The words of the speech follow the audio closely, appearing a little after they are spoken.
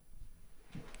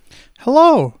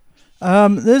Hello.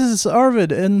 This is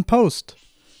Arvid in post,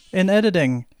 in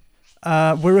editing.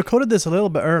 We recorded this a little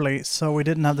bit early, so we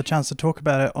didn't have the chance to talk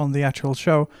about it on the actual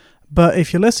show. But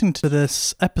if you're listening to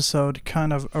this episode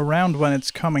kind of around when it's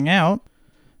coming out,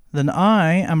 then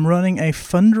I am running a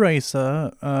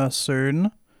fundraiser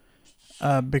soon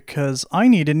because I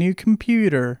need a new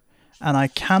computer and I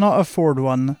cannot afford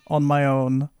one on my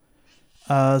own.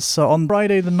 So on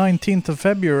Friday the 19th of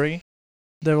February,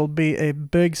 there will be a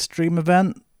big stream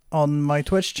event on my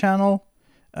Twitch channel.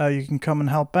 You can come and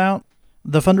help out.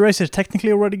 The fundraiser is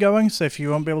technically already going, so if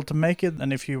you won't be able to make it,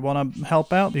 and if you want to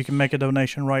help out, you can make a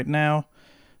donation right now.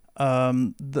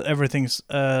 Everything's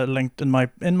linked in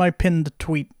my pinned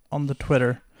tweet on the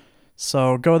Twitter.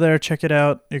 So go there, check it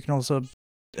out. You can also,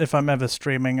 if I'm ever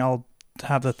streaming, I'll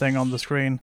have the thing on the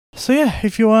screen. So yeah,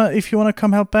 if you want to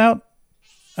come help out,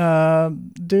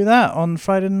 do that on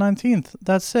Friday the 19th.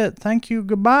 That's it. Thank you.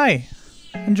 Goodbye.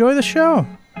 Enjoy the show.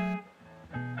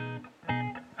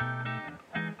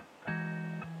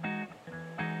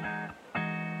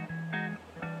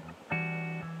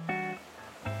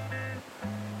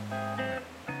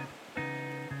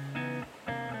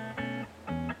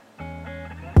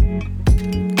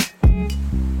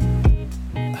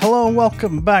 Hello and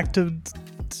welcome back to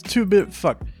 2-Bit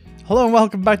Fuck. Hello and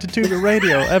welcome back to 2-Bit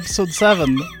Radio, episode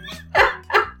 7.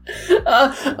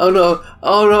 Oh no,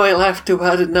 I laughed too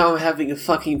hard and now I'm having a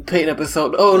fucking pain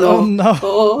episode. Oh no.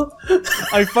 Oh.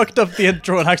 I fucked up the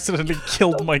intro and accidentally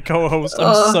killed my co-host.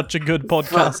 I'm such a good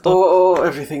podcaster. Oh,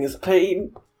 everything is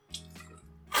pain.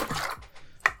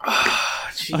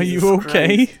 Are you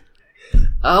okay? Christ.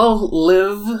 I'll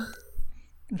live.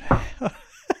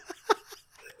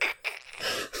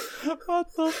 What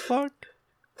the fuck?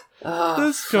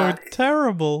 This is going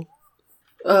terrible.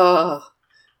 The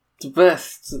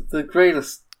best, the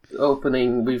greatest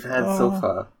opening we've had so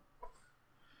far.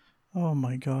 Oh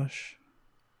my gosh.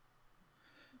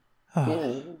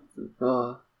 Yeah.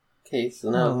 Okay, so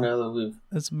now that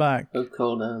it's back. we've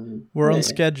called down. We're on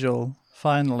schedule,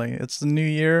 finally. It's the new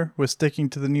year, we're sticking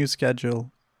to the new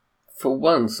schedule. For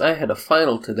once, I had a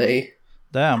final today.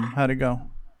 Damn, how'd it go?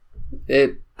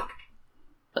 It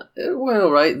went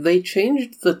alright. They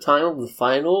changed the time of the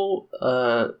final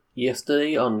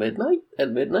yesterday at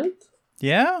midnight.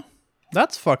 Yeah?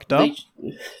 That's fucked up.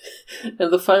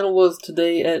 And the final was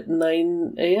today at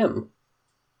 9 a.m.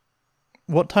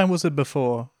 What time was it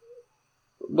before?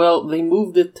 Well, they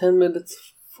moved it 10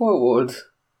 minutes forward.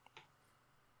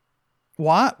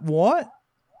 What?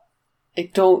 I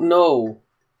don't know.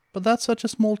 But that's such a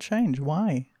small change.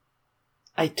 Why?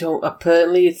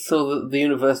 Apparently it's so that the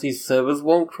university's servers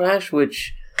won't crash,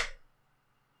 which...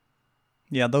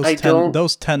 Yeah,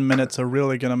 those 10 minutes are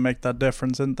really gonna make that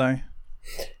difference, aren't they?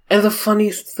 And the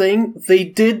funniest thing, they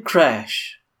did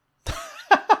crash.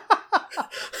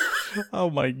 Oh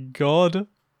my god.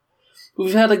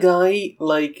 We've had a guy,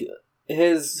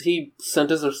 he sent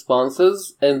his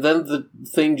responses, and then the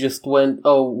thing just went,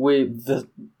 oh wait,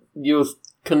 your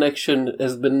connection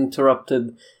has been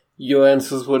interrupted. Your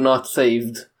answers were not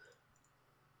saved.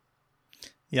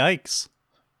 Yikes.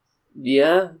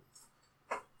 Yeah.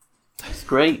 It's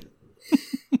great.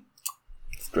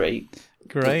 It's great.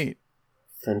 Great.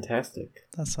 Fantastic.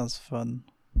 That sounds fun.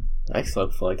 I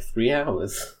slept for 3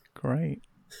 hours. Great.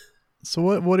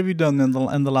 So what have you done in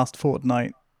the last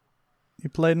fortnight? You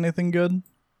played anything good?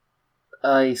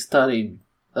 I studied.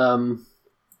 Let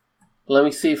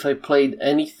me see if I played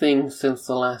anything since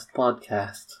the last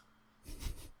podcast.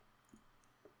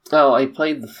 Oh, I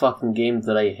played the fucking game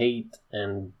that I hate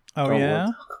and... Oh, yeah?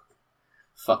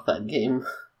 Fuck that game.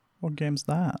 What game's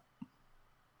that?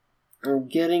 I'm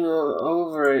getting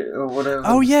over it, or whatever.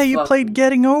 Oh, yeah, you played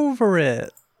Getting Over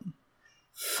It.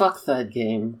 Fuck that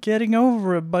game. Getting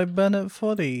Over It by Bennett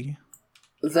Foddy.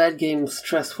 That game's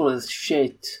stressful as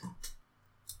shit.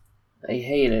 I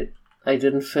hate it. I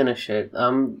didn't finish it.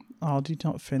 Oh, did you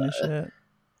not finish it?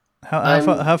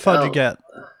 How far did you get?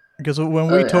 Because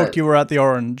when we talked, you were at the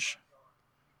Orange.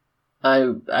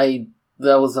 That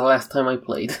was the last time I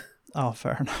played. Oh,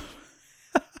 fair enough.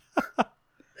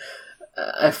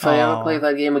 If I ever play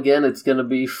that game again, it's gonna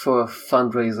be for a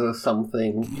fundraiser or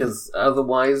something. Because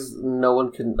otherwise, no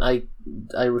one can.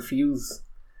 I refuse.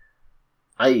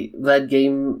 That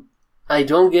game. I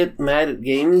don't get mad at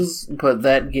games, but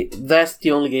that's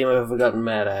the only game I've ever gotten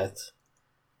mad at.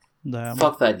 Damn.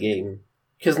 Fuck that game.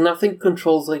 Because nothing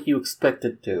controls like you expect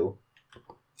it to.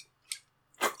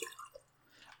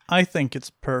 I think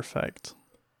it's perfect.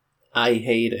 I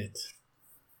hate it.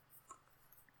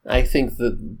 I think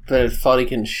that Foddy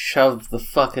can shove the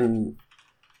fucking...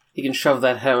 He can shove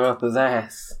that hammer up his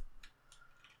ass.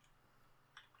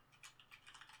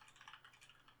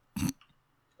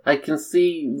 I can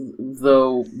see,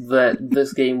 though, that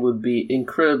this game would be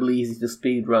incredibly easy to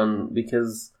speedrun,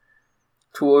 because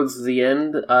towards the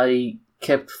end, I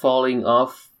kept falling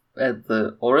off at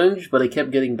the orange, but I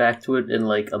kept getting back to it in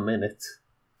like a minute.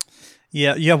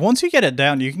 Yeah. Once you get it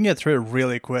down, you can get through it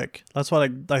really quick. That's why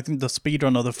I think the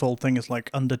speedrun of the full thing is like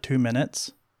under 2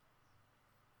 minutes.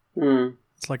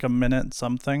 It's like a minute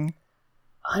something.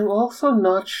 I'm also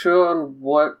not sure on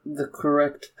what the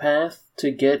correct path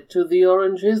to get to the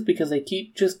orange is, because I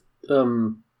keep just,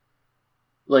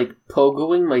 like,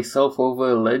 pogoing myself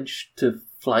over a ledge to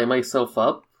fly myself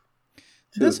up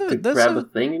to grab a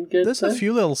thing and get There's there. a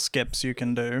few little skips you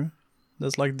can do.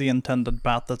 There's like the intended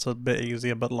path that's a bit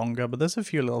easier but longer, but there's a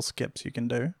few little skips you can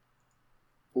do.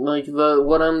 Like,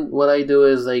 what I do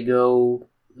is I go,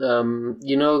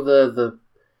 you know the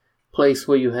place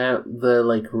where you have the,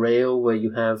 like, rail where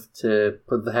you have to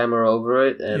put the hammer over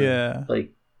it, and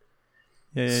like,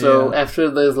 so after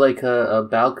there's like a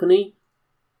balcony.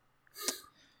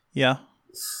 Yeah.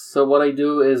 So what I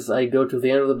do is I go to the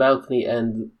end of the balcony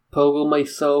and pogo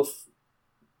myself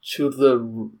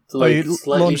to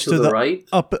slightly to the right,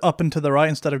 up and to the right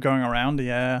instead of going around.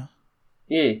 Yeah.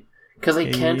 Yeah, because I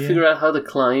can't figure out how to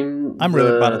climb. I'm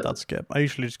really bad at that skip. I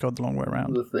usually just go the long way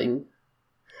around. The thing.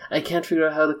 I can't figure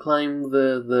out how to climb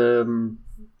the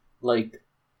like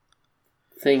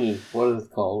thingy. What is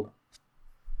it called?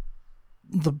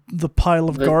 The pile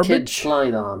of garbage. The kids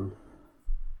slide on.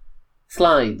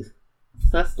 Slide.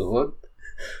 That's the word.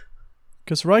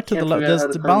 Because right to the left, there's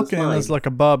the balcony, and there's like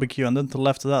a barbecue, and then to the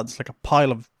left of that, there's like a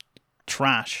pile of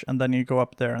trash, and then you go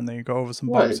up there, and then you go over some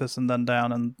boxes, and then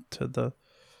down into the.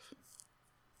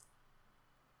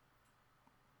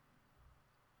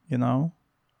 You know.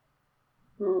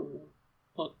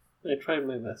 Well, I tried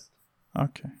my best.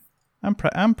 Okay,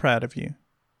 I'm proud of you.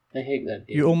 I hate that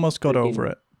game. You almost got over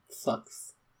it.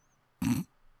 Sucks.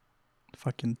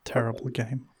 Fucking terrible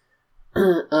game.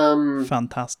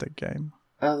 Fantastic game.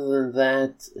 Other than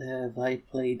that, have I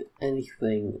played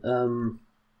anything?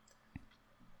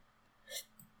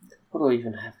 What do I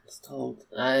even have installed?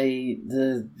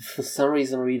 For some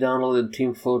reason re-downloaded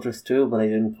Team Fortress 2, but I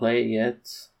didn't play it yet.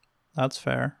 That's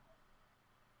fair.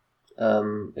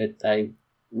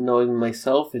 Knowing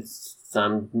myself,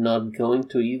 I'm not going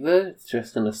to either. It's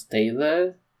just gonna stay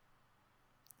there.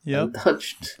 Yep.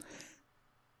 Untouched.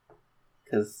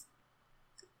 Because,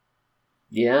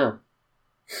 yeah.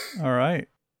 All right.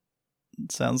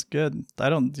 Sounds good.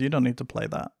 You don't need to play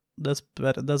that. There's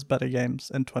better games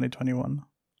in 2021.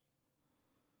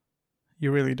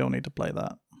 You really don't need to play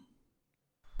that.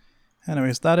 Anyway,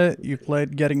 is that it? You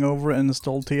played Getting Over It and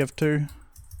installed TF2?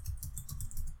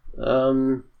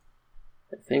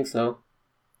 I think so.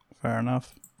 Fair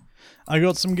enough. I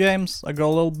got some games. I got a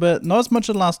little bit, not as much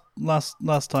as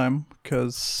last time,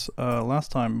 because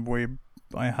last time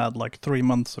I had like 3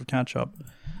 months of catch up.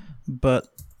 But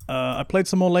I played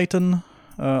some more Layton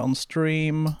on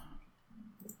stream.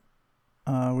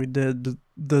 We did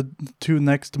the 2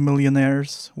 Next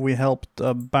Millionaires. We helped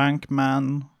a bank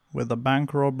man with a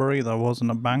bank robbery that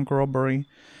wasn't a bank robbery.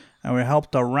 And we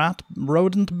helped a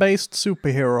rodent-based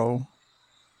superhero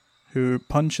who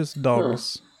punches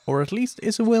dogs. Or at least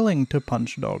is willing to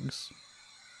punch dogs.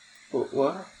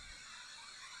 What?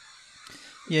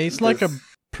 Yeah, he's like a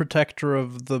protector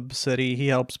of the city. He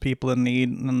helps people in need,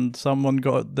 and someone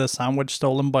got the sandwich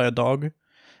stolen by a dog,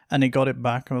 and he got it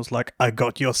back and was like, I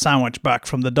got your sandwich back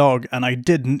from the dog, and I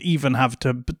didn't even have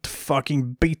to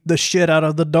fucking beat the shit out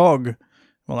of the dog.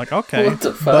 We're like, okay,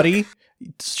 buddy,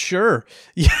 sure.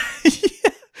 Yeah,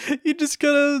 you just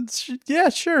gotta, yeah,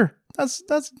 sure. That's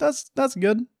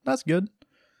good. That's good.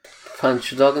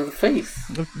 Punch a dog in the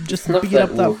face. Just beat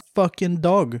up that fucking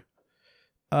dog.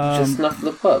 Just snuff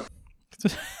the pup.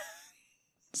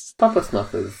 Papa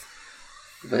Snuffers.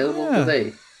 Available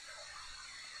today.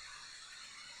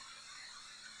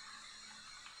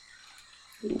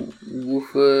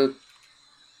 Woofer.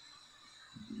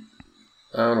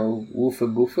 I don't know. Woofer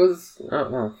Boofers? I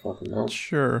don't fucking know.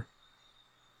 Sure.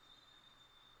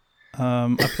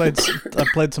 I played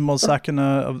some more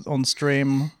Sakuna on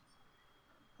stream.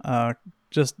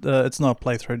 It's not a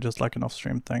playthrough, just like an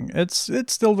off-stream thing. It's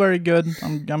still very good.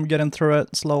 I'm getting through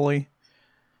it slowly.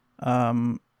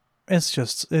 It's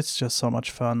just so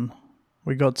much fun.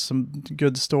 We got some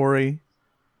good story.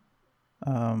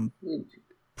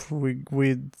 We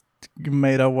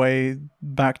made our way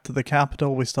back to the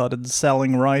capital. We started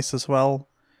selling rice as well,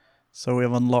 so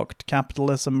we've unlocked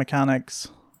capitalism mechanics.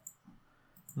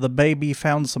 The baby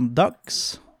found some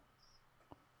ducks.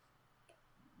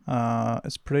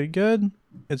 It's pretty good.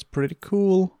 It's pretty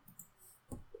cool.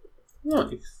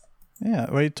 Nice. Yeah,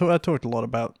 I talked a lot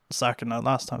about Sakuna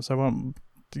last time, so I won't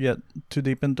get too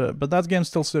deep into it. But that game's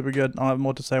still super good. I'll have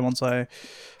more to say once I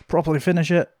properly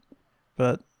finish it.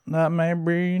 But that may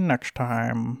be next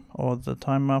time, or the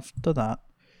time after that.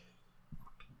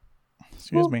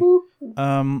 Excuse me.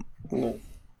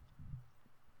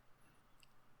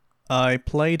 I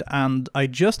played and I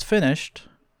just finished,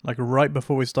 like right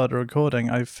before we started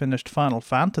recording, I finished Final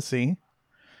Fantasy,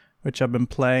 which I've been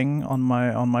playing on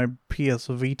my PS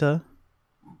Vita.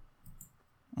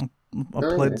 I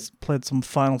played some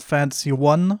Final Fantasy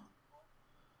 1,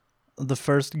 the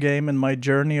first game in my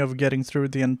journey of getting through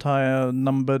the entire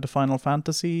numbered Final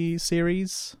Fantasy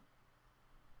series,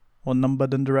 or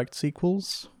numbered and direct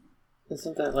sequels.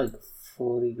 Isn't that like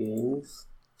 40 games?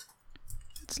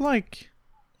 It's like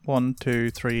 1,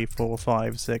 2, 3, 4,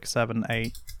 5, 6, 7,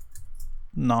 8,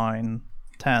 9,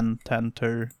 10, 10,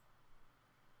 2,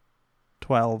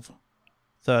 12,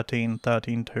 13,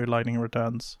 13, 2 Lightning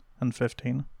Returns, and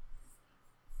 15.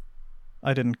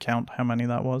 I didn't count how many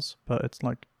that was, but it's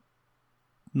like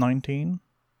 19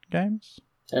 games?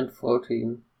 And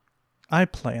 14. I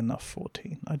play enough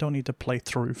 14. I don't need to play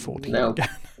through 14 again.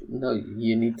 No,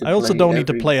 you need to I also play don't need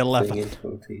to play 11, in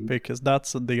 14. because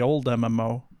that's the old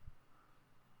MMO.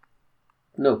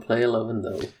 No, play 11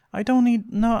 though. I don't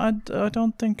need... No, I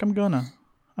don't think I'm gonna.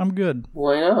 I'm good.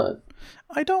 Why not?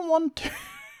 I don't want to.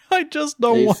 I just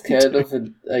don't want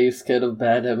to. Are you scared of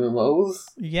bad MMOs?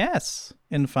 Yes,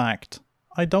 in fact.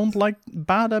 I don't like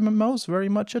bad MMOs very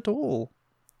much at all.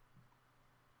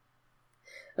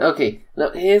 Okay, now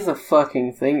here's a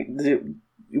fucking thing.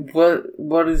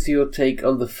 What is your take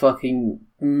on the fucking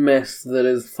mess that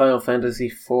is Final Fantasy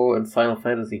IV and Final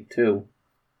Fantasy II?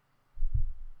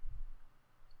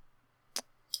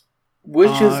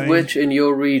 Which is which in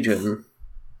your region?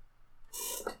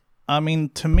 I mean,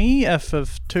 to me,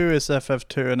 FF2 is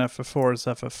FF2 and FF4 is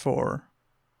FF4.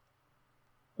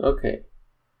 Okay.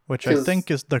 Which I think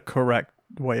is the correct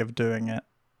way of doing it.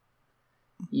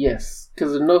 Yes,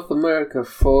 because in North America,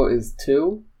 4 is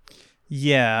 2.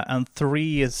 Yeah, and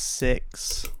 3 is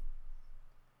 6.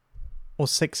 Or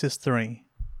 6 is 3.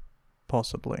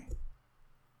 Possibly.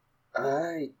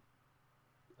 I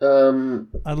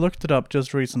looked it up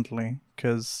just recently,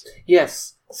 because...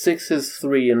 Yes, 6 is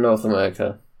 3 in North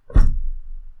America.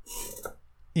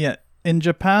 Yeah, in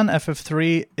Japan,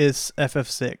 FF3 is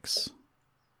FF6.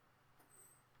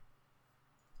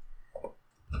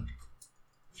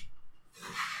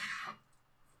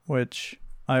 Which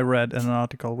I read in an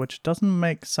article, which doesn't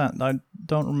make sense. I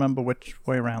don't remember which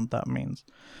way around that means.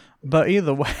 But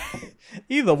either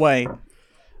way...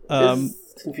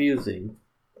 It's confusing.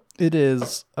 It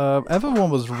is. FF1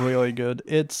 was really good.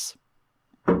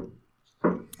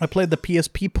 I played the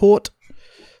PSP port,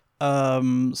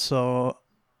 so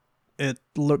it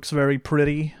looks very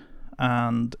pretty,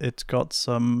 and it's got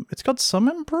some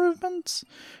improvements.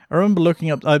 I remember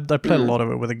looking up. I played a lot of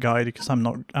it with a guide because I'm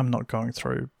not going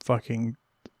through fucking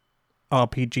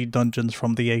RPG dungeons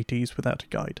from the 80s without a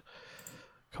guide.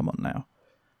 Come on now.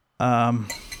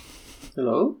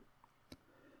 Hello?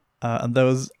 And there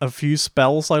was a few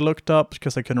spells I looked up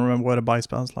because I couldn't remember where to buy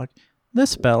spells. Like, this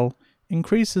spell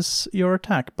increases your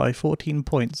attack by 14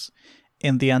 points.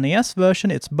 In the NES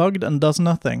version, it's bugged and does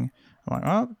nothing. I'm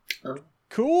like, oh,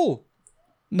 cool.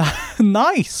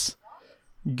 Nice.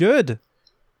 Good.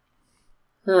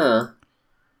 Huh.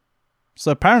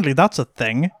 So apparently that's a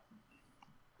thing.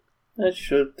 That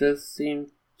sure does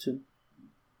seem to...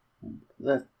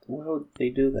 Why would they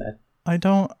do that? I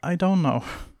don't know.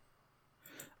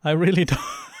 I really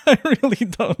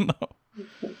don't know.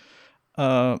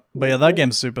 But yeah, that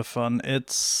game's super fun.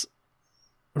 It's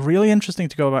really interesting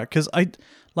to go back because I've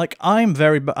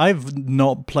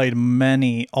not played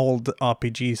many old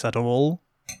RPGs at all.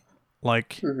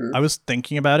 Like, I was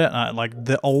thinking about it, and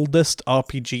the oldest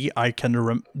RPG I can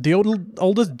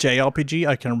oldest JRPG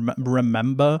I can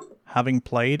remember having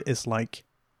played is like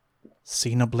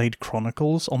Xenoblade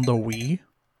Chronicles on the Wii.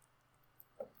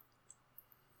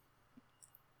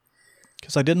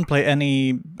 Because I didn't play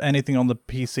anything on the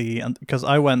PC, and because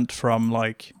I went from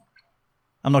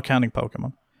I'm not counting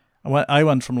Pokemon. I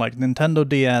went from Nintendo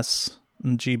DS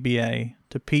and GBA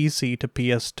to PC to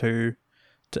PS2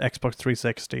 to Xbox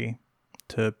 360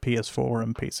 to PS4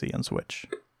 and PC and Switch,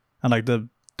 and the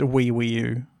Wii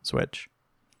U Switch.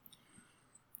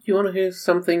 You want to hear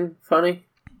something funny?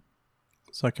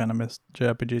 So I kind of missed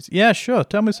JRPGs. Yeah, sure.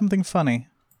 Tell me something funny.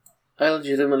 I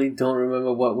legitimately don't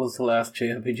remember what was the last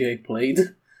JRPG I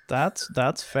played. That's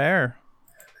fair.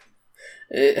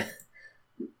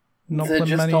 Not They're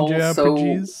playing many just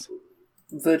JRPGs.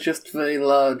 They're just very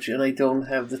large, and I don't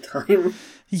have the time.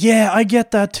 Yeah, I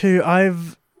get that too.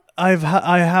 I've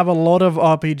I have a lot of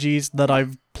RPGs that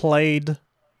I've played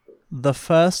the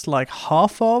first like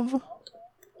half of,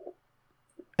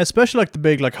 especially like the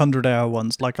big like 100-hour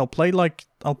ones. Like I'll play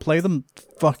them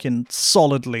fucking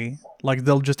solidly. Like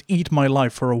they'll just eat my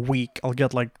life for a week. I'll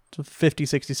get like 50,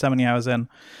 60, 70 hours in,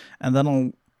 and then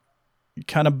I'll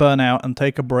kind of burn out and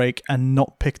take a break and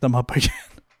not pick them up again.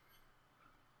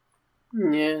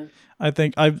 Yeah. I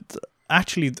think I've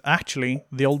actually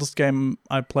the oldest game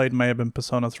I played may have been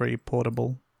Persona 3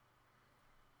 Portable,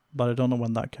 but I don't know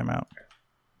when that came out.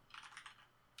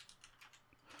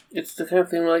 It's the kind of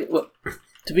thing like, well,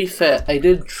 to be fair, I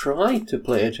did try to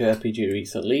play a JRPG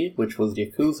recently, which was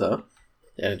Yakuza,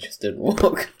 and it just didn't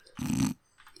work.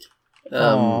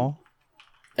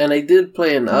 And I did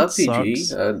play an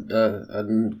RPG,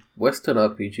 a Western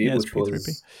RPG, which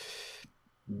was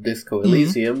Disco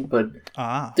Elysium, but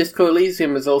Disco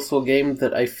Elysium is also a game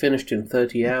that I finished in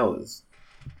 30 hours.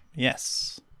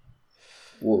 Yes.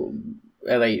 Well,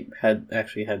 and I had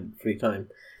free time.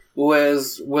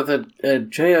 Whereas with a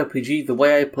JRPG, the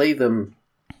way I play them,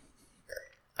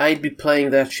 I'd be playing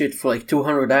that shit for like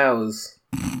 200 hours,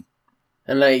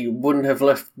 and I wouldn't have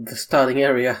left the starting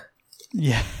area.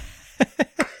 Yeah.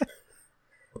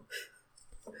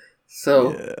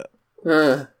 So,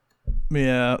 yeah,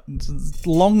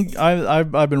 long.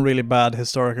 I've been really bad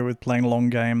historically with playing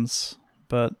long games,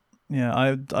 but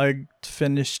yeah, I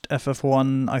finished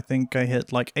FF1. I think I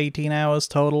hit like 18 hours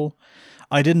total.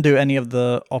 I didn't do any of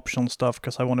the optional stuff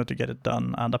because I wanted to get it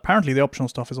done, and apparently the optional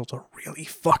stuff is also really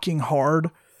fucking hard.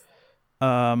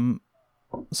 So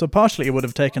partially it would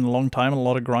have taken a long time, a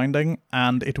lot of grinding,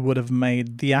 and it would have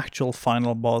made the actual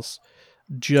final boss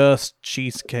just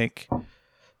cheesecake.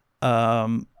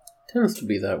 Tends to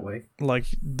be that way. Like,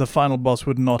 the final boss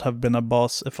would not have been a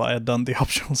boss if I had done the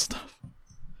optional stuff.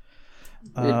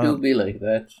 It do be like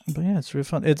that. But yeah, it's really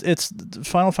fun. It's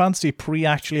Final Fantasy pre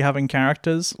actually having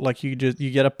characters. Like, you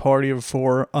get a party of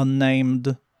 4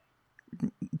 unnamed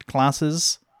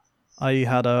classes. I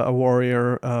had a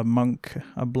warrior, a monk,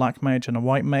 a black mage, and a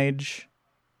white mage.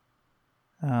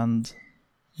 And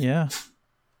yeah,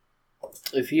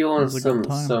 if you want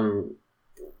some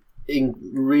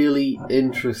really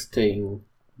interesting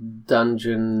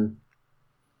dungeon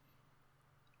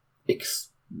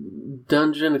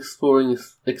exploring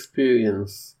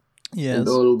experience, yes, and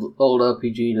old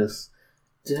RPG-ness,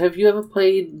 have you ever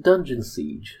played Dungeon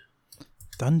Siege?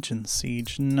 Dungeon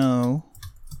Siege? No.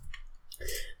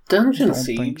 Dungeon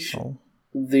Siege,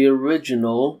 the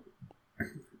original,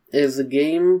 is a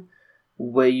game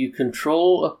where you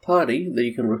control a party that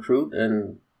you can recruit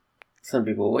and send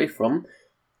people away from,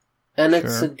 and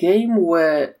it's a game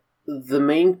where the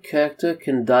main character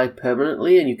can die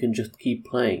permanently and you can just keep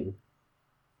playing.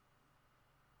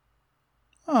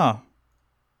 Oh.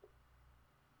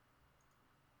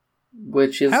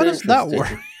 Which is interesting. How does that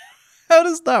work? How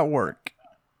does that work?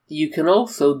 You can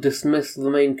also dismiss the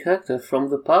main character from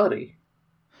the party.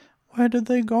 Where did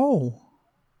they go?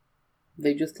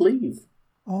 They just leave.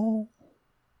 Oh.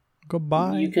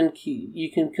 Goodbye. You can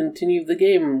continue the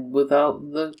game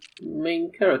without the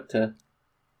main character.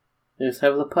 Just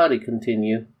have the party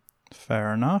continue.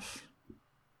 Fair enough.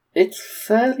 It's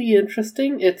fairly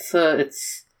interesting. It's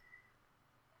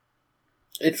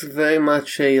very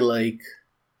much a like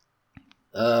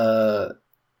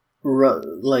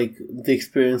the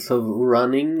experience of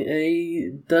running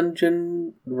a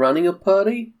dungeon, running a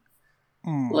party.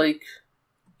 Like,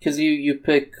 because you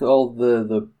pick all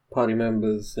the party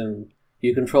members and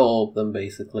you control all of them,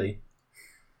 basically.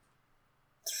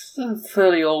 It's a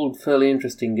fairly old, fairly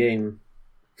interesting game.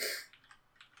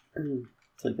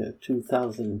 It's like a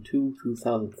 2002,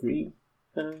 2003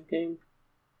 game.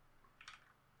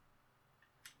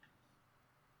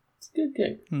 It's a good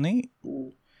game. Neat.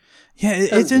 Yeah,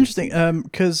 it's interesting,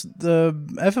 because the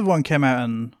FF1 came out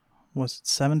in, was it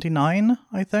 79,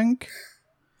 I think?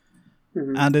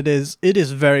 Mm-hmm. And it is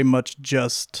very much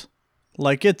just,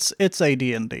 like, it's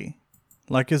AD&D.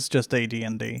 Like, it's just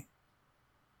AD&D.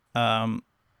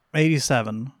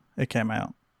 87, it came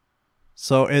out.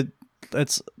 So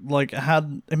it's, like,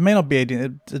 it may not be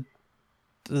AD&D,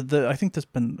 I think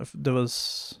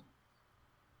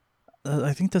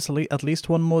I think there's at least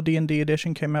one more D&D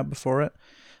edition came out before it.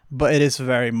 But it is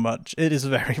very,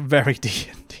 very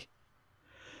D&D.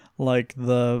 Like,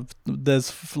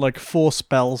 there's like 4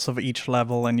 spells of each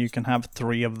level, and you can have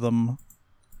 3 of them.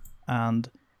 And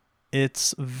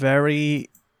it's very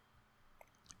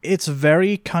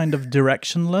kind of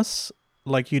directionless.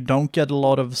 Like, you don't get a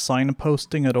lot of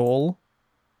signposting at all.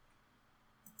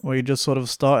 where you just sort of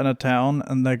start in a town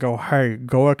and they go, hey,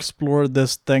 go explore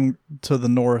this thing to the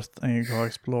north, and you go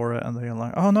explore it, and then you're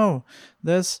like, oh no,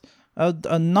 there's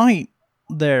a knight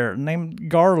there named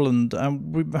Garland,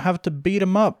 and we have to beat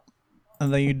him up.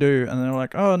 And then you do, and they're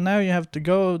like, oh, now you have to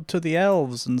go to the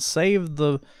elves and save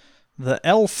the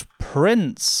elf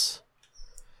prince.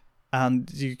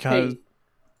 And you kind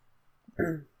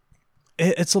of...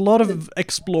 It's a lot of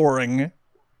exploring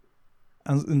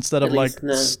and instead of like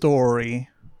story,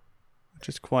 which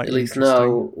is quite interesting. At least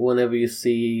now, whenever you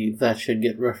see that should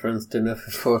get referenced in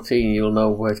FF14, you'll know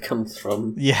where it comes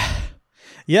from.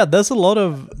 Yeah, there's a lot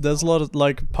of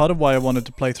like, part of why I wanted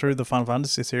to play through the Final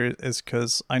Fantasy series is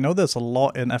because I know there's a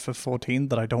lot in FF14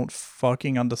 that I don't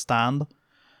fucking understand.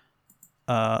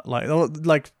 Like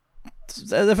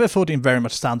FF14 very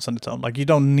much stands on its own. Like, you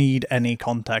don't need any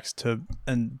context to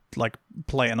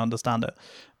play and understand it.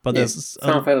 But there's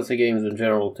Final Fantasy games in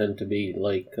general tend to be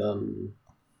like kind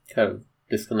of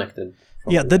disconnected.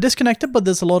 Yeah, they're disconnected, but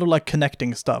there's a lot of like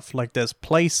connecting stuff. Like there's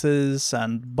places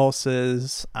and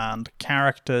bosses and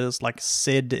characters. Like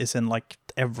Cid is in like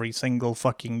every single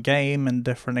fucking game in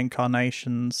different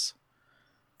incarnations.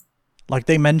 Like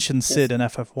they mentioned Cid in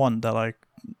FF1. They're like,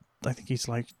 I think he's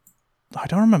like, I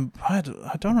don't remember. I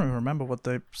don't even remember what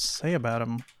they say about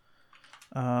him.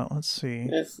 Let's see.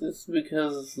 It's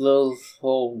because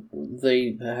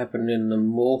they happen in the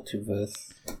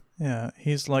multiverse. Yeah,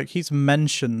 he's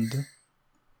mentioned.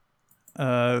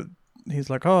 He's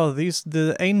like, oh,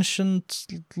 the ancient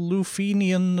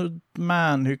Lufenian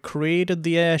man who created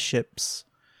the airships.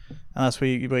 And that's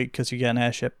because you get an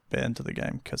airship into the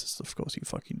game, because of course you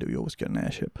fucking do, you always get an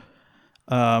airship.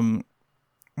 And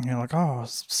you're like, oh,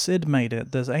 Cid made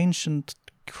it, there's ancient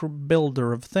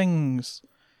builder of things.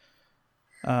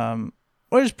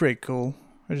 Which is pretty cool.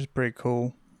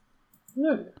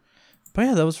 Yeah. But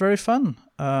yeah, that was very fun.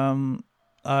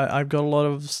 I've got a lot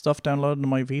of stuff downloaded on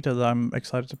my Vita that I'm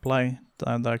excited to play.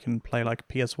 That I can play like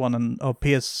PS1 and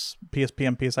PSP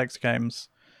and PSX games,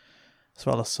 as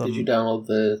well as some. Did you download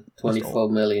the 24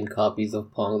 million copies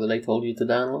of Pong that I told you to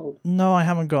download? No, I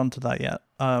haven't gone to that yet.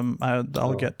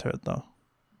 I'll get to it though.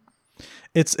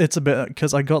 It's a bit,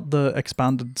 because I got the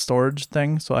expanded storage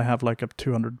thing, so I have like a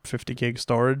 250 gig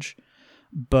storage,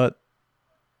 but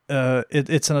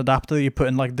it's an adapter that you put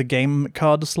in like the game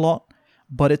card slot.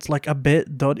 But it's like a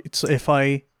bit dodgy. So if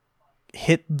I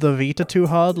hit the Vita too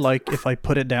hard, like if I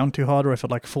put it down too hard, or if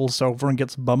it like falls over and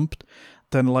gets bumped,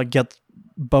 then like get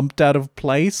bumped out of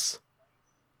place.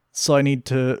 So I need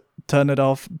to turn it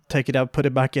off, take it out, put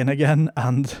it back in again,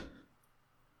 and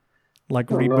like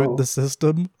reboot the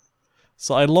system.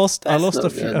 So I lost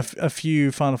a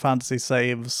few Final Fantasy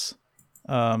saves,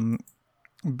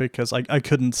 because I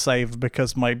couldn't save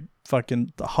because my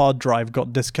fucking hard drive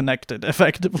got disconnected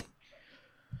effectively.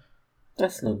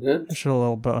 That's no good. It's a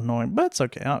little bit annoying, but it's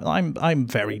okay. I'm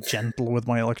very gentle with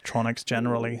my electronics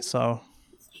generally, so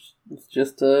it's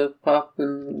just a pop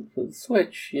and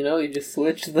switch. You know, you just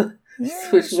switch the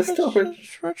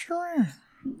storage. Switch around.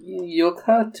 Your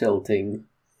car tilting.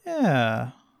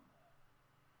 Yeah.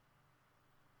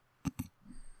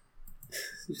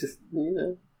 Just, you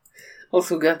know.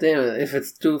 Also, goddamn it, if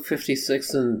it's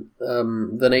 256 and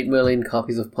then 8 million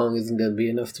copies of Pong isn't going to be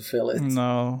enough to fill it.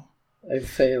 No. I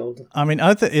failed. I mean,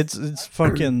 I think it's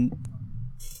fucking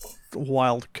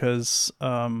wild, because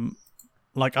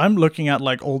like I'm looking at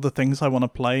like all the things I want to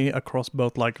play across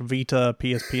both like Vita,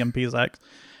 PSP, and PSX,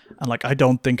 and like I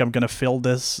don't think I'm gonna fill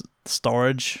this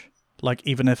storage. Like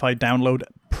even if I download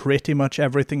pretty much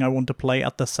everything I want to play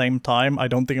at the same time, I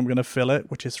don't think I'm gonna fill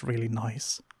it, which is really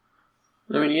nice.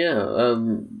 I mean, yeah,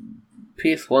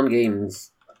 PS1 games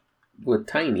were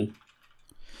tiny.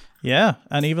 Yeah,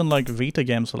 and even like Vita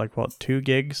games are like, what, 2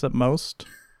 gigs at most?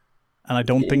 And I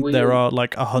don't think there are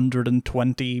like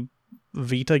 120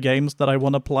 Vita games that I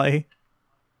want to play.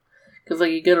 Because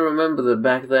like you gotta remember that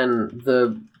back then,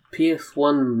 the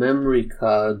PS1 memory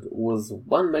card was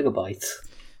 1 megabyte.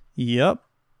 Yep.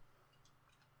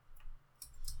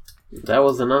 That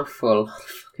was enough for a lot of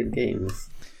fucking games.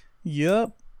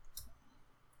 Yep.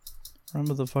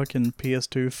 Remember the fucking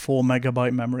PS2 4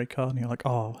 megabyte memory card, and you're like,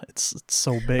 oh, it's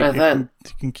so big, you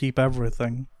can keep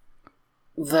everything.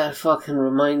 That fucking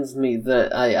reminds me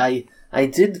that I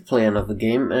did play another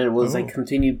game, and it was I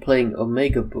continued playing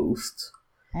Omega Boost,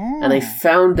 and I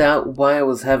found out why I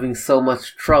was having so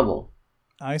much trouble.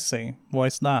 I see.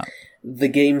 Why's that? The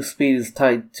game speed is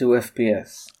tied to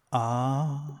FPS.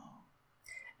 Ah.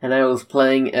 And I was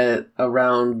playing at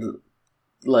around...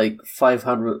 like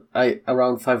 500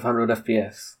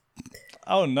 FPS.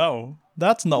 Oh no,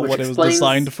 that's not what it was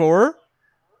designed for.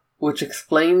 which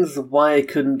explains why I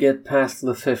couldn't get past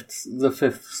the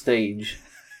fifth stage.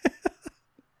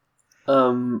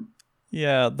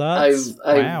 Yeah, that's...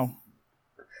 wow.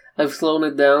 I've slowed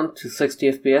it down to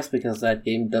 60 FPS because that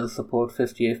game does support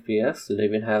 50 FPS. It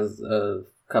even has a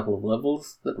couple of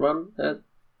levels that run at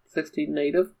 60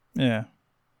 native. Yeah.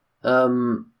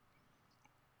 That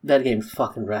game's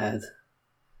fucking rad.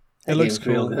 It looks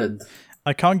cool. Real good.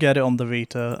 I can't get it on the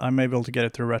Vita. I'm able to get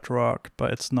it through RetroArch,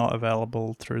 but it's not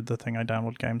available through the thing I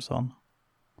download games on.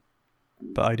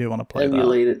 But I do want to play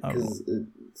Emulate it because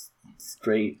it's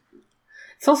great.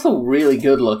 It's also really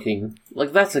good looking.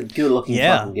 Like, that's a good looking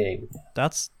fucking game.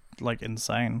 That's, like,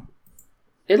 insane.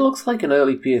 It looks like an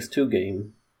early PS2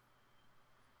 game.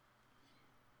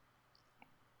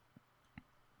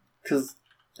 Because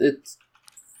it's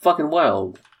fucking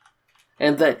wild.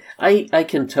 And that I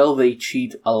can tell they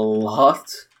cheat a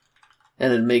lot,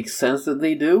 and it makes sense that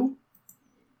they do.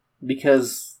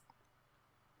 Because,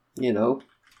 you know...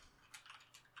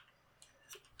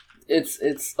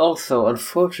 It's also,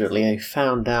 unfortunately, I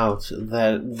found out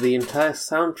that the entire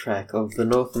soundtrack of the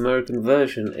North American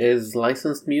version is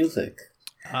licensed music.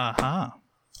 Aha.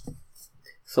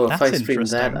 So if I stream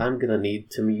that, I'm gonna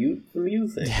need to mute the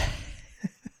music.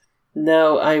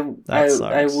 Now, I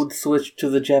would switch to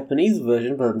the Japanese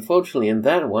version, but unfortunately in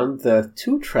that one, there are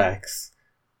 2 tracks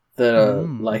that are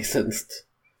licensed.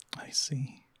 I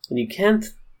see. And you can't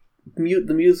mute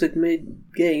the music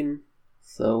mid-game,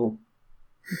 so...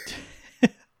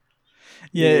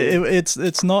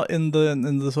 it's not in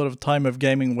the sort of time of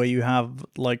gaming where you have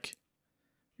like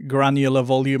granular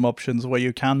volume options where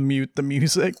you can mute the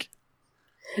music.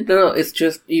 No, it's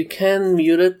just you can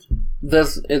mute it.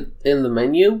 There's it in the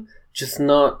menu, just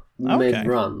not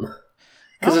mid-run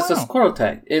because it's a squirrel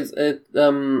tag. It's a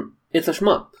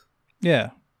shmup.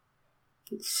 Yeah.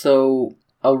 So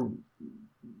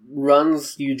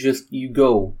runs you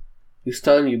go, you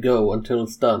start and you go until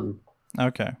it's done.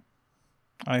 Okay,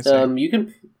 I see. You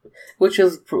can, which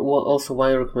is also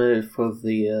why I recommend it for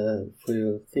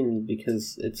your thing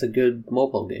because it's a good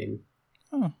mobile game.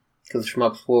 Oh. Because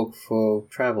shmups work for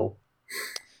travel.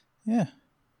 Yeah.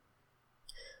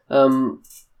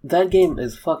 That game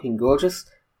is fucking gorgeous.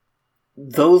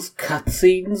 Those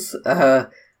cutscenes are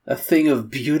a thing of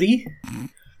beauty.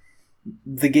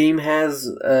 The game has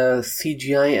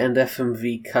CGI and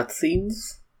FMV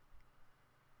cutscenes.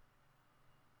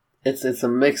 It's a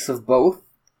mix of both,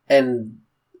 and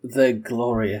they're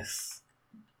glorious.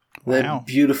 They're wow.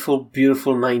 beautiful,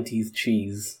 beautiful 90s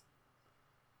cheese.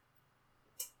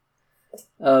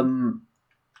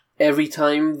 Every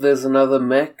time there's another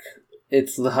mech,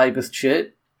 it's the hypest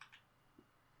shit.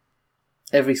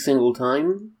 Every single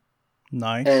time.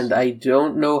 Nice. And I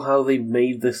don't know how they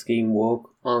made this game work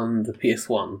on the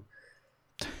PS1.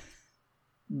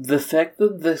 The fact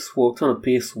that this worked on a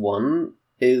PS1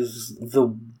 is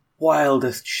the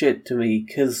wildest shit to me,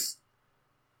 because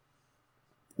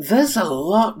there's a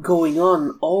lot going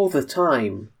on all the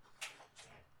time.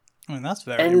 I mean, that's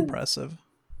very impressive.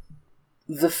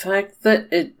 The fact that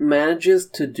it manages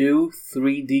to do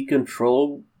 3D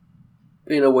control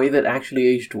in a way that actually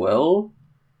aged well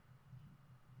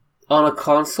on a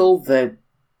console that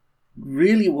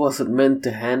really wasn't meant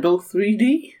to handle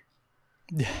 3D.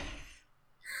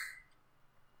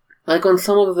 Like on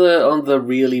some of the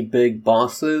really big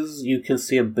bosses, you can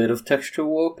see a bit of texture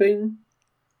warping.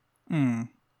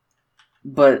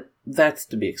 But that's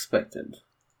to be expected.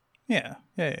 Yeah.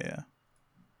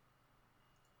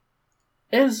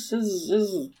 It's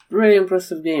a really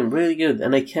impressive game, really good,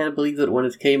 and I can't believe that when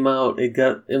it came out, it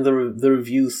got in the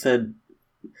reviews said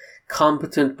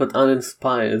competent but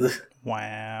uninspired.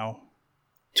 Wow.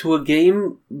 To a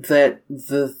game that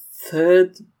the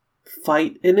third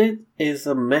fight in it is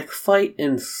a mech fight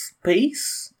in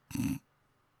space,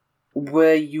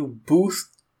 where you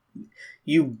boost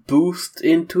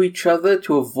into each other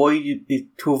to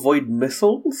avoid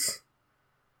missiles.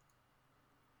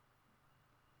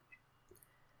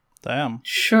 Damn.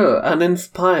 Sure,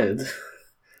 uninspired.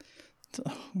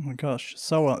 Oh my gosh,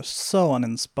 so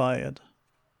uninspired.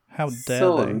 How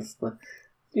dare they?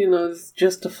 You know, it's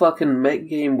just a fucking mech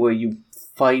game where you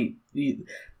fight.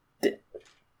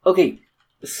 Okay,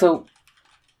 so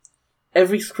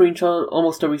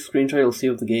almost every screenshot you'll see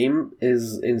of the game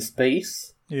is in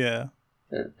space. Yeah.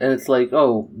 And it's like,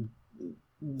 oh,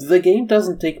 the game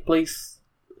doesn't take place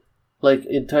like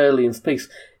entirely in space.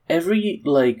 Every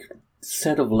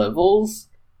set of levels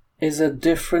is a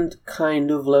different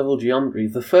kind of level geometry.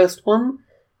 The first one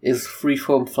is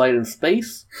freeform flight in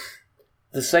space.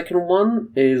 The second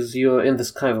one is you're in the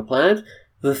sky of a planet.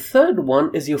 The third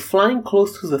one is you're flying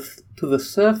close to the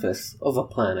surface of a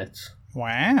planet.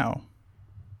 Wow.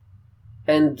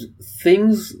 And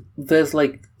there's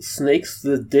like snakes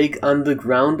that dig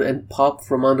underground and pop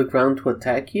from underground to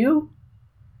attack you.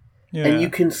 Yeah. And you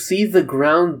can see the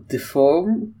ground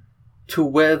deform to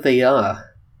where they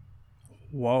are.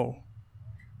 Whoa.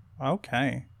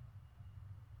 Okay.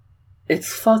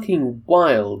 It's fucking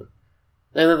wild.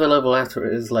 And then the level after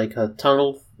it is like a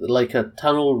tunnel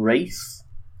race.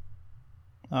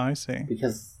 Oh, I see.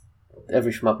 Because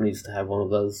every shmup needs to have one of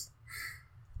those.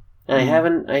 And I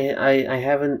haven't,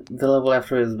 the level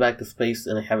after it is Back to Space,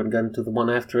 and I haven't gotten to the one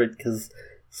after it because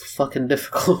it's fucking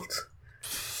difficult.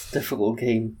 It's a difficult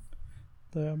game.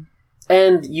 Damn.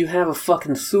 And you have a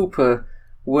fucking super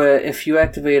where if you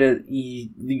activate it,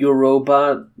 your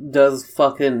robot does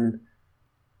fucking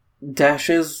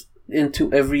dashes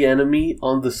into every enemy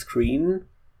on the screen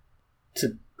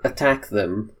to attack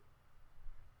them.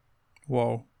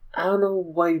 Whoa. I don't know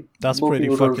why that's more pretty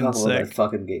people fucking don't talk sick. about that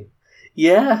fucking game.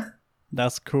 Yeah.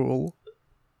 That's cool.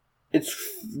 It's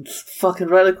fucking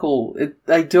radical.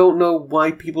 I don't know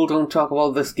why people don't talk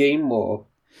about this game more.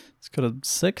 It's got a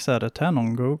 6 out of 10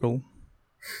 on Google.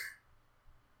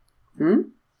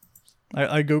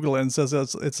 I Google it and it says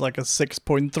it's like a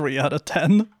 6.3 out of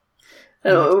 10.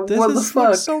 Like, this what the fuck?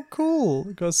 Looks so cool.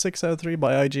 It got 6 out of 3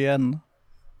 by IGN.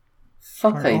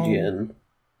 Fuck IGN.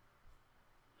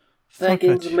 That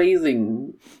game's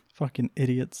amazing. Fucking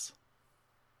idiots.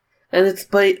 And it's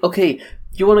by... Okay,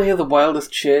 you want to hear the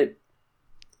wildest shit?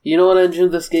 You know what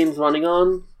engine this game's running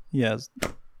on? Yes.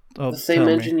 The same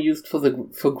engine used for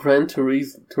Gran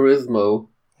Turismo.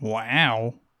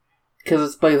 Wow. Because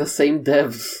it's by the same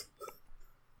devs.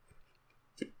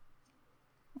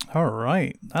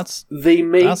 Alright, They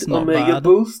made that's not Omega bad.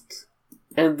 Boost,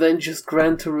 and then just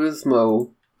Gran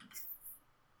Turismo.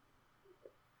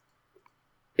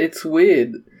 It's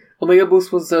weird. Omega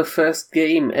Boost was their first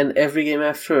game, and every game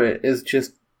after it is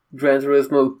just Gran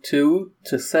Turismo 2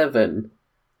 to 7.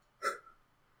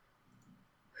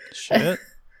 Shit.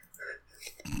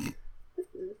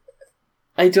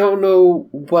 I don't know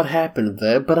what happened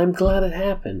there, but I'm glad it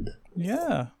happened.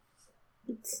 Yeah.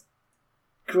 It's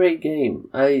a great game.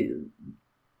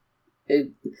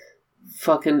 It's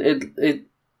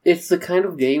the kind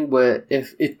of game where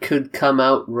if it could come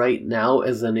out right now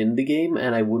as an indie game,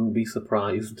 and I wouldn't be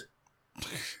surprised.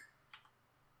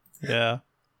 Yeah.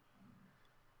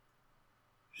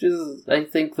 Which is, I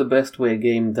think, the best way a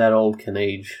game that old can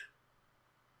age.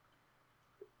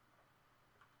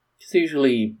 Because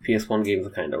usually PS1 games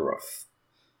are kind of rough.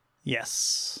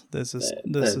 Yes. This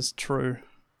is true.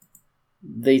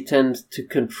 They tend to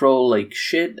control like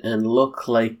shit and look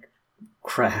like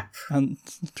crap. And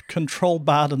control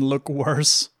bad and look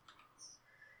worse.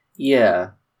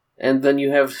 Yeah. And then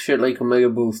you have shit like Omega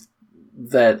Boost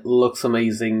that looks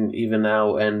amazing even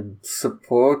now and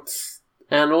supports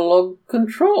analog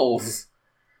controls.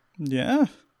 Yeah.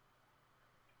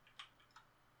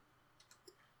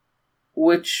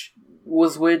 Which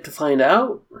was weird to find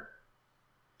out.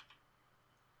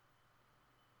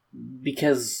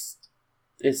 Because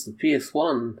it's the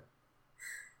PS1.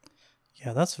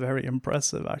 Yeah, that's very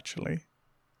impressive, actually.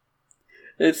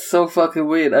 It's so fucking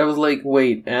weird. I was like,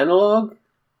 wait, analog?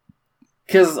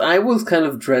 Because I was kind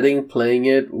of dreading playing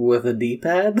it with a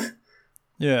D-pad.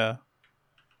 Yeah.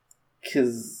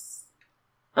 Because,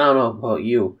 I don't know about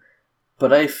you,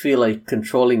 but I feel like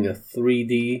controlling a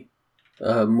 3D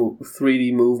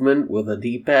movement with a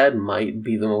D-pad might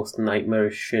be the most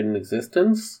nightmarish shit in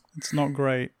existence. It's not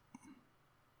great.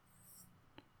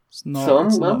 It's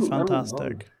not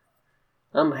fantastic.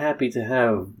 I'm happy to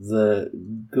have the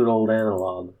good old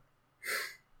analog.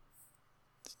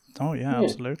 Oh yeah,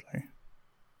 absolutely.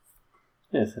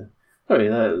 Yes. Sorry,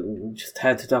 just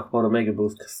had to talk about Omega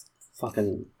Boost because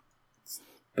fucking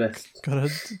best. Gotta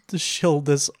to shield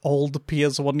this old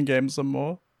PS1 game some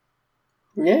more.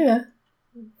 Yeah.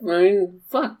 I mean,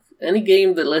 fuck. Any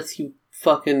game that lets you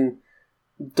fucking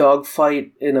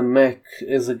dogfight in a mech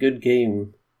is a good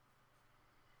game.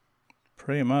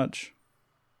 Pretty much.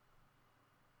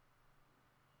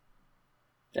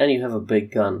 And you have a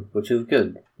big gun, which is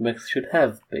good. Mechs should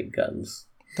have big guns.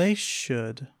 They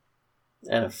should.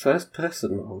 And a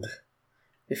first-person mode.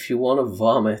 If you want to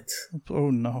vomit. Oh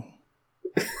no.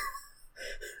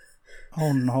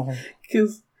 Oh no.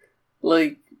 Because,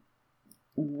 like,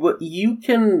 what you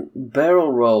can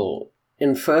barrel roll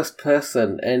in first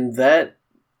person, and that's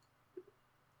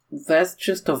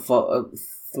just a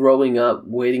throwing up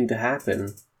waiting to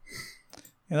happen.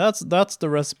 Yeah, that's the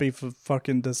recipe for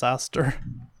fucking disaster.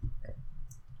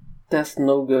 That's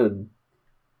no good.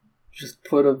 Just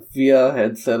put a VR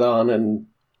headset on and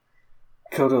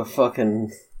go to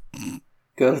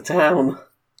town.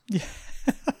 Yeah.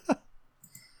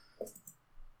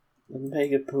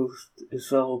 Omega Boost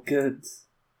is all good.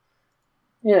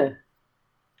 Yeah.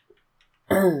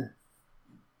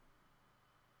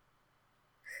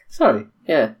 Sorry,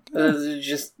 yeah.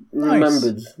 Just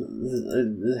remembered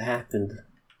it happened.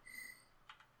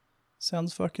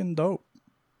 Sounds fucking dope.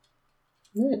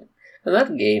 Yeah. And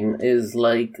that game is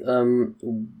like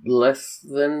less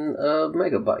than a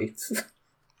megabyte.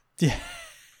 Yeah.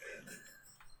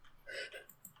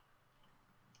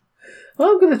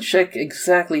 Well, I'm gonna check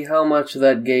exactly how much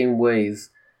that game weighs.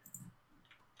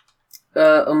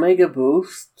 Omega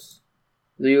Boost,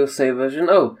 the USA version.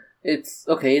 Oh, it's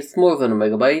okay. It's more than a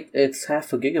megabyte. It's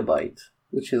half a gigabyte,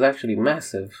 which is actually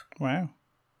massive. Wow.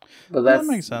 But that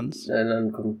makes sense.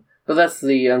 But that's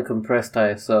the uncompressed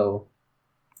ISO.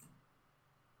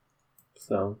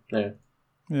 So yeah.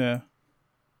 Yeah.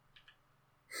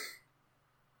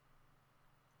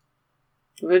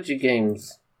 Video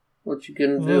games. What you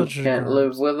gonna do? Video Can't games.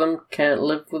 live with them. Can't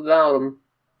live without them.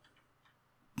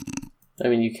 I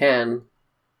mean, you can.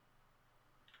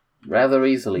 Rather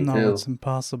easily, no, too. it's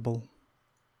impossible.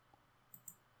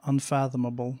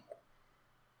 Unfathomable.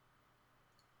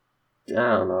 I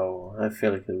don't know. I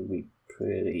feel like it would be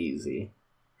pretty easy.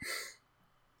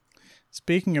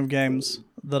 Speaking of games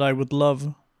that I would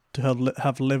love to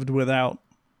have lived without,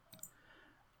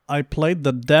 I played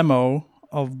the demo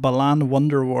of Balan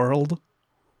Wonderworld.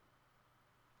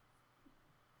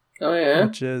 Oh yeah?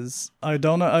 Which is... I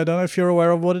don't know if you're aware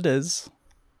of what it is.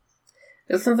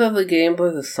 Isn't that the game by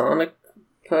the Sonic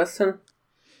person?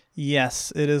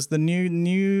 Yes, it is the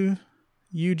new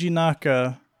Yuji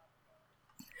Naka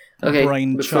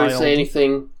brainchild. Before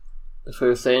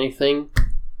you say anything,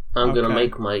 I'm gonna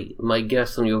make my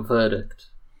guess on your verdict.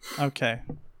 Okay.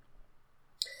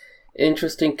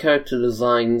 Interesting character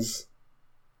designs.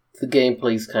 The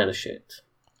gameplay's kind of shit.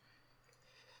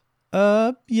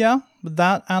 Yeah,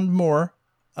 that and more.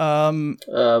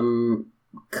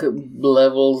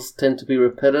 Levels tend to be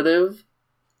repetitive,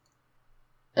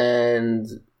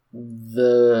 and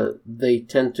they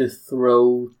tend to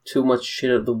throw too much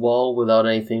shit at the wall without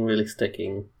anything really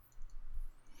sticking.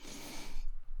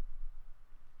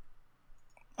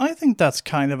 I think that's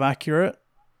kind of accurate.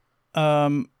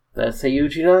 That's a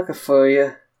Yuji Naka for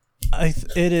you.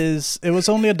 It was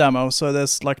only a demo, so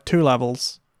there's like 2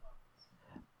 levels.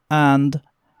 And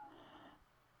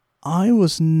I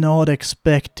was not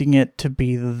expecting it to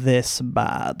be this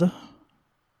bad.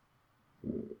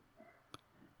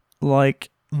 Like,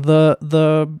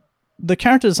 the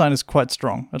character design is quite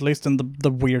strong, at least in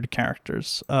the weird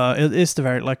characters. It is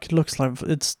it looks like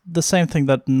it's the same thing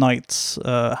that Knights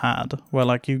had, where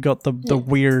like you've got the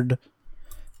weird,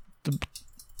 the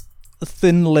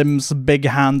thin limbs, big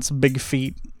hands, big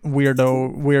feet,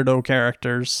 weirdo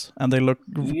characters, and they look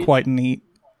quite neat.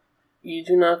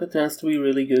 Yuji Naka tends to be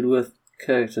really good with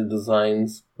character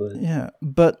designs, but... Yeah,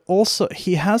 but also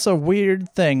he has a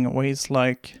weird thing where he's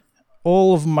like,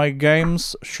 all of my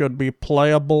games should be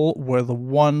playable with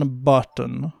 1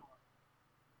 button.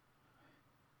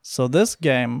 So this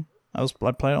game, I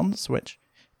played on the Switch.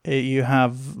 You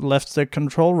have left stick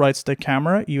control, right stick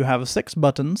camera. You have 6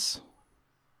 buttons.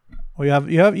 Or you have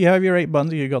your 8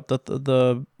 buttons. You got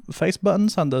the face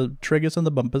buttons and the triggers and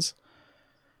the bumpers.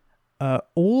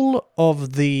 All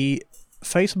of the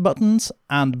face buttons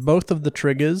and both of the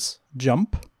triggers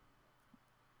jump.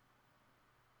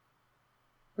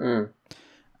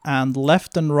 And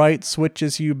left and right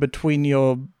switches you between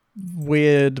your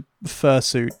weird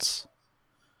fursuits.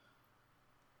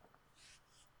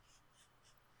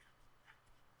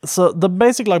 So the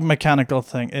basic mechanical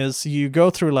thing is you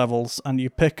go through levels and you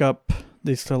pick up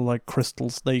these little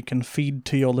crystals that you can feed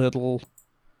to your little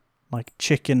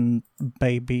chicken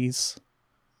babies.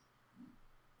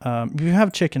 You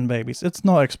have chicken babies. It's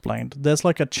not explained. There's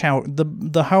a chow.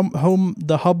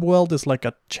 The hub world is like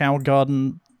a chow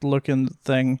garden looking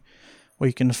thing where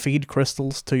you can feed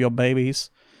crystals to your babies.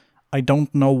 I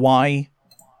don't know why.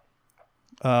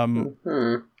 And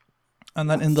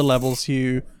then in the levels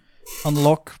you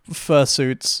unlock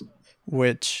fursuits,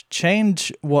 which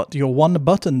change what your 1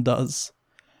 button does.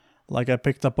 Like I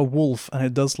picked up a wolf and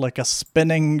it does a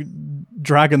spinning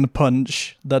dragon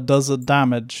punch that does a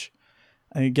damage.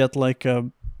 And you get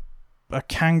a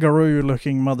kangaroo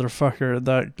looking motherfucker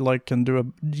that can do a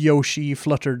Yoshi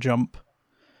flutter jump.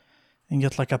 And you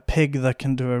get a pig that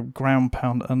can do a ground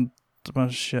pound and a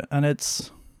bunch of shit. And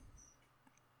it's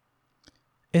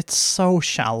so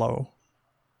shallow.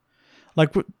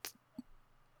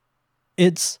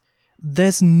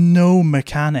 There's no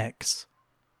mechanics.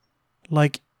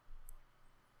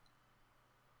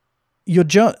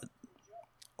 You're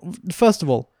first of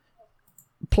all,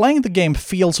 playing the game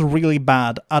feels really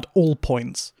bad at all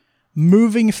points.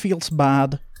 Moving feels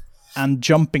bad, and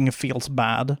jumping feels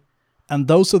bad, and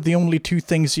those are the only two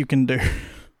things you can do.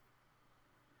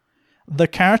 The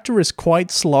character is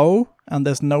quite slow, and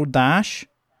there's no dash,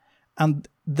 and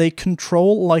they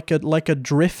control like a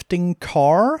drifting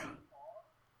car.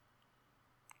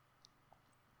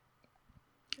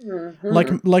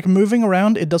 Mm-hmm. Like moving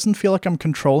around, it doesn't feel like I'm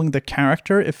controlling the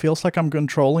character. It feels like I'm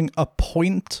controlling a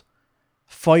point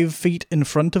 5 feet in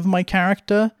front of my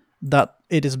character that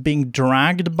it is being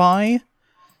dragged by.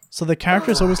 So the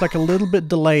character is always like a little bit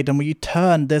delayed, and when you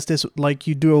turn, there's this, like,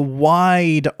 you do a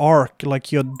wide arc,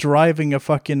 like you're driving a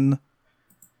fucking,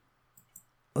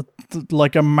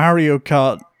 like a Mario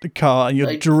Kart car, and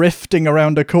you're drifting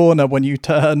around a corner when you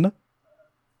turn.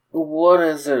 What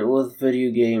is it with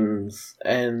video games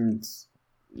and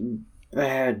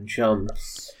bad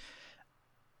jumps?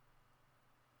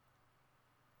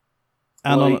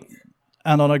 And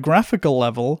on a graphical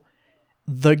level,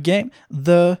 the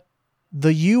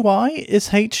UI is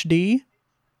HD.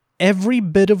 Every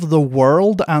bit of the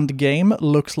world and game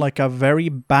looks like a very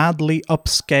badly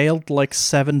upscaled, like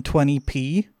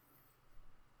 720p.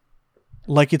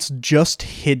 Like it's just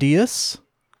hideous.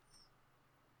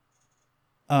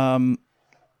 And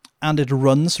it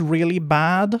runs really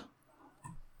bad.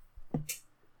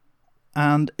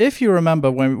 And if you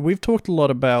remember, when we've talked a lot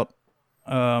about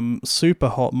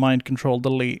Superhot Mind Control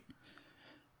Delete,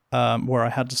 where I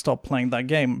had to stop playing that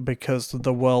game because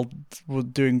the world was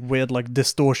doing weird, like,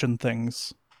 distortion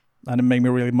things, and it made me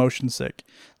really motion sick.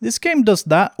 This game does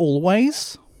that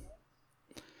always.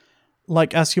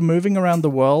 Like, as you're moving around the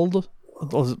world,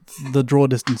 the draw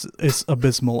distance is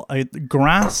abysmal.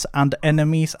 Grass and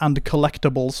enemies and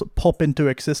collectibles pop into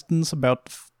existence about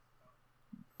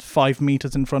 5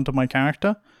 meters in front of my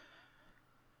character.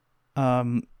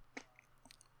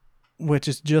 Which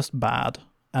is just bad.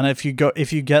 And if you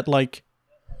get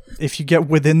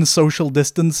within social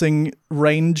distancing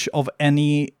range of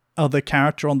any other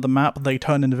character on the map, they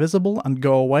turn invisible and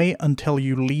go away until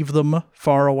you leave them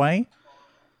far away.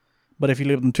 But if you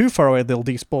leave them too far away, they'll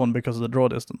despawn because of the draw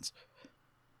distance.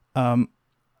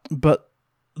 But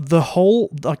the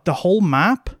whole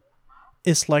map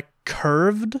is like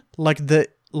curved, like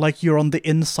you're on the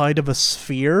inside of a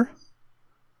sphere.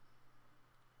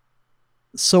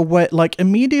 So like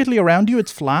immediately around you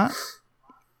it's flat,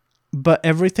 but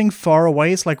everything far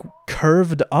away is like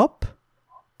curved up,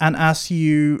 and as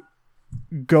you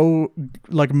go,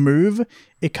 like, move,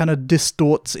 it kind of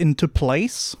distorts into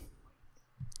place.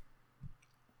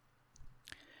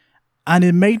 And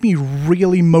it made me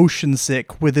really motion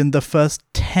sick within the first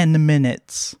 10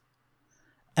 minutes.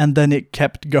 And then it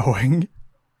kept going.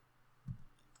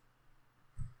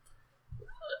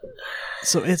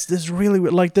 So it's this really,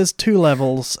 like, there's 2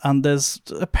 levels, and there's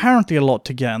apparently a lot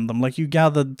to get in them. Like, you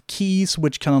gather keys,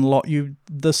 which can unlock you.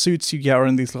 The suits you get are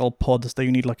in these little pods that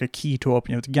you need, like, a key to open.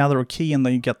 You have to gather a key, and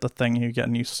then you get the thing, and you get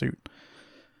a new suit.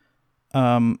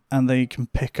 And then you can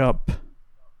pick up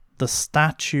the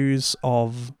statues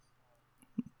of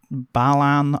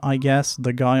Balan, I guess,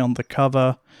 the guy on the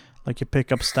cover. Like, you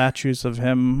pick up statues of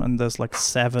him, and there's like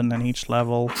 7 in each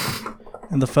level.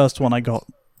 In the first one I got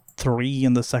 3,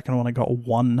 and the second one I got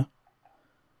 1.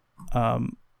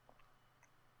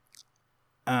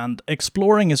 And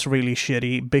exploring is really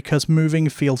shitty because moving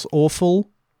feels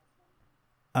awful,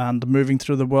 and moving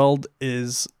through the world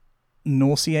is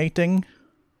nauseating.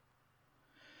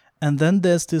 And then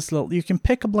there's this little, you can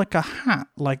pick up like a hat,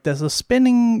 like there's a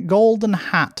spinning golden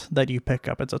hat that you pick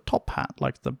up. It's a top hat,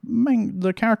 like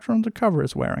the character on the cover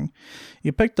is wearing.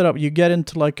 You picked it up, you get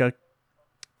into like a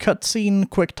cutscene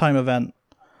QuickTime event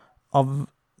of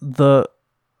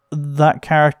that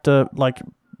character, like,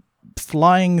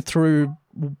 flying through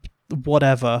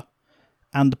whatever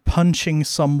and punching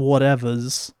some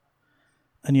whatevers,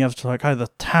 and you have to, like, either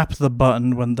tap the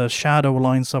button when the shadow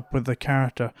lines up with the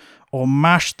character, or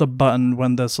mash the button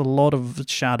when there's a lot of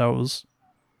shadows.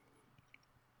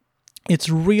 It's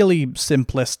really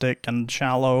simplistic and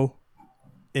shallow.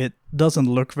 It doesn't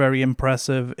look very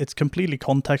impressive. It's completely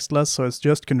contextless, so it's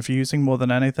just confusing more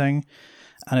than anything.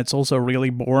 And it's also really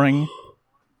boring.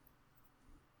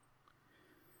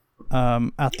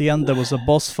 At the end, there was a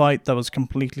boss fight that was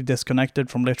completely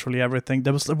disconnected from literally everything.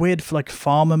 There was a weird, like,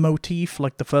 farmer motif,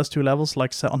 like the first 2 levels,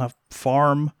 like, set on a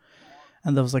farm.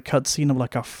 And there was a cutscene of,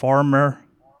 like, a farmer.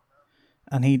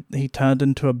 And he turned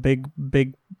into a big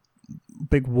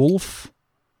wolf.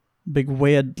 Big,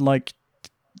 weird, like,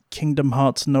 Kingdom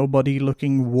Hearts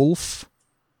nobody-looking wolf.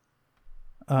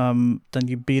 Then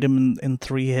you beat him in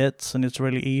 3 hits, and it's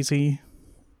really easy.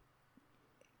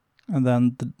 And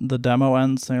then the demo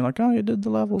ends, and you're like, oh, you did the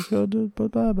levels, go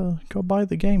buy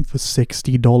the game for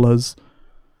 $60.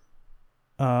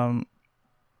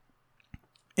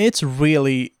 It's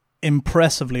really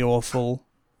impressively awful.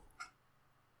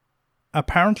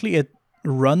 Apparently it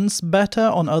runs better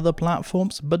on other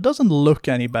platforms, but doesn't look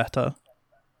any better.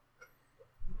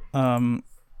 What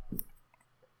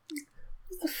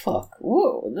the fuck?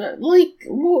 What's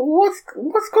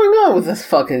going on with this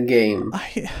fucking game?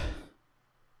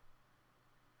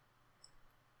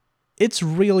 It's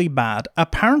really bad.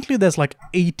 Apparently there's like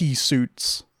 80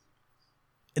 suits.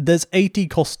 There's 80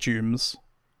 costumes.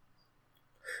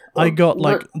 I got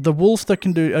like the wolf that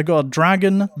can do... I got a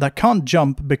dragon that can't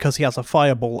jump because he has a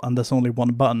fireball and there's only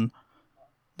one button.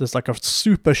 There's like a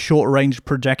super short range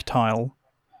projectile.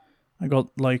 I got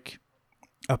like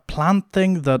a plant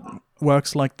thing that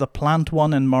works like the plant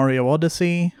one in Mario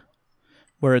Odyssey,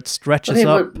 where it stretches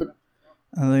up.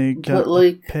 And they get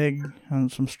a pig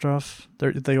and some stuff.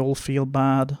 They all feel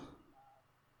bad.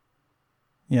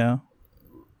 Yeah.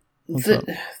 This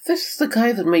is the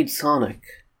guy that made Sonic.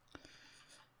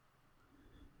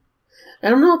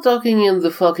 And I'm not talking in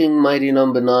the fucking Mighty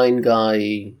Number 9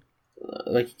 guy.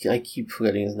 I keep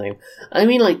forgetting his name. I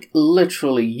mean, like,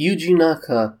 literally, Yuji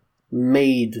Naka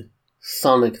made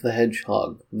Sonic the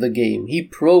Hedgehog, the game. He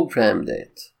programmed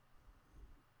it.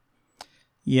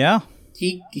 Yeah.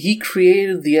 He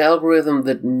created the algorithm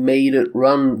that made it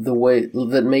run the way...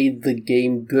 that made the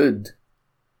game good.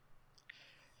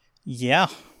 Yeah.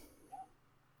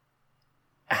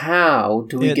 How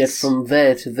do we get from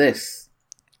there to this?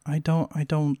 I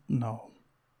don't know.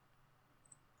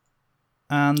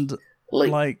 And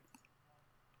like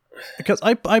because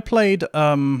I played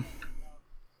I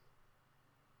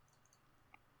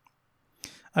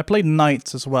played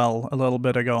Knights as well a little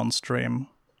bit ago on stream.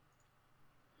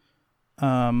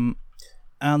 And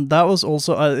that was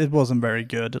also it wasn't very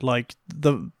good. Like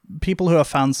the people who are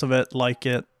fans of it like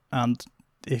it, and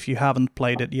if you haven't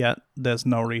played it yet, there's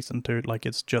no reason to. Like,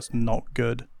 it's just not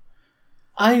good.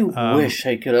 I wish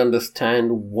I could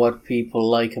understand what people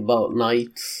like about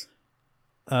Knights.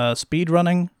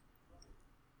 Speedrunning.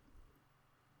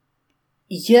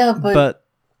 Yeah, but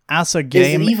as a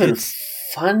game, is it even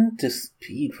fun to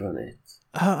speedrun it?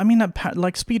 I mean,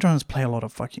 like, speedrunners play a lot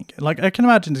of fucking... Like, I can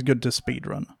imagine it's good to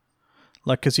speedrun.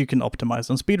 Like, because you can optimize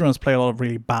them. Speedrunners play a lot of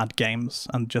really bad games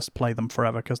and just play them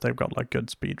forever because they've got, like, good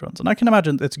speedruns. And I can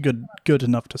imagine it's good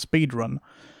enough to speedrun.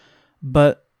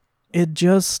 But it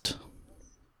just...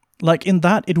 Like, in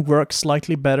that, it works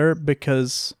slightly better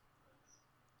because...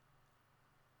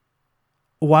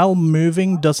 While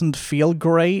moving doesn't feel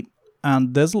great,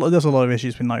 and there's a lot of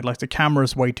issues with Night. Like, the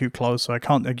camera's way too close, so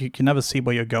you can never see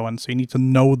where you're going, so you need to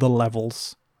know the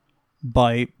levels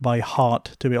by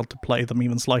heart to be able to play them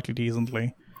even slightly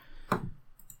decently.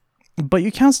 But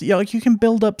you can you can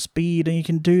build up speed and you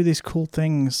can do these cool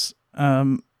things,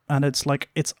 and it's like,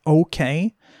 it's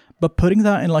okay, but putting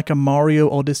that in like a Mario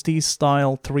Odyssey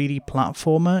style 3D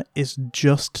platformer is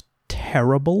just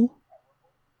terrible.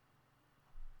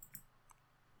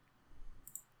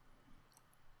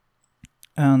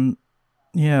 And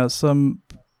yeah, some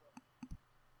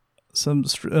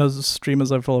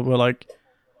streamers I follow were like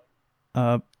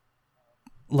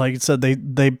it said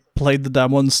they played the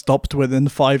demo and stopped within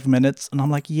 5 minutes, and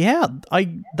I'm like, yeah,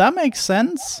 that makes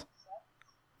sense.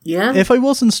 Yeah. If I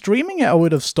wasn't streaming it, I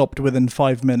would have stopped within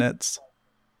 5 minutes.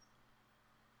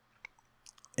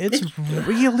 It's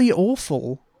really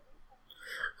awful.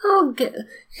 Oh,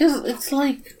 because it's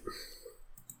like...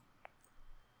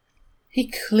 He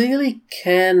clearly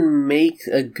can make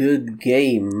a good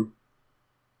game,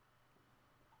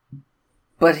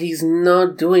 but he's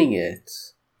not doing it.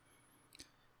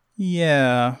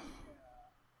 Yeah.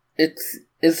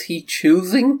 Is he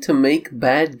choosing to make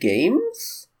bad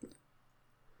games?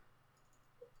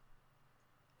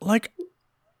 Like,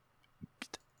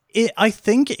 I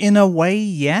think in a way,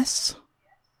 yes.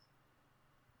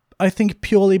 I think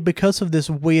purely because of this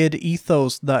weird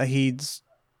ethos that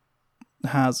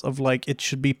has of like, it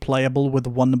should be playable with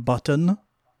one button.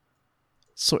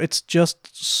 So it's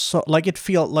just so like,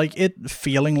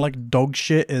 feeling like dog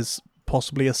shit is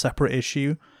possibly a separate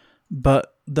issue,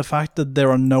 but the fact that there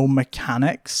are no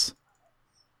mechanics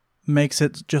makes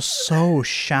it just so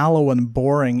shallow and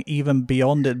boring, even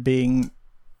beyond it being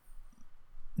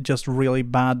just really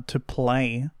bad to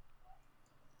play.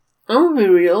 I'm gonna be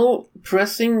real,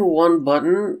 pressing one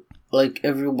button like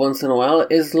every once in a while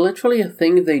is literally a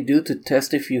thing they do to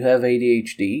test if you have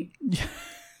ADHD.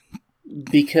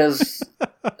 Because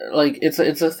like it's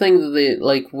a thing that they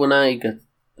like when I get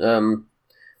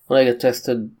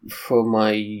tested for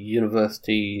my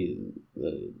university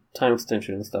time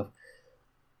extension and stuff.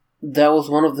 that was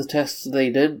one of the tests they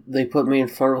did. They put me in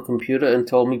front of a computer and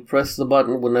told me press the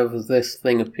button whenever this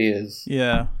thing appears.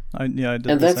 Yeah, I did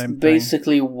and the same thing. that's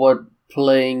basically what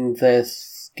playing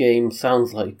this game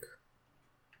sounds like.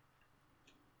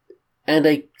 And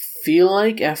I feel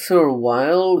like after a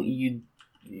while,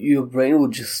 your brain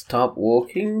would just stop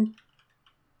working.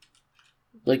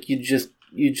 Like you just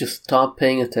stop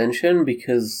paying attention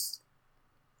because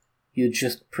you're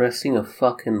just pressing a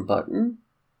fucking button.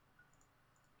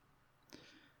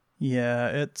 Yeah,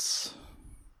 it's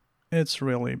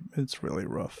really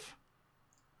rough.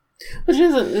 Which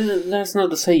that's not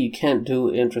to say you can't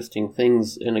do interesting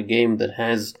things in a game that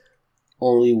has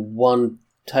only one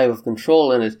type of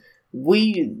control in it.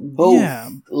 We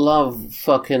both love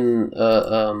fucking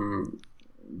the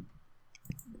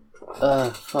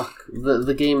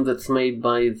game that's made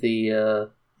by the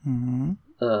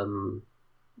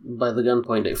by the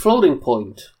Gunpoint, Floating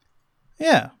Point.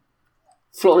 Yeah.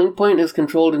 Floating Point is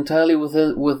controlled entirely with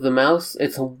the mouse.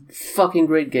 It's a fucking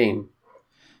great game.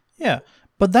 Yeah,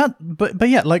 but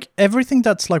yeah, like everything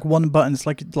that's like one button, it's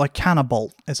like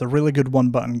Cannibal is a really good one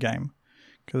button game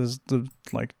because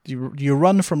you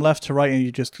run from left to right and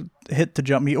you just hit to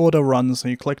jump. He auto runs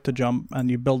and you click to jump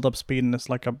and you build up speed and it's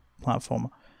like a platformer.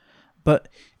 But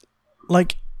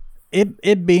like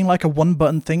it being like a one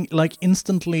button thing, like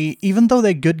instantly, even though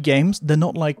they're good games, they're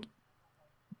not like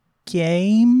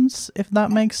games, if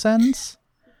that makes sense.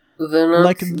 They're not,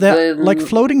 like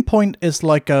Floating Point is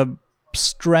like a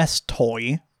stress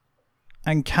toy,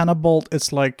 and Cannibal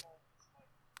is like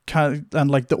and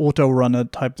like the auto runner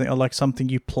type thing, or like something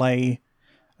you play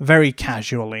very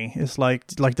casually. It's like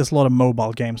there's a lot of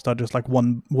mobile games that are just like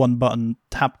one button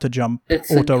tap to jump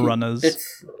auto runners.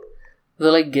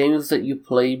 They're like games that you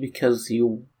play because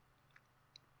you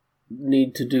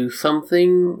need to do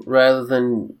something rather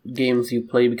than games you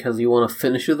play because you want to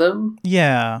finish them.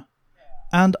 Yeah.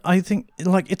 And I think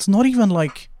like it's not even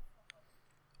like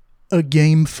a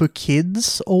game for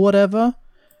kids or whatever,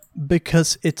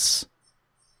 because it's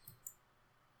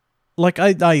like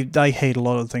I hate a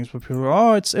lot of things where people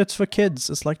go, it's for kids.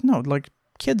 It's like, no, like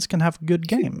kids can have good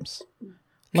games.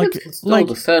 Kids can still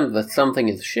discern that something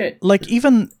is shit. Like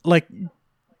even like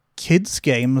kids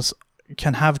games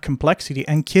can have complexity,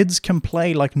 and kids can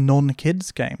play like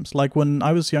non-kids games. Like when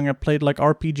I was young, I played like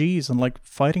RPGs and like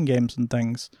fighting games and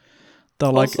things. They're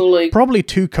like probably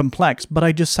too complex, but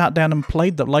I just sat down and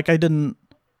played them. Like I didn't.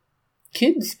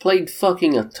 Kids played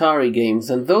fucking Atari games,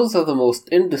 and those are the most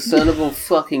indiscernible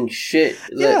fucking shit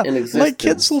that in existence. Like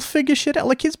kids will figure shit out.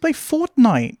 Like kids play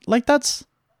Fortnite. Like that's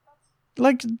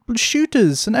like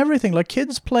shooters and everything. Like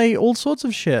kids play all sorts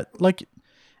of shit. Like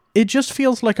it just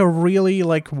feels like a really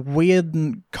like weird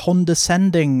and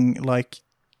condescending like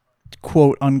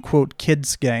quote unquote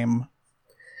kids game.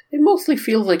 It mostly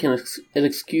feels like an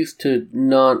excuse to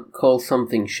not call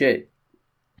something shit.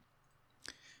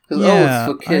 Because, it's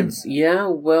for kids.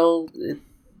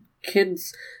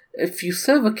 Kids... If you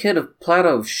serve a kid a platter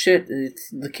of shit,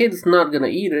 the kid's not gonna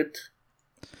eat it.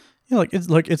 Yeah,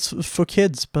 it's for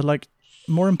kids, but like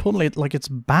more importantly, like it's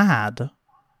bad.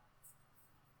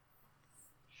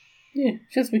 Yeah,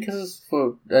 just because it's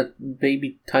for that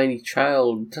baby tiny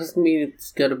child doesn't mean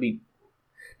it's gotta be...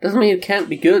 Doesn't mean it can't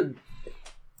be good.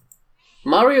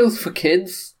 Mario's for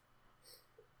kids.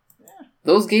 Yeah.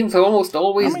 Those games are almost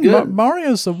always good.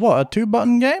 Mario's a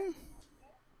 2-button game?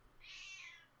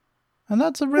 And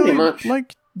that's a really,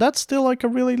 like, that's still like a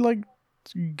really, like,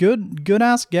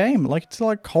 good-ass game. Like, it's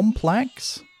like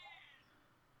complex.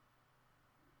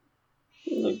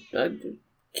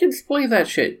 Kids play that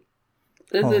shit.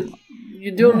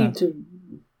 You don't need to...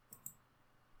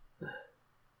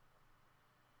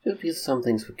 Just because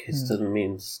something's for kids doesn't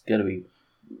mean it's gotta be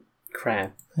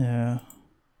crap. Yeah.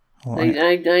 Well,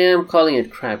 I am calling it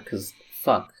crap because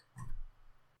fuck.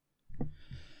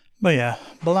 But yeah,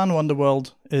 Balan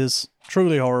Wonderworld is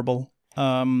truly horrible.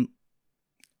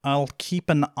 I'll keep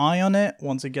an eye on it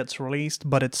once it gets released,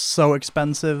 but it's so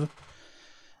expensive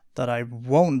that I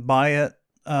won't buy it.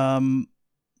 And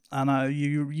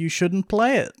you shouldn't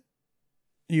play it.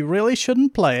 You really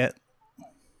shouldn't play it.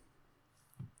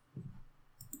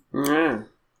 Yeah.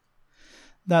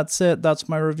 That's it. That's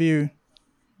my review.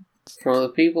 From the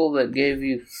people that gave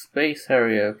you Space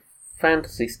Harrier,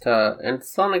 Phantasy Star, and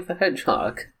Sonic the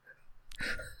Hedgehog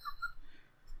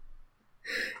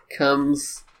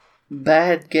comes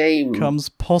bad game. Comes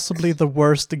possibly the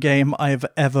worst game I've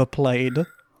ever played.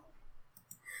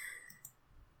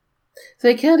 So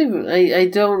I can't even... I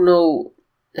don't know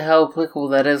how applicable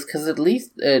that is, because at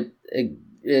least it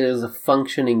is a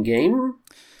functioning game.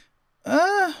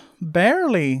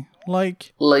 Barely.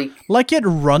 Like it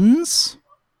runs.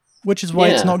 which is why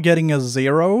it's not getting a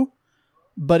 0.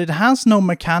 But it has no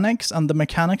mechanics, and the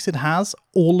mechanics it has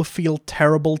all feel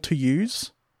terrible to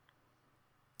use.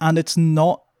 And it's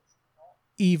not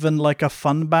even like a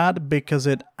fun bad, because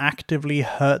it actively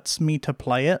hurts me to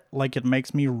play it. Like, it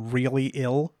makes me really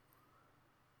ill.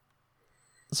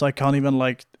 So I can't even,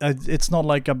 like... It's not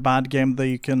like a bad game that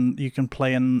you can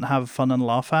play and have fun and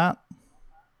laugh at.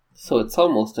 So it's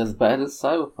almost as bad as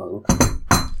Cyberpunk.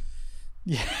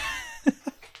 Yeah.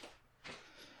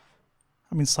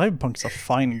 I mean, Cyberpunk's a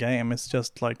fine game. It's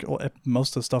just like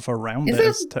most of the stuff around it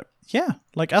is... yeah,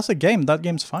 like as a game, that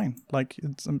game's fine. Like,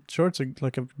 I'm sure it's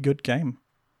like a good game.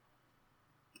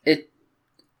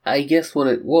 I guess when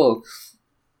it works,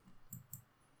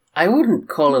 I wouldn't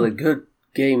call it a good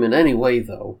game in any way,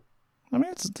 though. I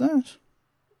mean, it's...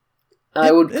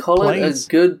 I would call it a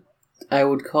good... I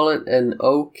would call it an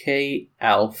okay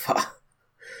alpha.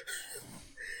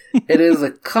 It is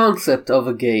a concept of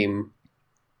a game.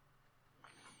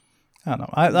 I don't know.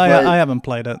 I haven't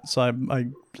played it, so I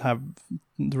have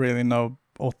really no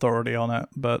authority on it,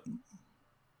 but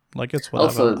like, it's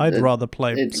whatever. Also, I'd rather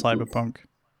play Cyberpunk.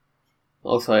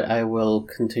 Also, I will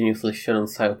continuously shit on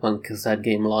Cyberpunk because that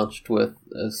game launched with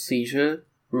a seizure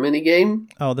minigame.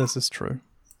 Oh, this is true.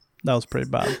 That was pretty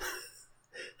bad.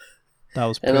 That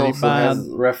was pretty bad.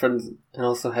 And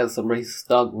also has some racist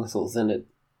dog whistles in it.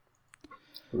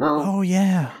 No. Oh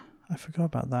yeah, I forgot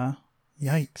about that.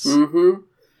 Yikes. Mm-hmm.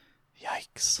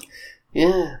 Yikes.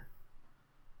 Yeah.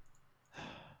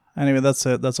 Anyway, that's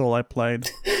it. That's all I played.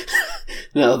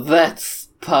 Now that's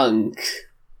punk.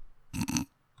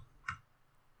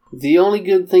 The only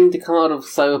good thing to come out of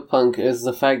Cyberpunk is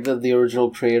the fact that the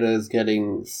original creator is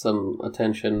getting some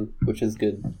attention, which is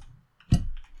good.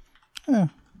 Yeah.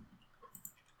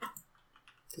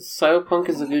 Cyberpunk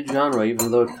is a good genre,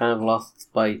 even though it kind of lost its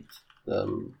bite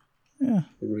in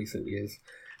recent years.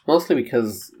 Mostly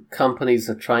because companies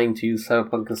are trying to use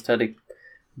Cyberpunk aesthetic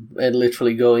and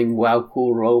literally going, wow,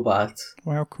 cool robot.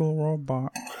 Wow, cool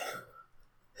robot.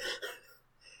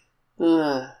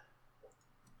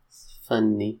 It's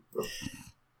funny.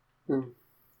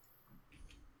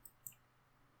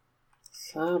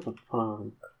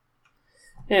 Cyberpunk.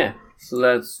 Yeah, so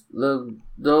that's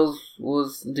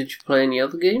did you play any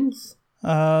other games?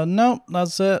 No,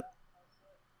 that's it.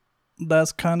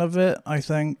 That's kind of it, I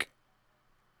think.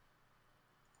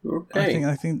 Okay.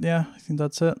 I think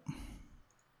that's it.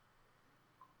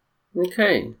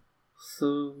 Okay.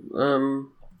 So,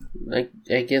 I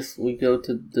guess we go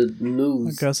to the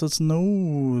news. I guess it's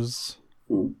news.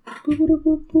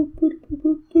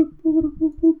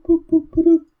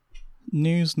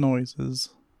 News noises.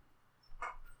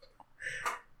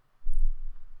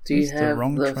 Do you have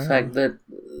the fact that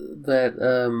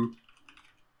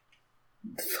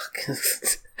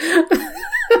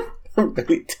I'm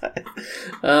really tired.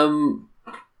 Are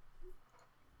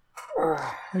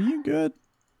you good?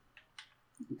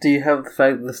 Do you have the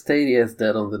fact that the Stadia is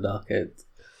dead on the docket?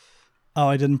 Oh,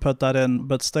 I didn't put that in,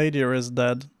 but Stadia is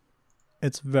dead.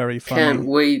 It's very funny. Can't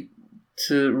wait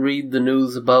to read the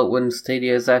news about when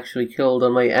Stadia is actually killed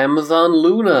on my Amazon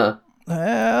Luna.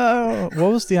 What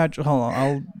was the actual... Hold on,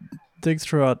 I'll dig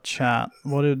through our chat.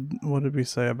 What did we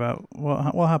say about...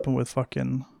 What happened with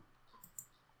fucking...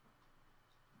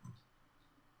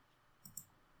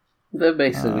 They're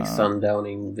basically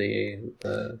sundowning the...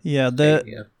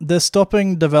 they're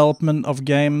stopping development of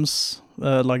games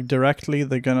like directly.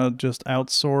 They're gonna just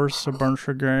outsource a bunch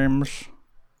of games.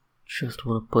 Just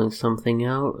want to point something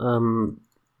out.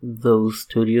 Those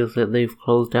studios that they've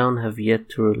closed down have yet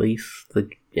to release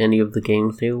any of the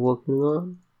games they were working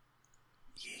on.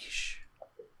 Yeesh.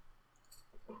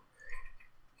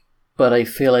 But I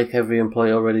feel like every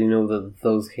employee already knew that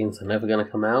those games are never going to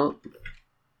come out.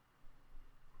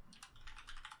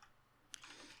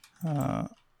 Hold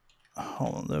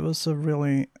on. There was a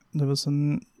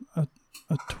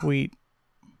tweet.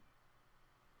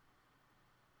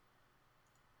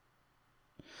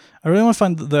 I really want to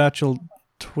find the actual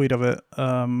tweet of it,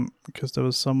 because there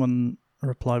was someone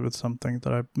replied with something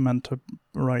that I meant to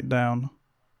write down.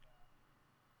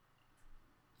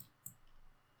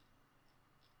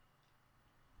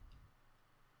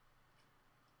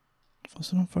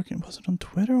 Was it on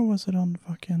Twitter or was it on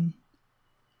fucking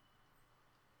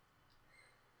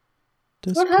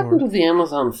Discord? What happened to the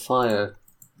Amazon Fire?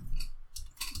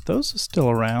 Those are still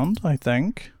around, I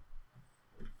think.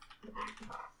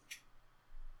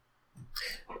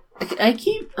 I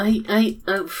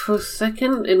for a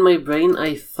second in my brain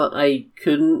I thought I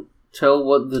couldn't tell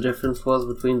what the difference was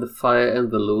between the Fire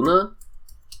and the Luna.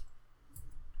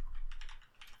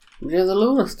 Yeah, the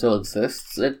Luna still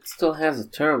exists. It still has a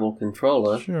terrible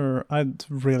controller. Sure, I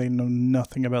really know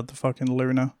nothing about the fucking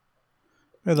Luna.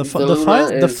 Yeah,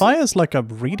 the Fi is like a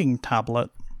reading tablet.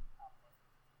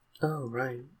 Oh,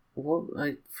 right. Well,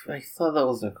 I thought that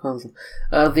was their console.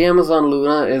 The Amazon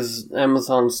Luna is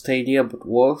Amazon Stadia, but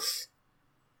worse.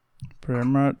 Pretty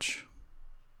much.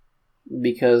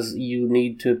 Because you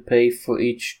need to pay for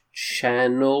each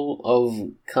channel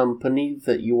of company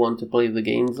that you want to play the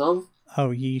games on. Oh,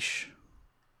 yeesh.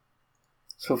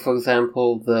 So, for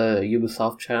example, the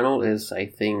Ubisoft channel is, I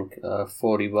think,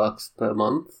 $40 per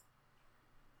month.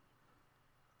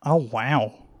 Oh,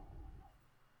 wow.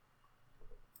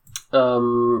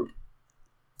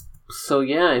 So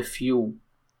yeah, if you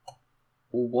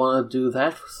want to do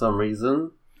that for some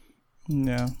reason...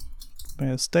 Yeah.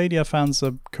 Stadia fans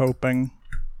are coping.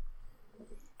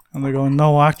 And they're going,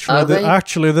 no,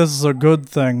 actually, this is a good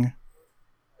thing.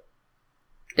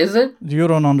 Is it? You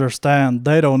don't understand.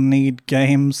 They don't need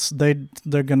games.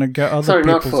 They're gonna get other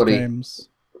people's games.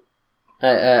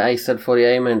 I said 40,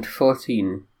 I meant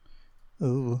 14.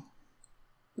 Ooh.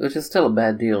 Which is still a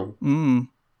bad deal.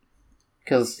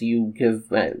 Because you give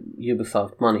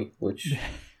Ubisoft money, which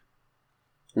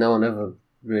no one ever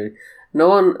really...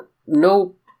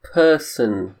 No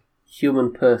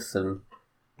human person,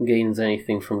 gains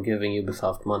anything from giving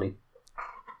Ubisoft money.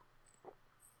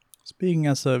 Speaking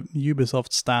as a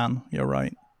Ubisoft stan, you're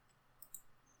right.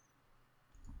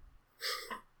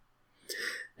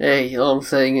 Hey, all I'm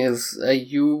saying is,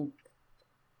 I'm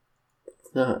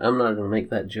not gonna make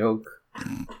that joke.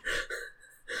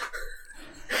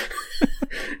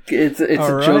 It's a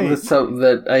joke that's something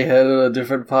that I heard on a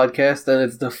different podcast, and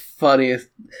it's the funniest.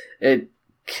 It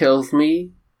kills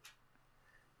me.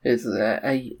 It's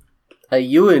are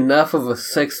you enough of a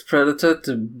sex predator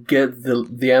to get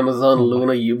the Amazon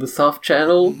Luna Ubisoft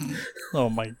channel? Oh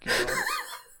my god.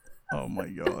 Oh my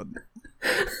god.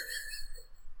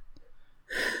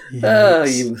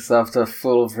 Ubisoft are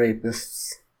full of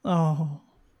rapists. Oh.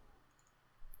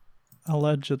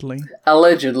 Allegedly.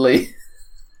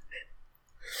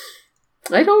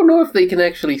 I don't know if they can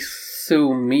actually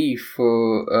sue me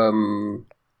for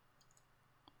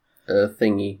a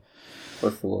thingy.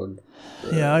 What's the word?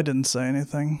 Yeah, I didn't say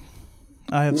anything.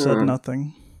 I have said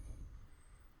nothing.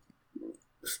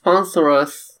 Sponsor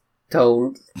us.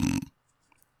 Don't.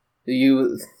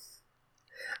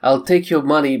 I'll take your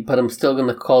money, but I'm still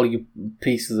gonna call you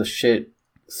pieces of shit.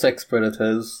 Sex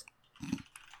predators.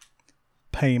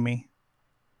 Pay me.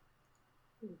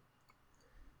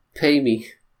 Pay me.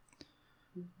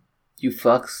 You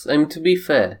fucks. I mean, to be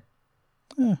fair.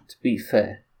 Yeah. To be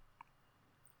fair.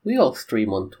 We all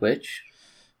stream on Twitch.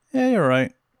 Yeah, you're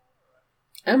right.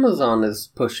 Amazon is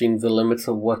pushing the limits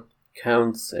of what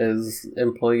counts as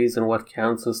employees and what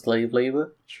counts as slave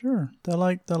labor. Sure. They're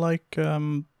like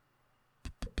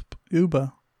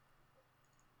Uber.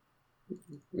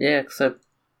 Yeah, except...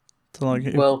 So like,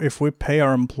 if we pay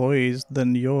our employees,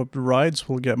 then your rides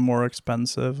will get more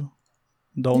expensive.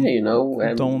 Don't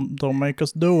make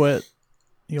us do it.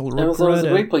 You'll regret Amazon's a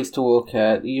great place to work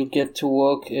at. You get to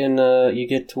work an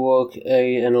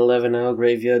 11-hour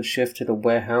graveyard shift at a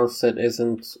warehouse that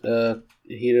isn't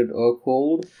heated or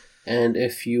cooled. And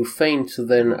if you faint,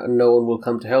 then no one will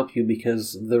come to help you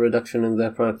because the reduction in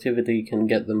their productivity can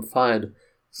get them fired.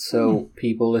 So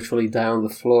people literally die on the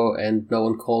floor and no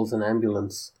one calls an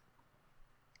ambulance.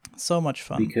 So much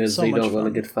fun. Because they don't want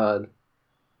to get fired.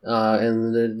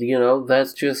 And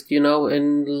that's just,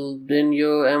 in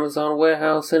your Amazon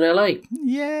warehouse in LA.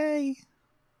 Yay!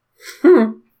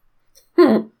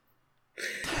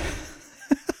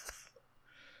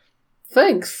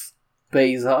 Thanks,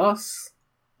 Bezos.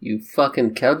 You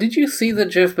fucking cow. Did you see that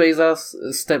Jeff Bezos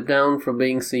stepped down from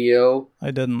being CEO? I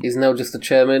didn't. He's now just a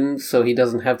chairman, so he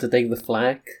doesn't have to take the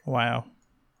flak. Wow.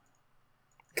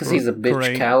 Because he's a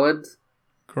bitch coward.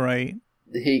 Great.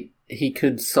 He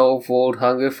could solve world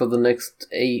hunger for the next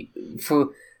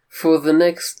for the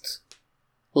next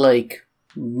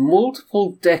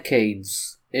multiple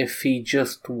decades if he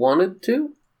just wanted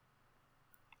to.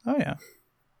 Oh yeah.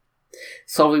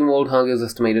 Solving world hunger is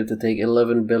estimated to take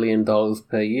 $11 billion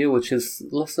per year, which is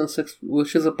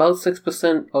about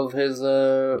 6% of his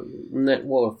net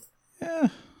worth. Yeah.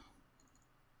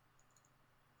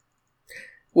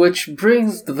 Which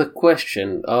brings to the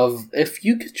question of, if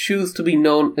you could choose to be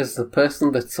known as the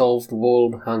person that solved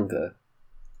world hunger,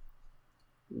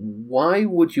 why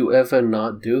would you ever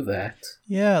not do that?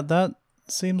 Yeah, that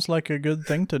seems like a good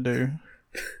thing to do.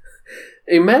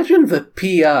 Imagine the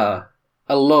PR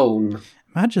alone.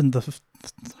 Imagine the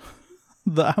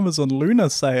Amazon Luna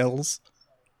sales.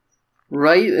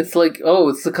 Right? It's like, oh,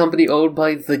 it's the company owned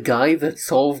by the guy that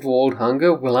solved world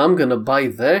hunger. Well, I'm gonna buy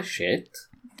their shit.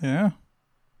 Yeah.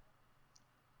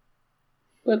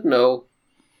 But no.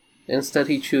 Instead,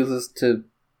 he chooses to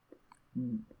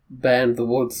ban the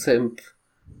word simp.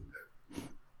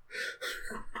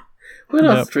 We're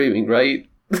not streaming, right?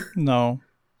 No.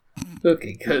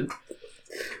 Okay, good.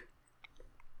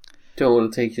 Don't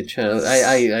want to take your channel.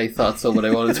 I thought so, but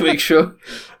I wanted to make sure.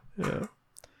 Yeah.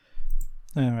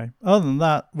 Anyway, other than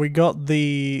that, we got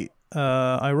the...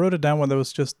 I wrote it down when there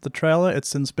was just the trailer. It's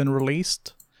since been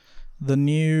released. The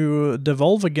new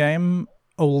Devolver game,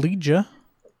 Olija?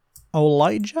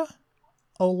 Olija?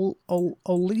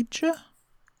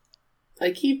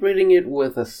 I keep reading it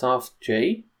with a soft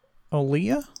J.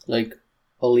 Olia? Like,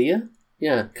 Olia?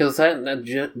 Yeah, because that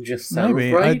just sounds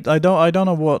maybe. right. I don't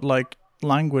know what like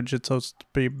language it's supposed to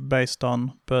be based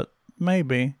on, but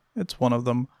maybe it's one of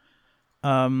them.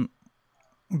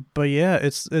 But yeah,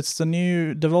 it's the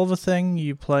new Devolver thing.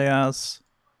 You play as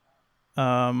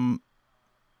a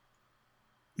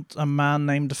man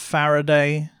named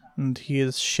Faraday, and he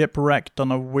is shipwrecked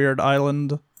on a weird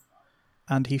island,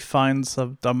 and he finds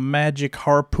a magic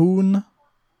harpoon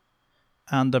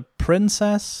and a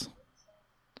princess,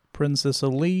 Princess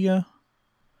Aaliyah,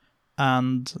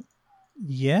 and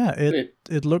yeah,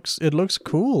 it looks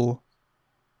cool.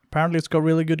 Apparently, it's got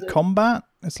really good combat.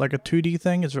 It's like a 2D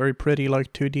thing. It's very pretty,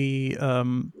 like 2D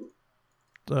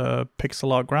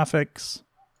pixel art graphics.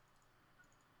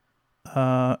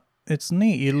 It's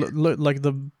neat. You look like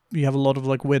you have a lot of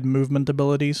like weird movement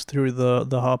abilities through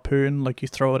the harpoon. Like you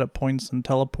throw it at points and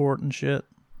teleport and shit.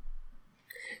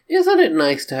 Isn't it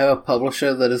nice to have a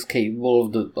publisher that is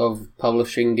capable of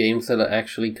publishing games that are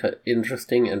actually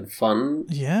interesting and fun?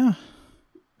 Yeah.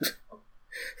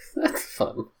 That's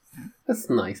fun. That's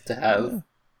nice to have.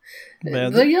 Yeah.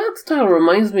 The art style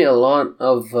reminds me a lot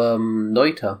of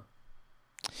Noita.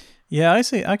 Yeah, I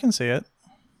can see it.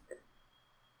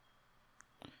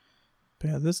 But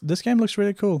yeah, this game looks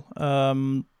really cool.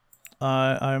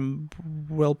 I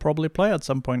will probably play at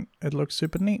some point. It looks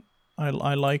super neat. I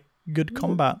like good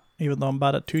combat, even though I'm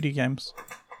bad at 2D games.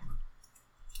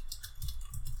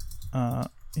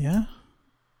 Yeah.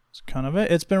 It's kind of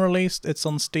it. It's been released. It's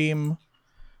on Steam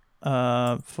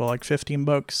for like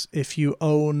 $15. If you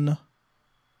own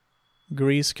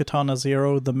Grease, Katana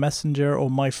Zero, The Messenger, or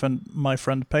My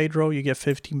Friend Pedro, you get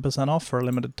 15% off for a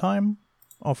limited time.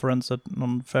 Offer ends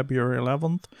on February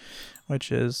 11th,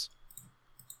 which is,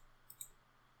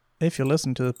 if you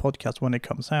listen to the podcast when it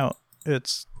comes out,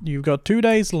 you've got 2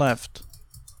 days left.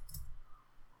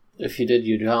 If you did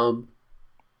your job.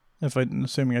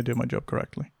 Assuming I do my job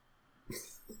correctly.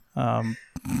 Yeah,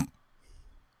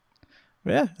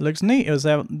 it looks neat. It was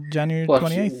out January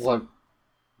 28th.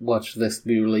 Watch this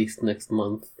be released next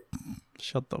month.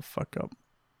 Shut the fuck up.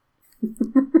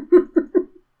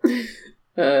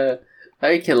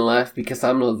 I can laugh because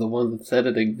I'm not the one that's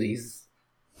editing these.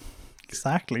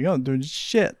 Exactly. You're not doing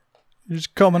shit. You're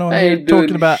just coming on here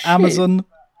talking about shit. Amazon.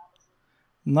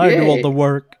 And I do all the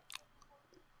work.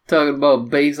 Talking about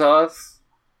Bezos.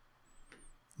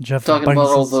 Jeff talking Bezos. About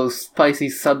all those spicy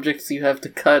subjects you have to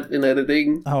cut in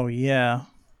editing. Oh, yeah.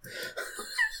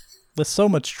 There's so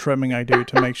much trimming I do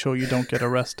to make sure you don't get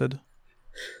arrested.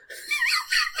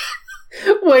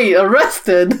 Wait,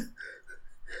 arrested?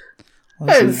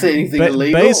 I didn't say anything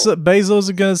illegal. Bezos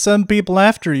is going to send people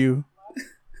after you.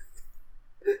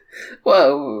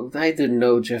 Well, I didn't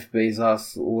know Jeff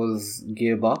Bezos was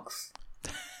Gearbox.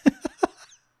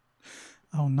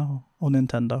 Oh no, on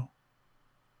Nintendo.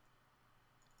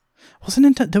 Wasn't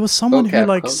Nintendo? There was someone who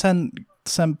like sent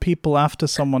people after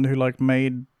someone who like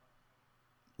made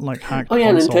like hacked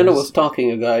consoles. Nintendo was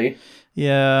stalking a guy.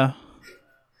 Yeah.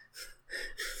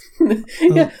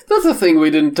 Yeah, that's a thing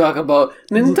we didn't talk about.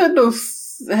 Nintendo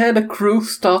had a crew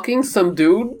stalking some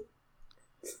dude.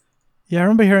 Yeah, I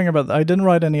remember hearing about that. I didn't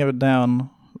write any of it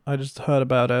down. I just heard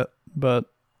about it, but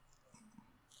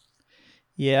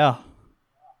yeah.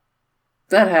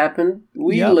 That happened.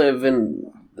 We live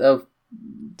in a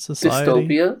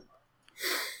dystopia.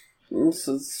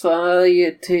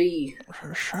 Society.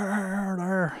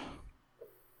 Sure.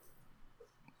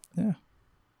 Yeah.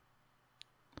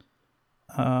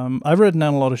 I've written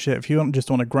down a lot of shit. If you just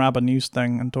want to grab a news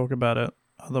thing and talk about it,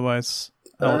 otherwise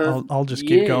I'll just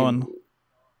keep going.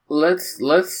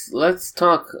 Let's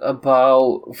talk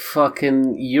about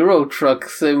fucking Euro Truck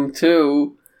Sim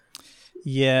 2.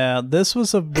 Yeah, this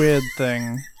was a weird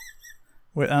thing.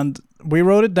 And we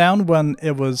wrote it down when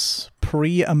it was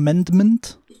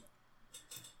pre-amendment.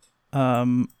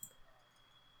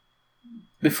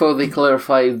 before they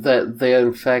clarify that they are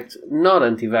in fact not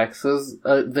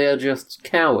anti-vaxxers, they are just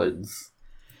cowards.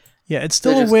 Yeah, it's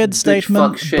still a weird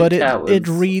statement, but it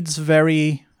reads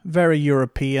very, very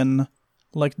European.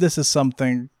 Like, this is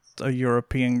something a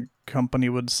European company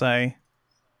would say.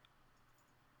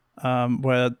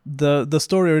 Where the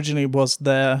story originally was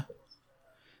they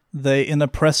in a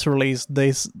press release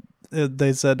they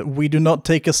said, "We do not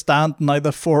take a stand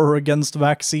neither for or against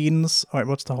vaccines." All right,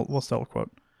 what's the whole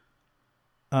quote?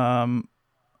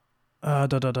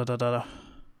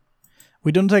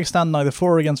 We don't take a stand neither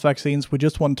for or against vaccines. We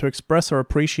just want to express our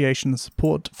appreciation and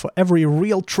support for every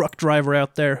real truck driver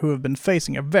out there who have been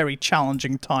facing a very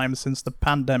challenging time since the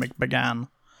pandemic began.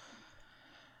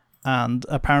 And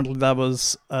apparently that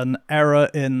was an error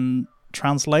in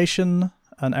translation,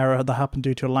 an error that happened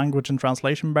due to a language and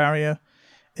translation barrier.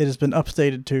 It has been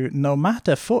updated to no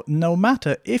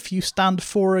matter if you stand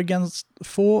for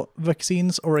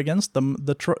vaccines or against them,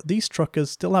 these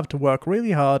truckers still have to work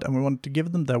really hard, and we want to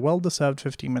give them their well-deserved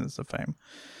 15 minutes of fame.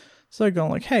 So they're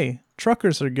going like, hey,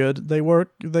 truckers are good. They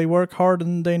work hard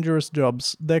in dangerous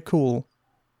jobs. They're cool.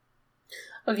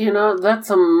 Okay, that's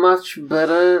a much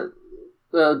better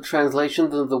translation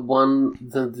than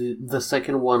the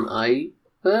second one I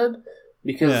heard,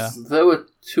 because there were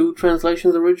two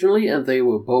translations originally and they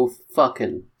were both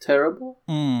fucking terrible.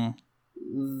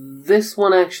 This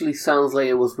one actually sounds like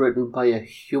it was written by a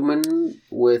human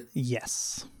with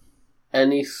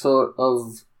any sort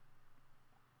of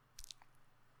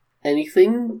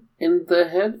anything in their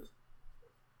head.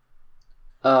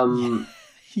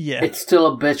 It's still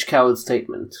a bitch coward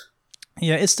statement.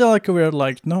 Yeah, it's still like a weird,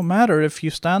 like, no matter if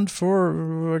you stand for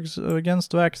or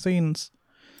against vaccines.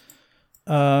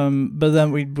 But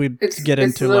then we get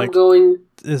into like,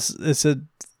 is it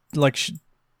like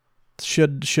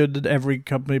should every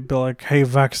company be like, hey,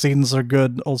 vaccines are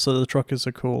good, also the truckers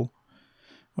are cool,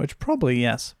 which probably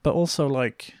yes, but also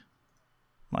like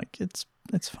it's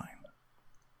fine.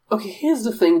 Okay, here's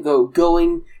the thing though,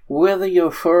 whether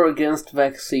you're for or against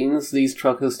vaccines, these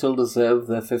truckers still deserve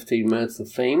their 15 minutes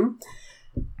of fame.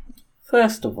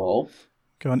 First of all,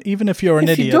 go on. Even if you're an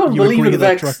idiot, you agree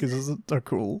that truckers are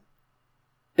cool.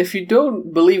 If you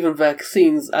don't believe in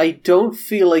vaccines, I don't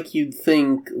feel like you'd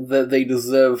think that they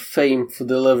deserve fame for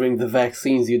delivering the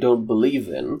vaccines you don't believe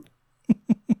in.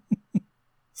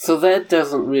 So that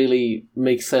doesn't really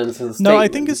make sense as a statement. No, I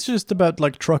think it's just about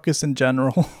like truckers in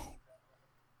general.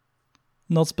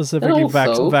 Not specifically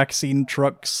vaccine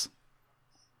trucks.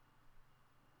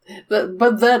 But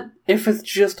if it's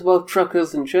just about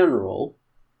truckers in general,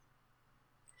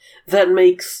 that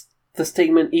makes the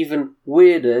statement even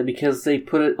weirder, because they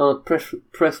put it on a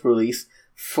press release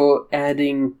for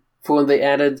when they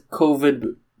added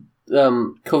COVID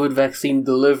vaccine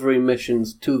delivery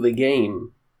missions to the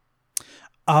game.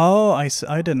 Oh, I see.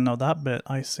 I didn't know that bit.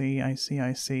 I see.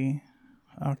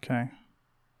 Okay.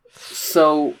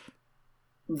 So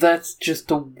that's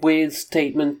just a weird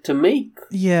statement to make.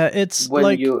 Yeah, it's when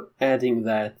like, you're adding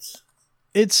that.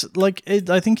 It's like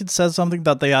I think it says something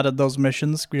that they added those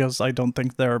missions because I don't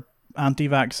think they're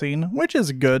anti-vaccine, which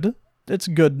is good. It's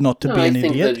good not to be an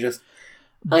idiot.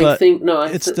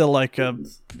 It's still like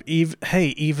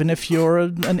even if you're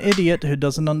an idiot who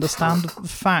doesn't understand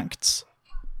facts,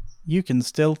 you can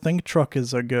still think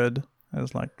truckers are good.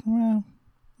 It's like, well,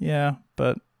 yeah,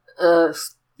 but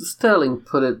Sterling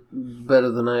put it better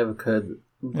than I ever could.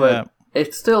 But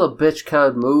it's still a bitch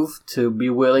coward move to be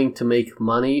willing to make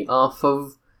money off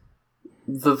of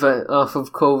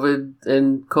COVID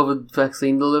and COVID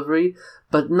vaccine delivery,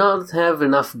 but not have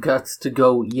enough guts to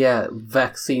go, yeah,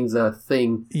 vaccines are a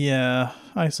thing. Yeah,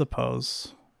 I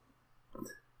suppose.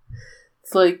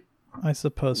 It's like, I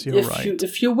suppose you're right.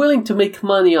 If you're willing to make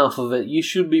money off of it, you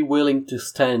should be willing to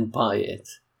stand by it.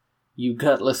 You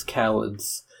gutless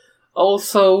cowards.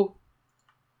 Also,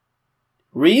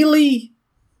 really?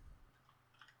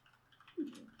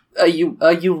 Are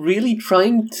you really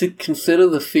trying to consider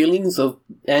the feelings of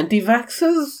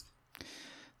anti-vaxxers?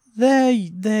 They're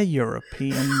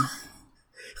European.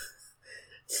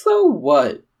 So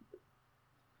what?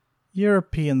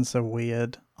 Europeans are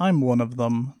weird. I'm one of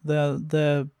them.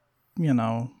 They're you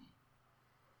know.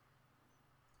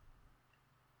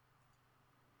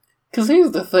 Because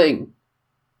here's the thing.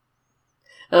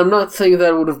 And I'm not saying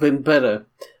that would have been better,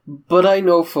 but I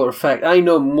know for a fact, I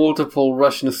know multiple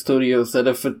Russian studios that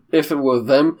if it were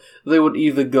them, they would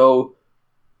either go,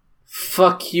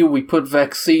 fuck you, we put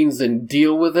vaccines and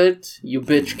deal with it, you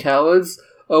bitch cowards,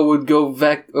 or would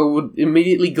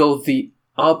immediately go the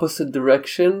opposite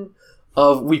direction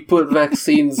of, we put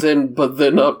vaccines in, but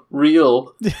they're not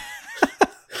real.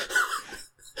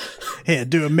 Here,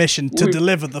 do a mission to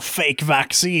deliver the fake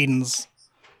vaccines.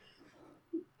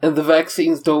 And the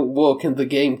vaccines don't work in the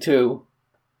game, too.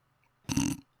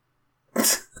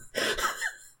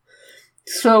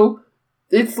 So,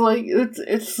 it's like,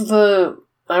 it's the,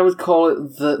 I would call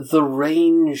it the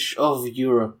range of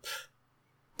Europe.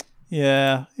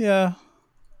 Yeah.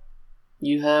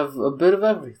 You have a bit of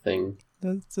everything.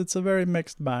 It's a very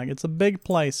mixed bag. It's a big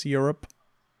place, Europe.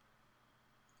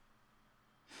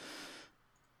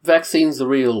 Vaccines are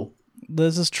real.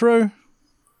 This is true.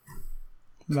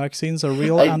 Vaccines are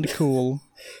real and cool.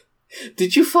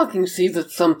 Did you fucking see that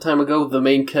some time ago the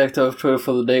main character of Twitter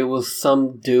for the day was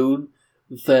some dude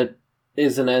that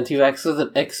is an anti-vaxxer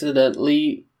that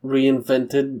accidentally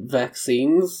reinvented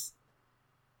vaccines?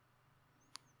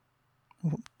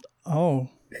 Oh.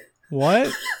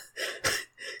 What?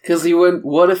 Because he went,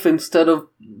 what if instead of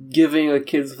giving our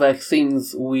kids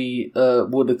vaccines, we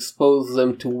would expose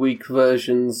them to weak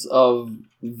versions of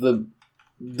the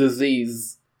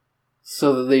disease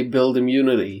so that they build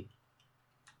immunity?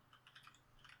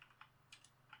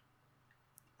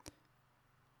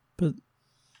 But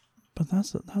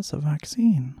that's a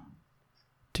vaccine.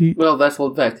 Well, that's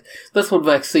what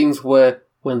vaccines were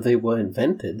when they were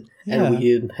invented, and we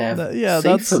didn't have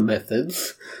safer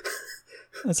methods.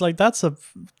 It's like that's a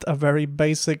very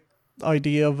basic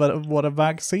idea of what a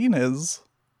vaccine is.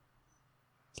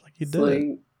 It's like you did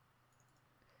it.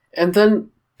 And then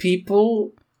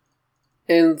people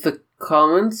in the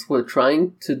comments were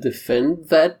trying to defend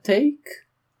that take.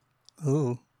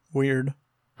 Oh, weird.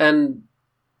 And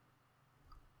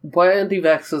why are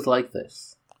anti-vaxxers like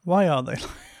this? Why are they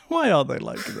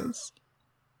like this?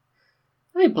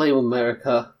 I blame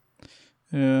America.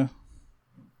 Yeah.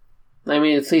 I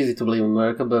mean, it's easy to blame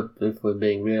America, but if we're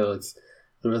being real, it's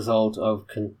the result of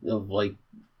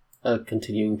a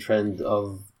continuing trend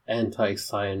of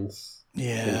anti-science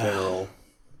in general.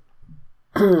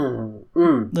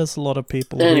 There's a lot of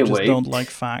people who just don't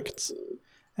like facts.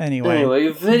 Anyway,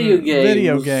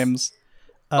 video games.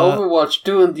 Overwatch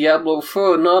 2 and Diablo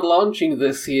 4 not launching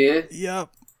this year. Yep.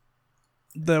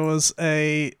 There was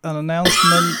an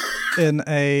announcement in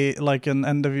an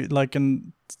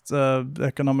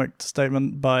economic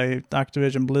statement by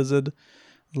Activision Blizzard,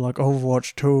 like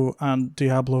Overwatch 2 and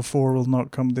Diablo 4 will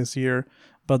not come this year,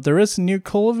 but there is a new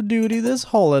Call of Duty this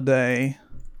holiday.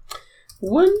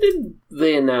 When did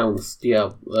they announce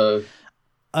Diablo?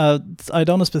 I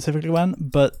don't know specifically when,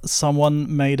 but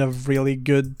someone made a really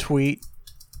good tweet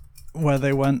where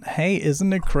they went, hey,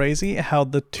 isn't it crazy how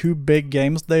the two big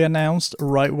games they announced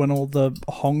right when all the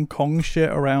Hong Kong shit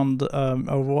around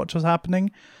Overwatch was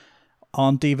happening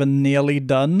aren't even nearly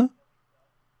done?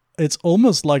 It's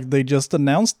almost like they just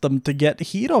announced them to get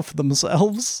heat off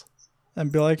themselves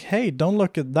and be like, hey, don't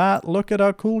look at that, look at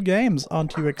our cool games,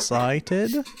 aren't you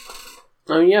excited?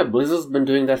 Oh yeah, Blizzard's been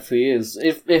doing that for years.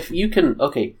 If you can,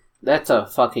 okay, that's a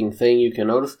fucking thing you can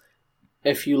notice.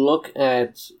 If you look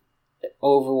at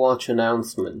Overwatch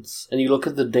announcements, and you look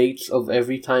at the dates of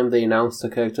every time they announced a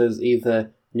character as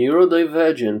either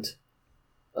neurodivergent,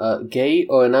 gay,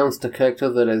 or announced a character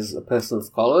that is a person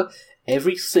of color,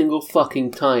 every single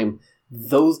fucking time,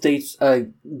 those dates are,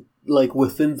 like,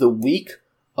 within the week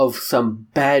of some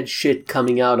bad shit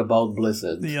coming out about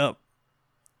Blizzard. Yep.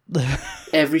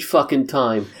 Every fucking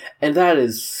time. And that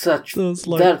is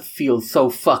that feels so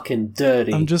fucking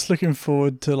dirty. I'm just looking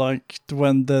forward to, like,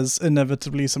 when there's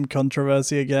inevitably some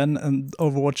controversy again and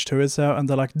Overwatch 2 is out and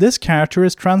they're like, this character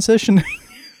is transitioning.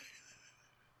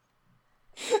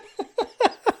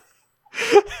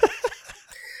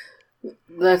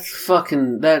 That's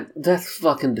fucking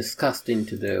disgusting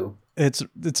to do. It's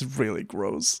really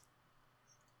gross.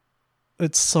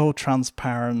 It's so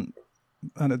transparent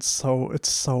and it's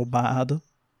so bad.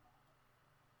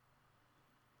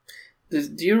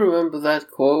 Do you remember that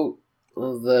quote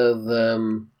of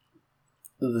the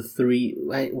three?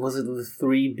 Wait, was it the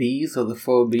 3 Bs or the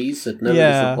 4 Bs that never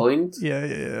disappoint?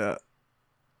 Yeah.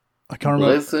 I can't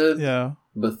remember. Blizzard. Yeah.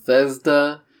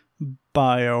 Bethesda.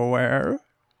 BioWare.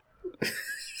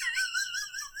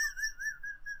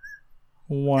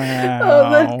 Wow.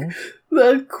 Oh,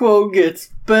 that quote gets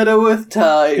better with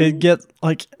time. It gets,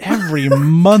 like, every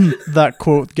month that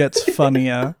quote gets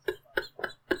funnier.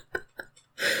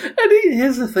 And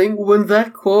here's the thing, when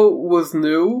that quote was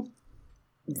new,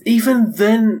 even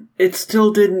then, it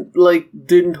still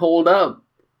didn't hold up.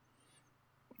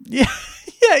 Yeah,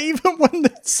 even when they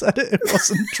said it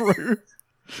wasn't true.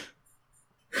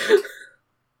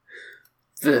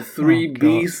 The 3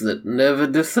 Bs that never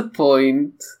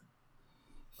disappoint.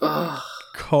 Ugh.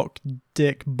 Cock,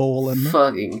 dick, ballin'.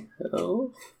 Fucking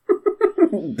hell.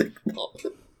 Dick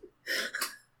ballin'.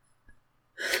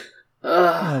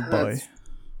 Oh boy.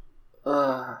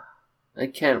 I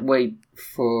can't wait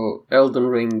for Elden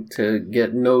Ring to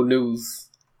get no news.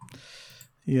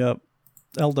 Yep.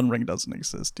 Elden Ring doesn't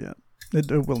exist yet.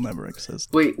 It will never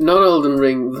exist. Wait, not Elden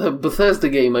Ring, the Bethesda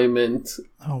game I meant.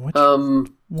 Oh,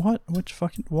 what? Which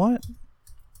fucking... What?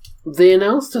 They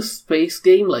announced a space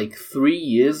game like 3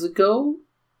 years ago?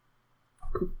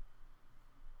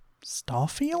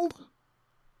 Starfield?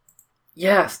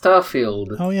 Yeah,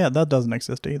 Starfield. Oh yeah, that doesn't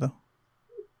exist either.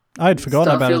 I'd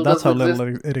forgotten about it, that's how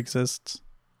little it exists.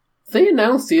 They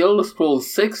announced The Elder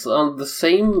Scrolls 6 on the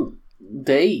same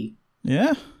day.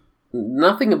 Yeah?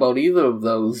 Nothing about either of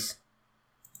those.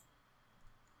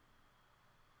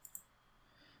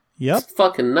 Yep. It's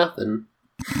fucking nothing.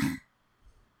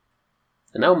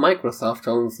 And now Microsoft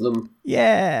owns them.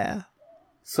 Yeah.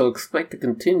 So expect a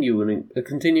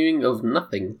continuing of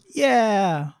nothing.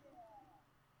 Yeah.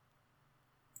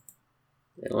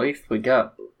 At least we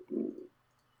got...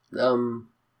 what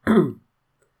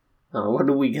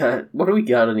do we got? What do we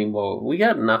got anymore? We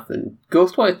got nothing.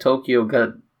 Ghostwire Tokyo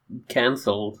got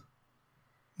cancelled.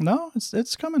 No,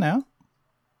 it's coming out.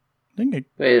 Wait,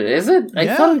 is it?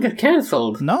 I thought it got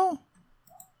cancelled. No.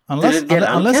 Did it get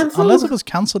unless it was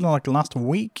cancelled in like last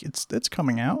week, it's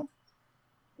coming out.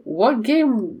 What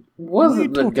game was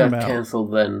it that got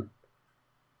cancelled then?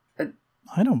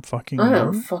 I don't fucking know. I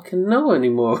don't fucking know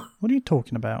anymore. What are you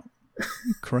talking about?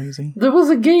 You're crazy. There was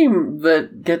a game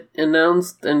that got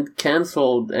announced and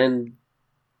cancelled and...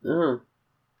 Never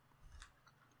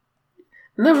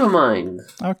mind.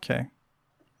 Okay.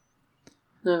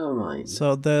 Never mind.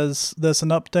 So there's an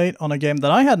update on a game that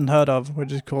I hadn't heard of,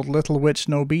 which is called Little Witch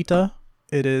No Beta.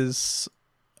 It is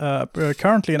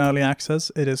currently in early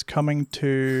access. It is coming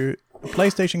to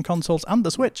PlayStation consoles and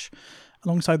the Switch,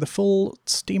 alongside the full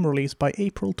Steam release by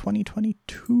April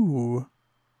 2022.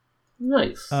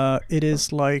 Nice. It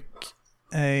is like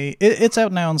it's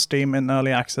out now on Steam in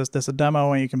early access. There's a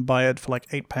demo and you can buy it for like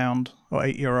 £8 or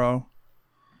 €8.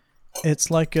 It's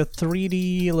like a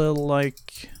 3D little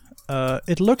like...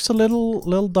 it looks a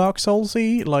little Dark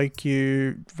Souls-y, like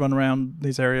you run around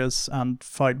these areas and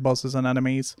fight bosses and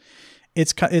enemies.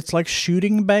 It's like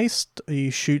shooting based. You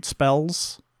shoot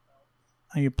spells,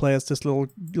 and you play as this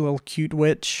little cute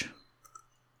witch.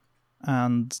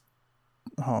 And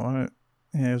you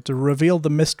have to reveal the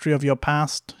mystery of your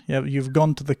past. You've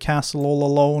gone to the castle all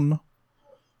alone.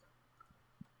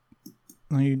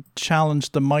 And you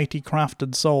challenge the mighty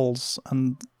crafted souls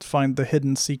and find the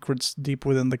hidden secrets deep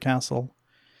within the castle.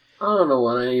 I don't know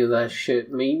what any of that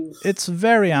shit means. It's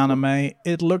very anime.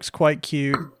 It looks quite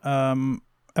cute.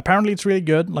 Apparently it's really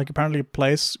good. Like, apparently it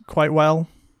plays quite well.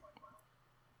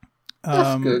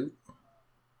 That's good.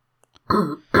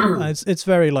 It's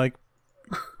very, like,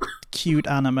 cute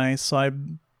anime, so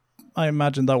I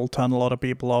imagine that will turn a lot of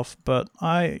people off, but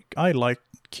I like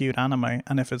cute anime,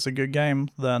 and if it's a good game,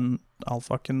 then I'll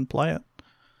fucking play it.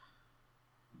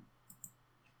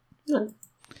 Yeah.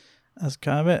 That's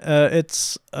kind of it.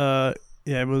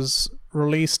 It was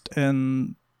released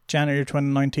in January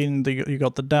 2019. You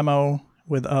got the demo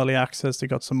with early access. You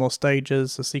got some more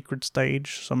stages, a secret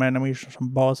stage, some enemies, some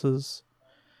bosses,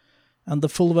 and the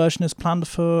full version is planned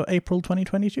for April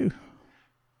 2022,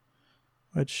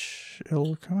 which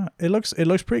it'll come out. It looks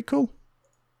pretty cool.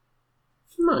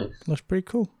 Nice. Looks pretty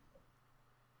cool.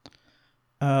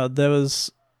 There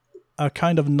was a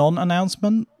kind of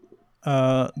non-announcement.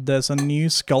 There's a new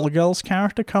Skullgirls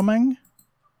character coming.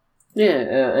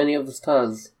 Yeah, any of the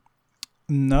stars?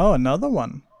 No, another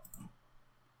one.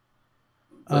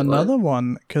 Another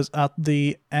one, because at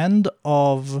the end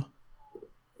of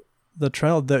the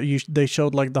trailer, they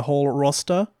showed like the whole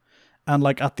roster, and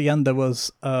like at the end there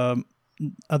was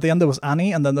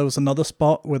Annie, and then there was another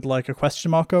spot with like a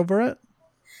question mark over it.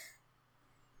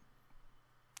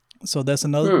 So there's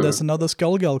another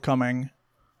Skullgirl coming.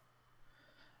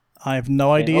 I have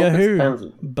no idea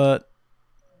who, but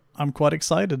I'm quite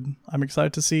excited. I'm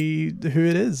excited to see who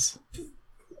it is.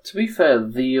 To be fair,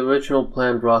 the original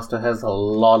planned roster has a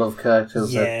lot of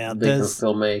characters that they can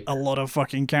still make. A lot of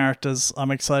fucking characters.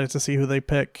 I'm excited to see who they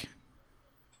pick.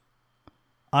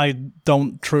 I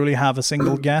don't truly have a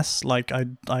single guess. Like, I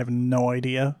have no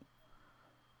idea.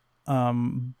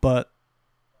 But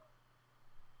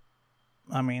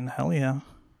I mean, hell yeah.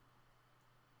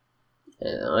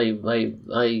 It's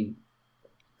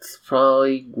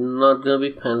probably not gonna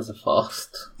be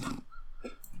Panzerfaust.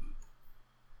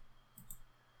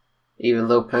 Even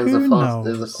though Panzerfaust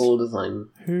is a cool design.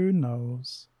 Who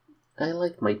knows? I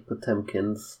like Mike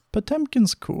Potemkin's.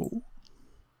 Potemkin's cool.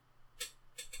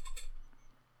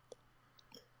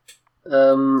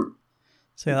 Did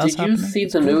you see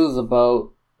the news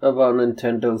about about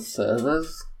Nintendo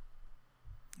servers?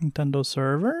 Nintendo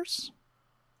servers?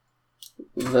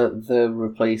 That they're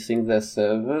replacing their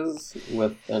servers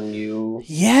with a new...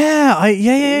 Yeah,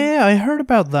 I heard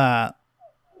about that.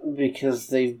 Because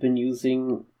they've been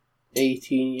using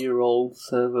 18-year-old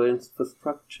server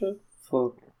infrastructure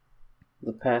for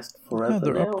the past forever. Yeah,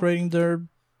 they're now. upgrading their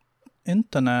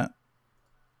internet.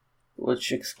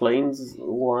 Which explains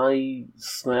why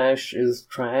Smash is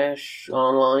trash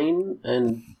online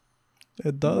and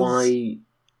It does. why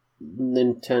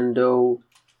Nintendo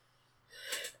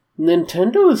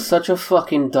is such a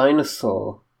fucking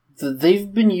dinosaur.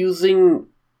 They've been using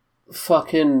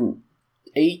fucking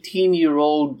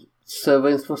 18-year-old server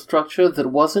infrastructure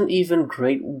that wasn't even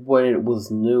great when it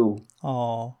was new.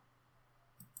 Oh.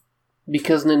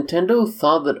 Because Nintendo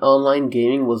thought that online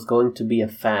gaming was going to be a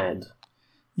fad.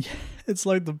 Yeah, it's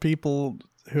like the people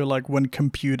who, like, when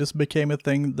computers became a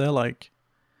thing, they're like,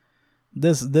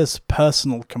 this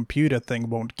personal computer thing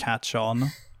won't catch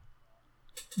on.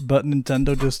 But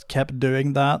Nintendo just kept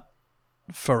doing that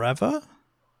forever.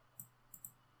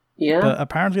 Yeah. But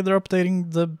apparently they're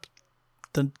updating the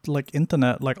like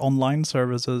internet, like online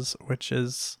services, which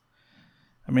is,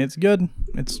 I mean, it's good.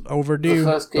 It's overdue,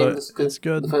 it's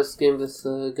good. The first game that's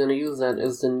gonna use that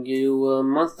is the new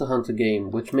Monster Hunter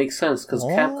game, which makes sense because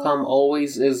Capcom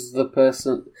always is the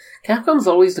person. Capcom's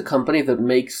always the company that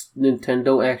makes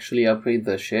Nintendo actually upgrade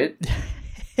their shit.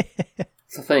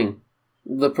 It's a thing.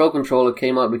 The Pro Controller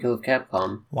came out because of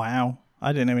Capcom. Wow,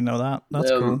 I didn't even know that. That's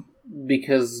cool.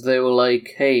 Because they were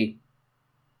like, hey,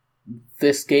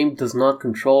 this game does not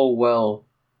control well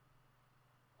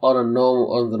on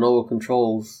the normal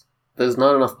controls. There's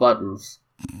not enough buttons.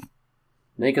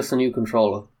 Make us a new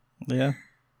controller. Yeah.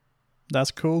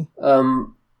 That's cool.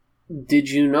 Did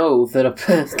you know that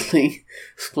apparently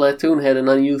Splatoon had an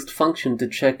unused function to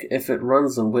check if it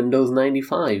runs on Windows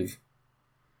 95?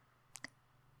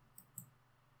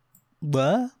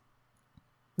 What?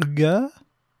 Guh?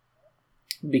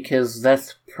 Because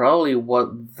that's probably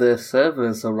what the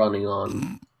servers are running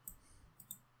on.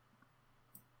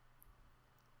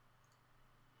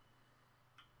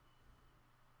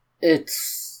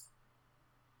 Here's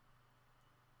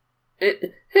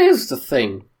the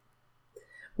thing.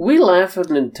 We laugh at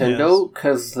Nintendo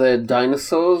because they're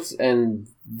dinosaurs and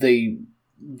they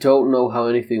don't know how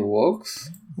anything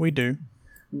works. We do.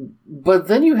 But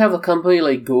then you have a company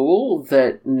like Google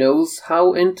that knows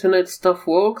how internet stuff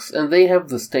works, and they have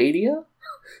the Stadia.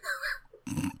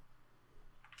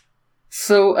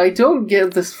 So I don't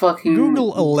get this fucking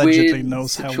Google allegedly weird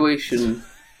knows situation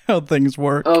how things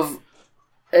work. of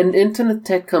an internet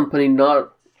tech company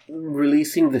not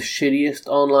releasing the shittiest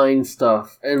online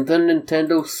stuff, and then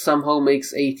Nintendo somehow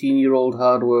makes 18-year-old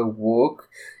hardware work.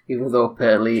 Even though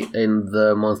apparently in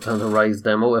the Monster Hunter Rise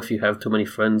demo, if you have too many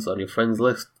friends on your friends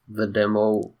list, the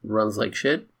demo runs like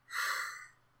shit.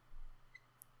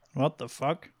 What the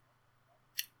fuck?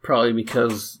 Probably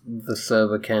because the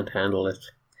server can't handle it.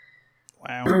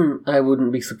 Wow. I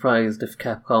wouldn't be surprised if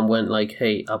Capcom went like,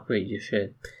 hey, upgrade your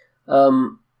shit.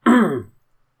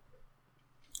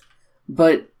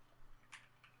 But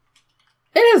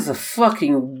it is a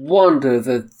fucking wonder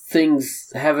that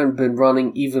things haven't been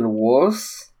running even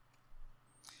worse.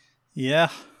 Yeah.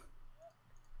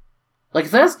 Like,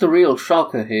 that's the real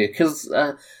shocker here, because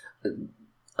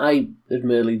I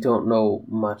admittedly don't know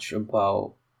much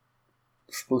about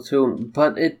Splatoon,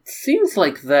 but it seems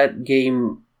like that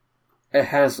game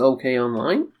has okay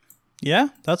online.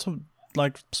 Yeah, that's what,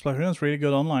 like, Splatoon is really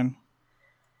good online.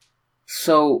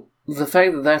 So, the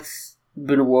fact that that's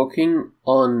been working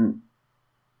on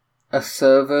a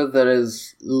server that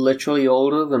is literally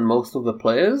older than most of the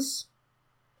players...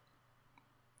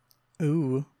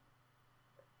 Ooh.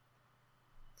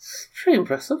 It's pretty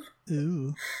impressive.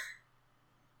 Ooh.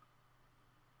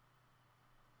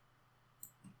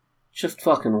 Just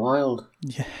fucking wild.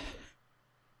 Yeah.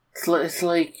 It's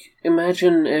like,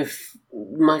 imagine if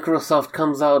Microsoft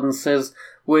comes out and says,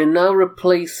 we're now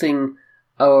replacing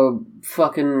our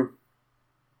company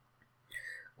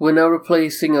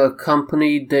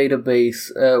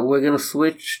database. We're gonna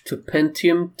switch to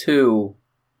Pentium 2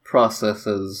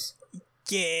 processors.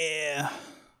 Yeah.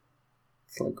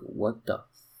 It's like, what the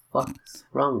fuck is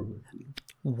wrong with you?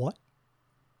 What?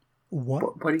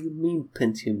 What do you mean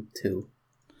Pentium 2?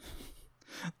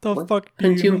 The what? fuck do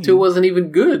you Pentium mean? 2 wasn't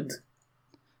even good.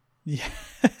 Yeah.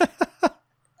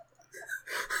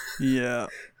 Yeah.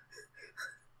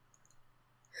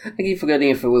 I keep forgetting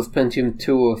if it was Pentium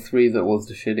 2 or 3 that was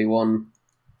the shitty one.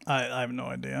 I have no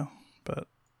idea, but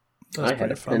that's I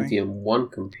had a funny. Pentium 1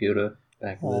 computer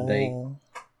back in the day.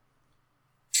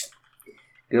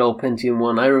 good old Pentium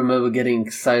 1. I remember getting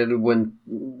excited when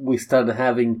we started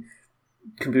having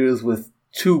computers with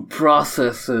 2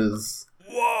 processors.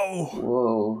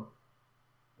 Whoa.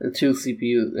 2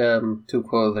 CPU, 2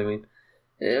 cores, I mean.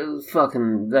 It was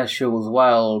fucking, that shit was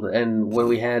wild. And when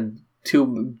we had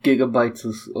 2 gigabytes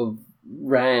of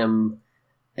RAM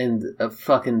and a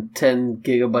fucking 10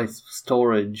 gigabytes of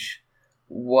storage.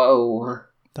 Whoa.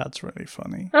 That's really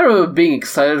funny. I remember being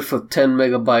excited for 10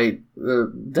 megabyte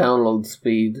download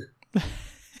speed.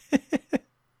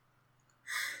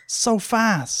 So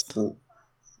fast.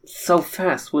 So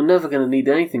fast. We're never going to need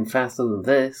anything faster than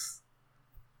this.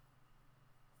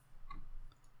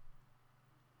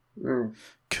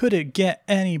 Could it get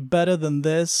any better than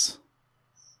this?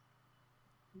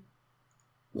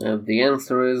 The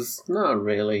answer is not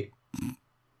really.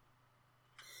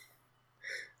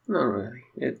 Not really.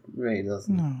 It really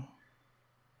doesn't. No.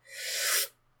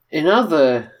 In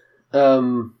other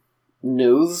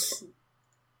news...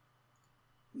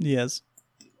 Yes.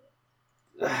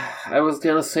 I was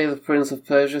gonna say the Prince of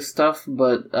Persia stuff,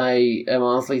 but I am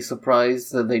honestly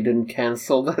surprised that they didn't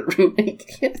cancel that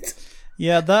remake yet.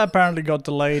 Yeah, that apparently got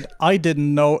delayed. I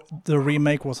didn't know the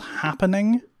remake was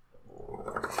happening.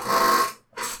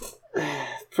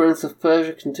 Prince of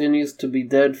Persia continues to be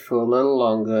dead for a little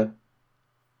longer.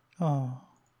 Oh.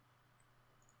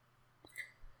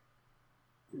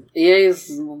 EA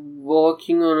is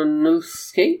working on a new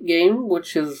skate game,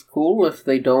 which is cool if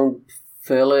they don't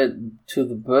fill it to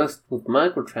the burst with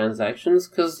microtransactions,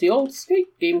 because the old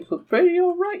skate games were pretty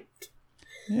alright.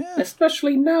 Yeah.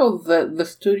 Especially now that the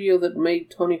studio that made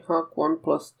Tony Hawk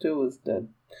 1+2 is dead.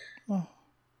 Oh.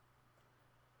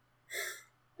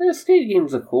 The skate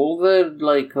games are cool. They're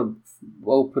like a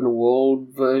open world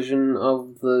version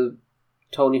of the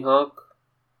Tony Hawk.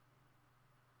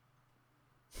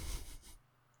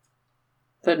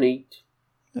 They're neat.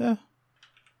 Yeah.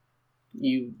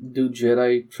 You do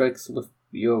Jedi tricks with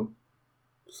your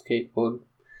skateboard.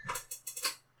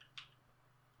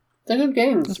 They're good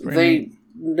games. They neat.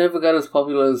 Never got as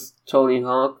popular as Tony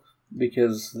Hawk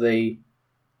because they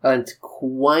aren't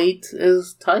quite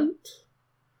as tight.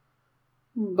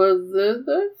 But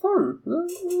they're fun.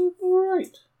 They're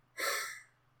alright.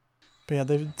 But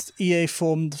yeah, EA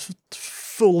formed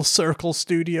Full Circle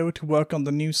Studio to work on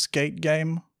the new skate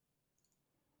game.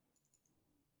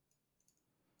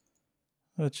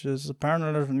 Which is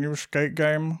apparently there's a new skate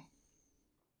game.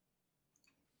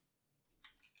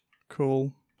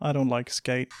 Cool. I don't like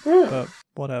skate, but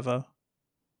whatever.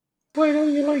 Why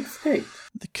don't you like skate?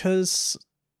 Because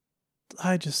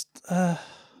I just it's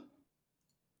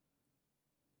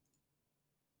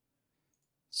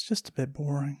just a bit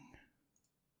boring.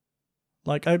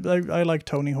 Like I like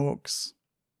Tony Hawk's.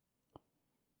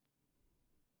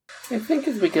 I think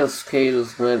it's because skate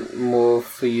is meant more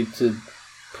for you to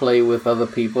play with other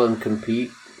people and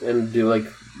compete and do like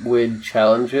weird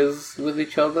challenges with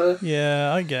each other.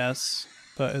 Yeah, I guess.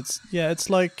 But it's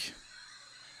like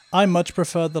I much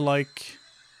prefer the like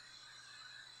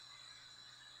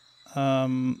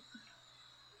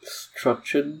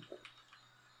structured.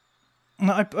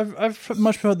 No, I've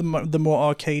much prefer the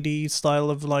more arcadey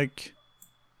style of like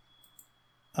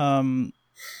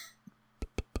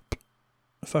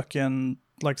fucking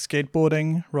like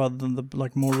skateboarding rather than the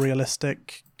like more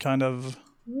realistic kind of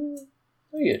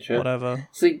I get you. Whatever.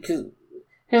 See, 'cause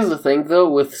here's the thing though,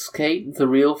 with skate, the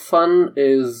real fun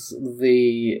is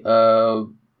the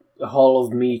Hall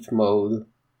of Meat mode,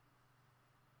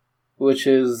 which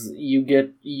is you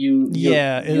had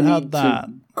that.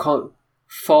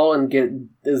 Fall and get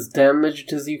as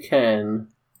damaged as you can.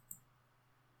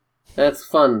 That's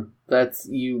fun. That's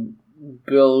you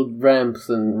build ramps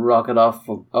and rocket off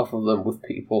of them with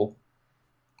people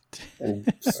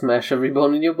and smash every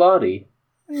bone in your body.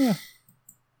 Yeah.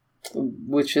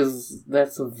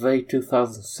 That's a very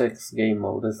 2006 game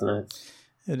mode, isn't it?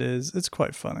 It is. It's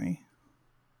quite funny.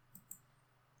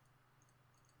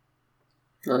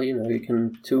 Well, you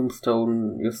can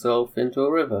tombstone yourself into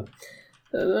a river.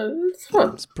 It's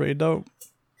fun. It's pretty dope.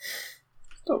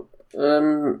 Dope.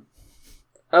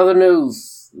 Other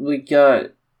news. We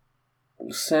got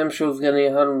Sam shows getting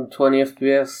 120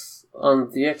 FPS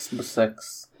on the Xbox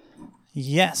X.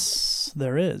 Yes,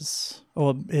 there is.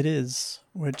 Or it is.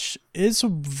 Which is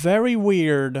very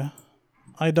weird.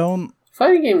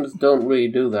 Fighting games don't really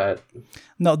do that.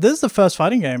 No, this is the first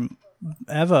fighting game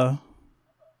ever.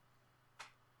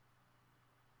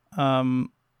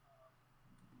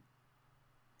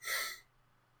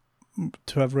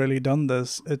 To have really done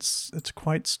this. It's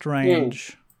quite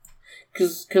strange.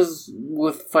 Because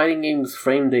with fighting games,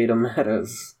 frame data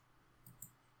matters.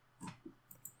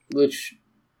 Which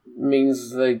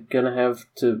means they're gonna have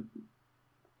to...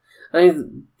 I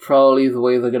think probably the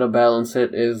way they're gonna balance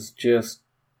it is just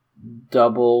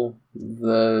double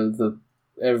the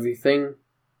everything.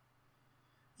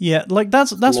 Yeah, like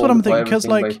that's what I'm thinking, because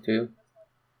like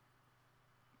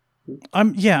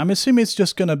I'm assuming it's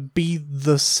just gonna be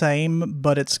the same,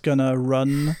 but it's gonna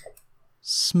run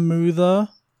smoother.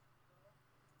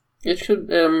 It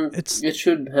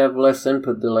should have less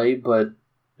input delay, but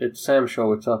it's Sam Show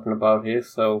we're talking about here,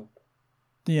 so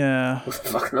yeah. Who the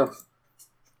fuck knows?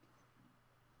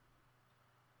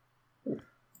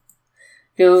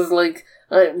 Because like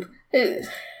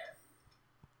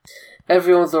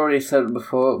everyone's already said it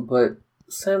before, but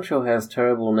Sam Show has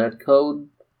terrible netcode.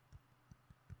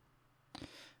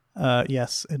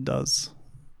 Yes, it does.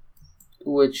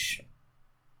 Which,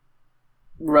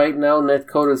 right now,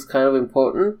 netcode is kind of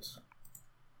important.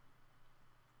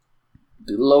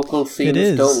 The local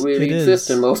scenes don't really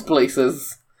exist in most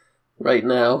places right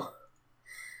now.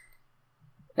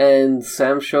 And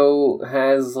Sam Show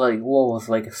has, like, what was,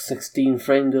 like, a 16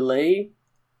 frame delay?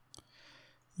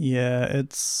 Yeah,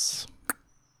 it's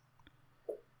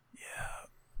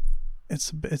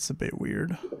a bit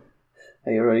weird.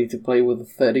 Are you ready to play with a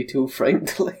 32 frame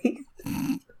delay?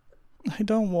 I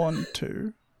don't want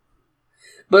to.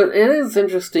 But it is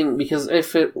interesting because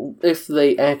if they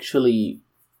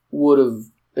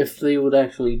would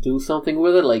actually do something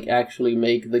with it, like actually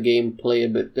make the game play a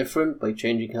bit different by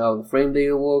changing how the frame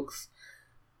data works,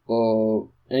 or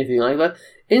anything like that,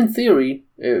 in theory,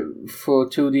 for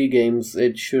 2D games,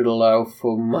 it should allow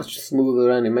for much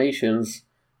smoother animations,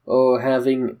 or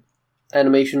having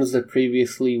animations that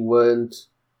previously weren't.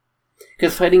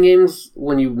 Because fighting games,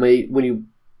 when you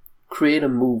create a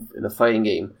move in a fighting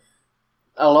game,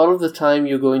 a lot of the time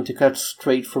you're going to cut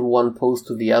straight from one pose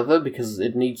to the other because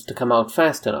it needs to come out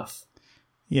fast enough.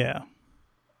 Yeah.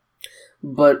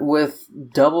 But with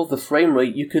double the frame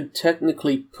rate, you could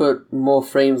technically put more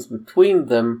frames between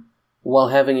them while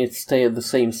having it stay at the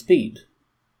same speed.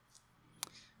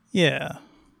 Yeah.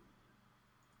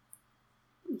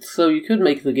 So you could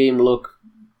make the game look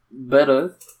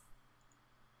better.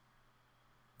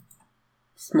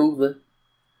 Smoother.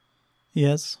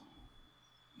 Yes.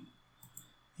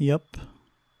 Yep.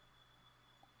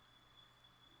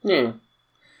 Yeah.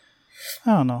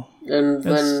 I don't know. And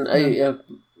then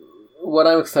what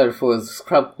I'm excited for is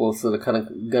scrap quotes that are kind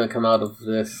of gonna come out of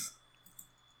this.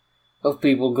 Of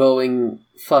people going,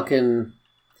 fucking...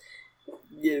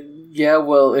 Yeah,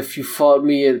 well, if you fought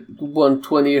me at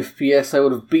 120 FPS, I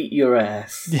would have beat your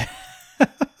ass. Yeah.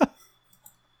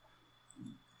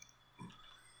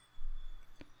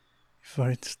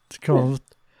 Fight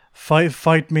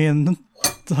me in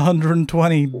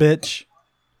 120, bitch.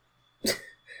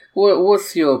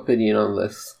 What's your opinion on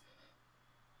this?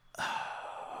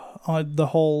 The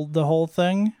whole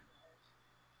thing?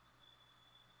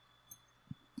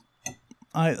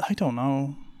 I don't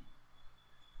know.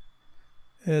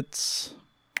 It's...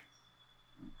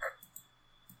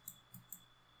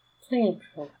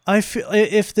 I feel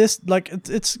if this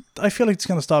it's I feel like it's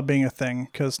gonna start being a thing,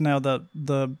 because now that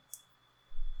the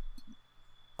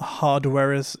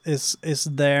hardware is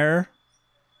there,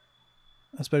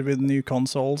 especially with new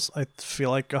consoles, I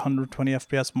feel like 120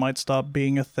 FPS might start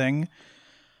being a thing.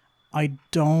 I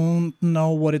don't know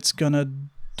what it's gonna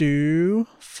do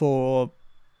for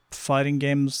fighting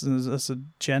games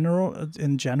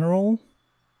in general.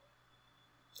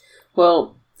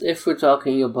 Well, if we're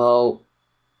talking about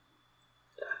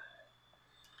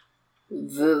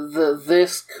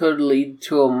this could lead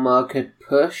to a market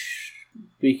push,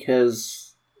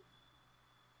 because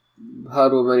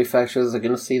hardware manufacturers are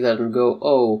going to see that and go,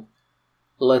 oh,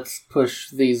 let's push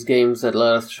these games that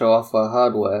let us show off our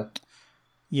hardware.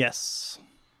 Yes.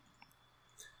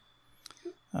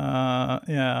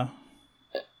 Yeah.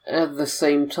 At the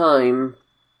same time,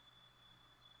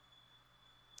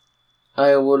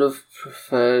 I would have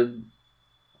preferred...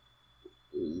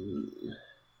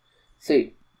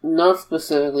 See, not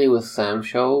specifically with Sam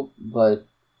Show, but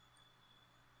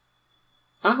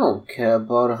I don't care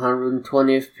about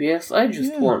 120 FPS. I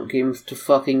just want games to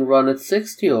fucking run at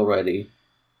 60 already.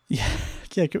 Yeah.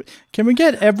 Can we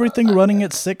get everything running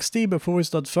at 60 before we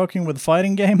start fucking with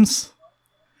fighting games?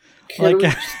 Can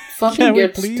we fucking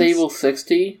get stable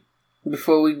 60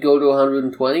 before we go to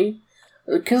 120?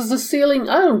 Because the ceiling,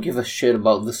 I don't give a shit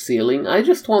about the ceiling. I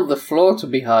just want the floor to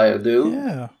be higher, dude.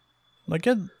 Yeah. Like,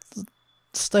 get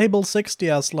stable 60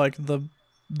 as, like,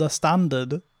 the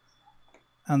standard.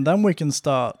 And then we can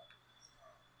start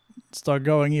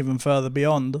going even further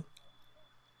beyond.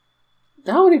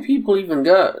 How many people even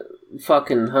got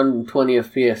fucking 120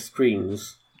 FPS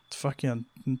screens? Fucking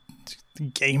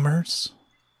Gamers.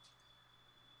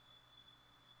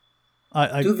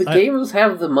 Do the gamers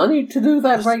have the money to do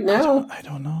that right now? I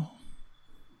don't know.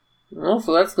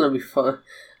 Also, that's gonna be fun.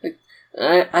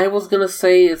 I was gonna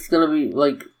say it's gonna be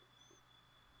like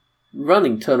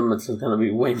running tournaments is gonna be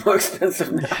way more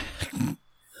expensive now.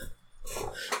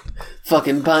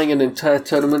 Fucking buying an entire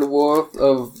tournament worth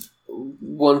of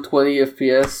 120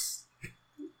 FPS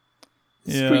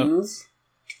screens.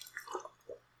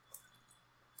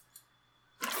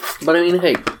 But I mean,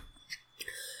 hey,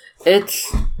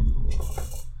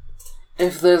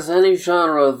 if there's any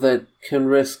genre that can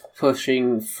risk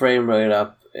pushing frame rate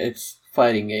up, it's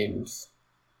fighting games.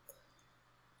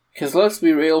 Because let's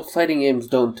be real, fighting games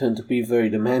don't tend to be very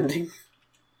demanding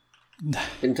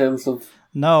in terms of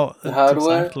the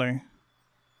hardware. Exactly.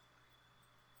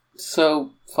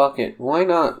 So, fuck it. Why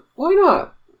not? Why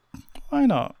not? Why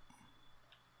not?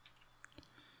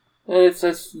 And it's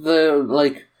it's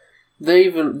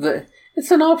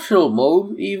an optional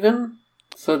mode, even.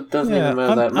 So it doesn't even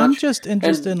matter that much. I'm just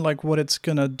interested in like what it's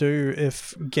gonna do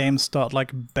if games start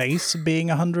like base being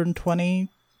 120.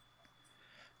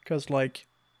 Because like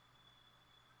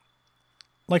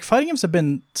fighting games have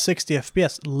been 60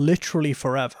 FPS literally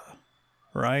forever,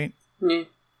 right? Yeah.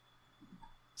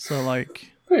 So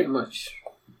like pretty much.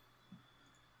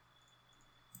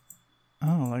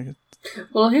 Oh, like.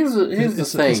 Well, here's the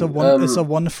thing. Is a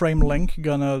one-frame link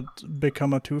gonna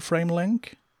become a two-frame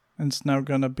link? And it's now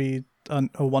gonna be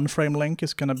a one-frame link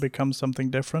is gonna become something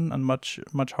different and much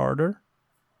harder.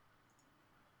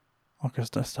 Because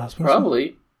that's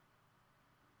probably.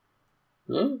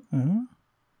 Yeah. Uh-huh.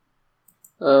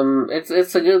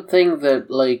 It's a good thing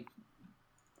that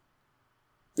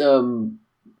a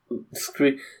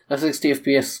 60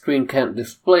 FPS screen can't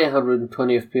display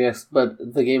 120 FPS, but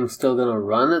the game's still gonna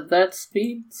run at that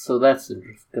speed, so that's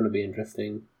gonna be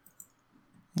interesting.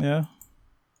 Yeah.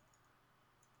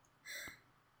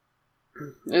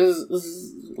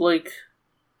 Is like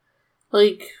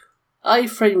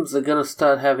iframes are gonna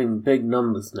start having big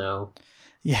numbers now.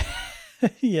 Yeah.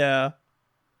 Yeah.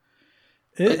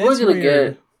 We're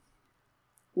gonna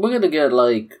get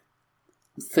like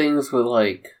things with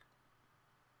like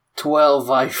 12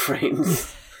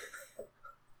 iframes.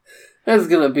 That's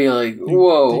gonna be like,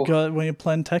 whoa. When you're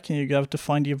playing Tekken, you have to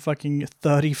find your fucking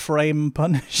 30 frame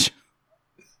punish.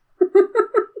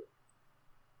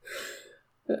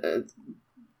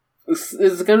 It's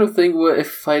the kind of thing where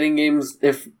if fighting games,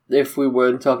 if we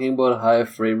weren't talking about a higher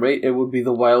frame rate, it would be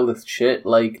the wildest shit.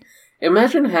 Like,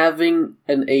 imagine having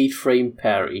an 8-frame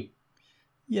parry.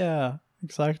 Yeah,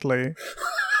 exactly.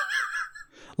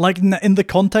 Like, in the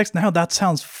context now, that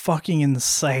sounds fucking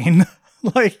insane.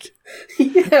 Like,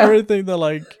 yeah. Everything that,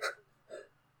 like,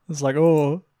 it's like,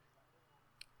 oh,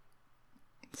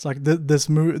 it's like, this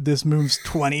moves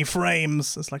 20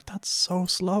 frames. It's like, that's so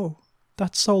slow.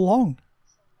 That's so long.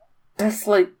 That's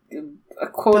like a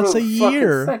quarter of a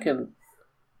year. Second.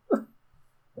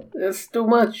 It's too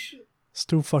much. It's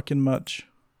too fucking much.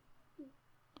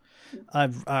 I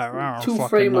don't fucking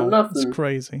frame know. or nothing. It's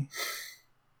crazy.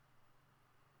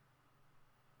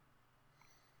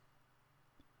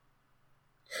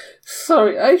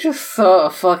 Sorry, I just saw a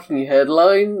fucking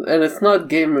headline, and it's not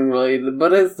gaming related,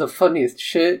 but it's the funniest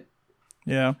shit.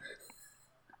 Yeah.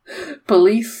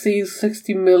 Police seize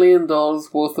 $60 million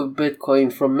worth of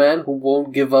Bitcoin from man who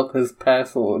won't give up his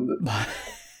password.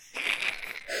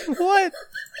 What?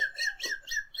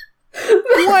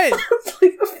 What?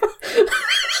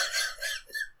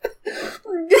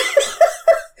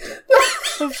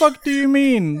 The fuck do you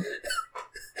mean?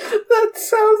 That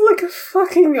sounds like a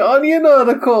fucking Onion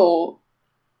article.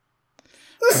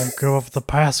 Won't give up the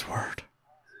password.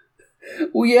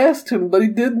 We asked him, but he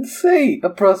didn't say, a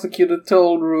prosecutor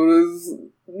told Reuters.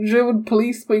 German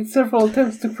police made several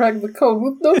attempts to crack the code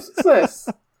with no success.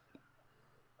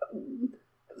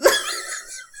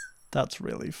 That's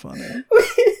really funny.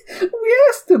 We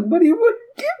asked him, but he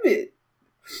wouldn't give it.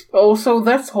 Also,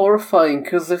 that's horrifying,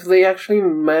 because if they actually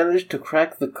managed to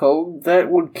crack the code,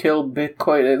 that would kill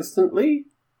Bitcoin instantly.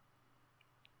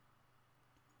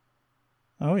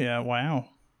 Oh yeah, wow.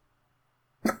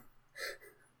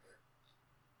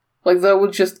 Like, that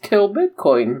would just kill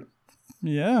Bitcoin.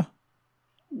 Yeah.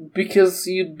 Because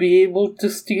you'd be able to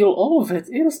steal all of it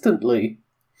instantly.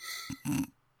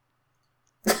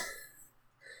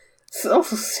 It's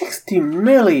also 60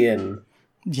 million.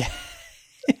 Yeah.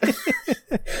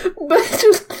 But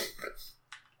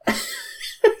I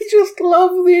just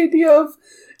love the idea of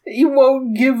he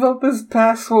won't give up his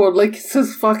password like it's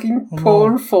his fucking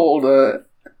porn folder.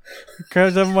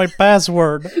 Because of my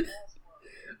password.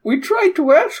 We tried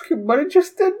to ask him, but he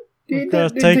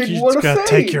gotta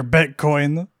take your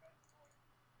Bitcoin.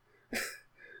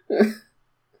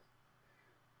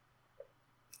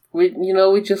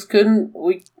 We just couldn't.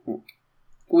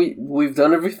 We've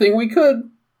done everything we could.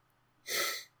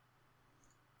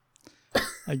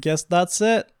 I guess that's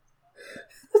it.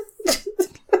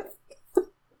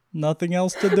 Nothing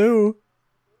else to do.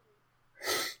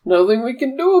 Nothing we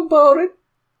can do about it.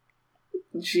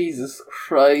 Jesus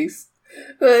Christ.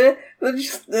 That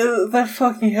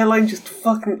fucking headline just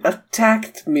fucking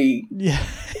attacked me. Yeah.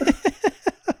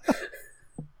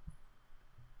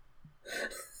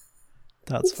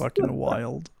 That's fucking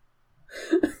wild.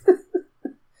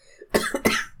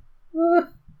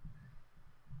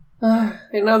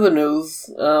 In other news,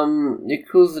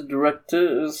 Yakuza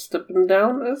director is stepping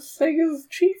down as Sega's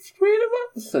chief creative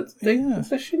officer to take the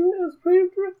position as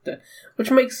creative director.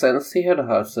 Which makes sense, he had a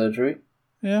heart surgery.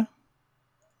 Yeah.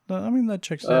 I mean, that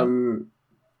checks out.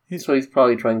 So he's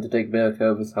probably trying to take better care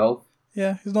of his health.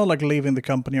 Yeah, he's not like leaving the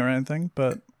company or anything,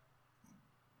 but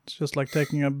it's just like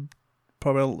taking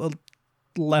probably a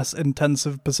less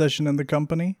intensive position in the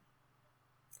company.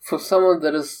 For someone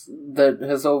that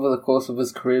has over the course of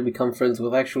his career become friends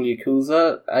with actual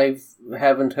Yakuza, I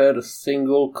haven't heard a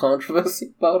single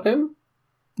controversy about him.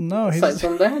 No, aside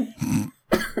from that.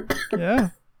 Yeah.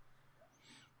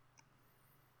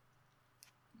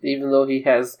 Even though he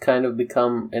has kind of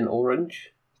become an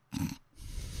orange.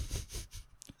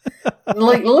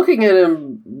 Like, looking at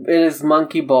him in his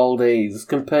monkey ball days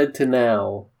compared to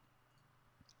now.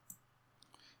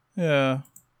 Yeah.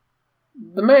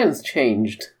 The man's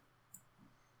changed.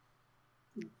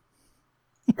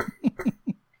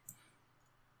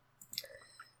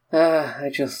 I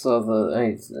just saw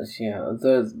the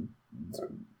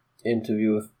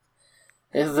interview with...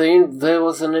 There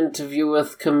was an interview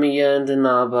with Kamiya and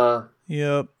Inaba.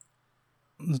 Yep.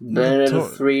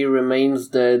 Bayonetta 3 remains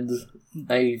dead.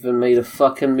 I even made a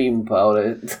fucking meme about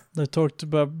it. They talked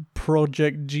about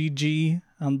Project GG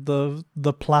and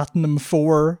the Platinum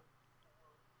 4.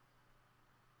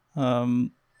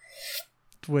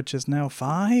 Which is now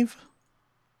 5?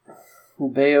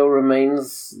 Bayo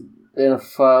remains in a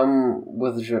farm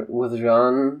with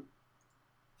Jean.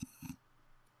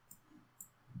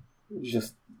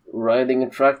 Just riding a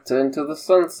tractor into the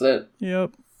sunset.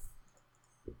 Yep.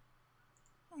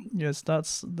 Yes,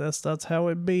 that's how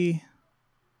it be.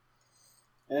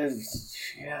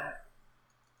 Yeah.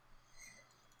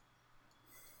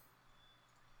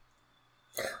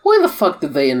 Why the fuck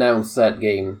did they announce that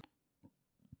game?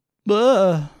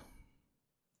 Like,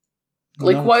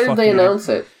 why did they announce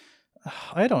it?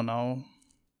 I don't know.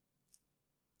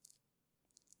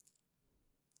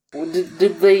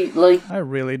 Did they, like... I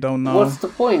really don't know. What's the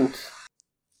point?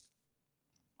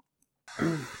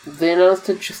 They announced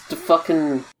it just to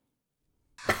fucking...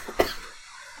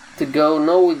 to go,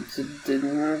 no, it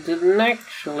didn't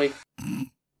actually.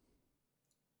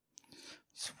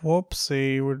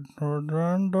 Whoopsie, we're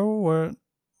trying to do it.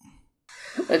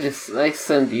 I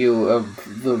sent you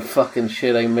the fucking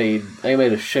shit I made. I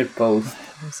made a shit post.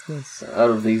 What's this? Out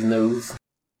of these news.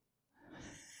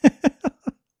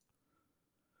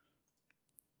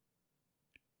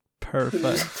 Perfect.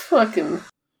 Just fucking...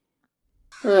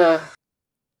 I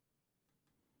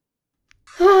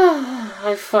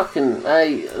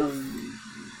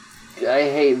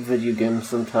hate video games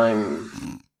sometimes.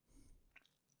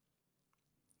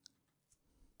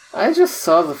 I just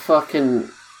saw the fucking...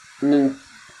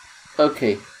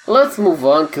 Okay, let's move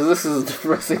on, because this is a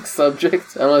depressing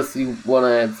subject, unless you want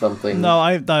to add something. No,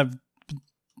 I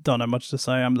don't have much to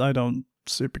say. I don't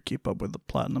super keep up with the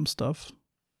Platinum stuff.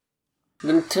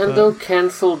 Nintendo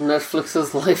cancelled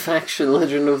Netflix's live-action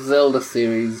Legend of Zelda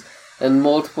series and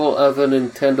multiple other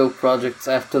Nintendo projects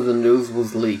after the news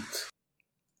was leaked.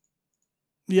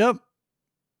 Yep.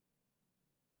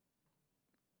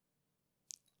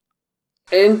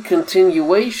 In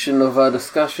continuation of our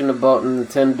discussion about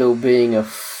Nintendo being a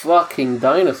fucking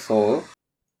dinosaur...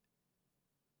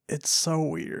 It's so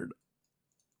weird.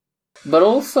 But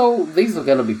also, these are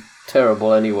gonna be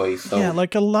terrible anyway, so... Yeah,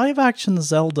 like a live-action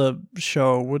Zelda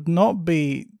show would not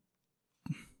be...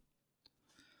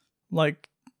 Like,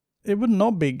 it would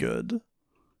not be good.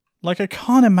 Like, I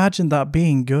can't imagine that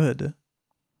being good.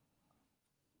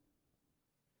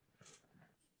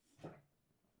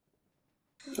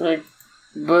 Like...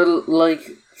 But, like,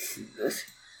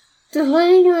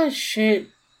 delaying that shit,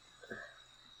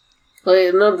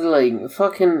 like, not delaying,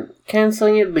 fucking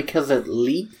cancelling it because it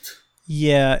leaked?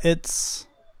 Yeah, it's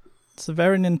a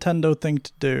very Nintendo thing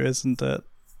to do, isn't it?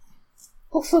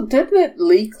 Also, didn't it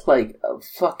leak, like,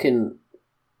 fucking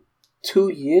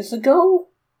 2 years ago?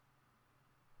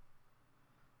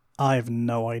 I have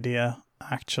no idea,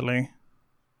 actually.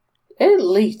 It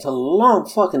leaked a long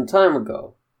fucking time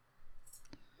ago.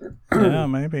 Yeah,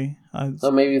 maybe. So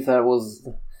maybe that was...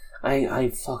 I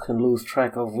fucking lose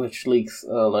track of which leaks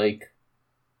are, like...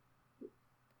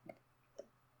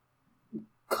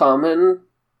 common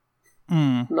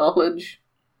knowledge.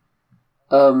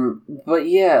 But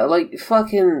yeah, like,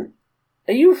 fucking...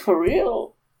 Are you for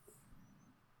real?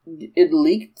 It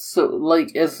leaked so,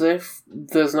 like, as if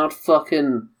there's not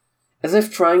fucking... As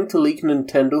if trying to leak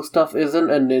Nintendo stuff isn't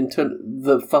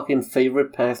the fucking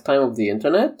favorite pastime of the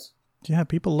internet? Yeah,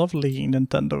 people love leaking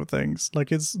Nintendo things.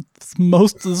 Like, it's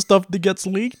most of the stuff that gets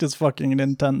leaked is fucking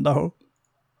Nintendo.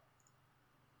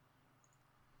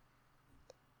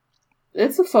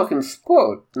 It's a fucking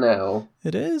sport now.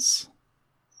 It is.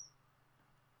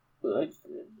 Like,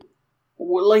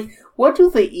 what do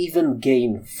they even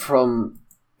gain from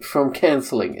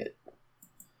canceling it?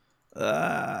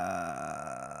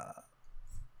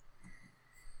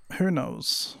 Who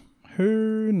knows?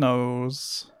 Who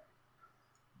knows?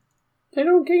 They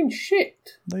don't gain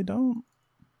shit. They don't.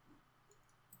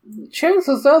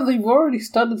 Chances are they've already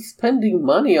started spending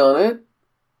money on it.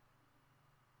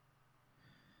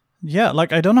 Yeah,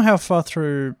 like, I don't know how far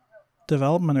through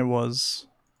development it was,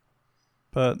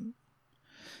 but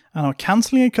I don't know,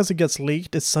 cancelling it because it gets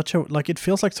leaked is such a, like, it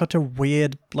feels like such a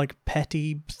weird, like,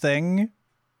 petty thing.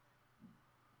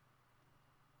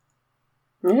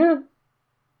 Yeah.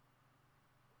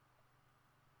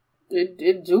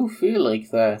 It do feel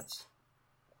like that.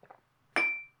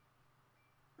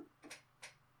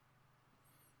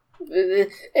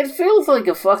 It feels like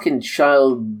a fucking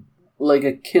child, like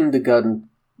a kindergarten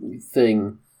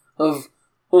thing of,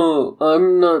 oh,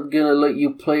 I'm not gonna let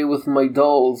you play with my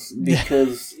dolls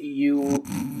because you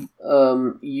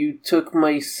took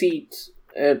my seat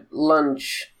at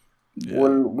lunch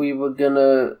when we were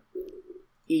gonna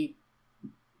eat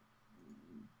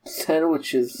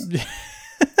sandwiches.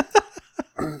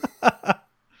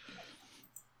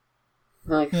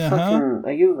 Like, fucking,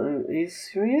 are you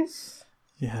serious?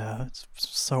 Yeah, it's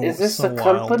so. Is this so a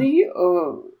company,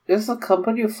 or is a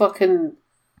company of fucking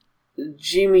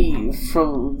Jimmy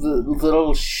from the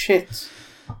little shit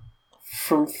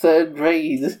from 3rd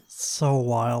grade? So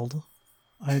wild.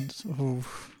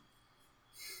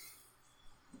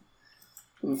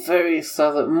 Various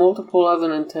other, multiple other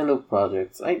Nintendo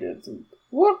projects.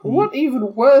 What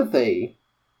even were they?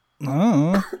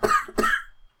 Oh.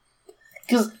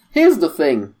 Because here's the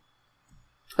thing.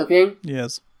 Okay?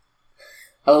 Yes.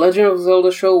 A Legend of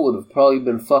Zelda show would have probably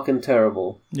been fucking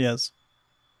terrible. Yes.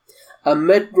 A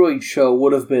Metroid show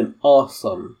would have been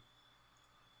awesome.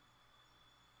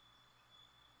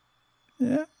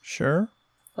 Yeah, sure.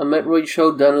 A Metroid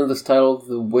show done in the style of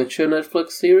the Witcher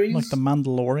Netflix series? Like The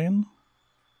Mandalorian?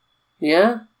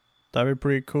 Yeah? That'd be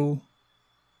pretty cool.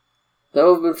 That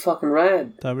would have been fucking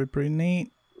rad. That'd be pretty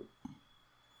neat.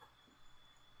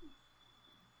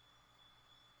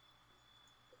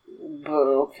 But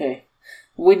okay.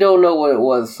 We don't know what it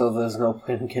was, so there's no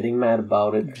point in getting mad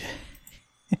about it.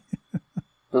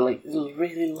 But like,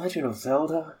 really, Legend of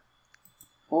Zelda?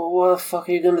 What the fuck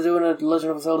are you gonna do in a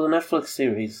Legend of Zelda Netflix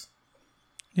series?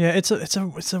 Yeah, it's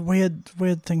a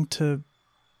weird thing to.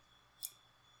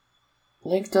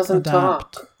 Link doesn't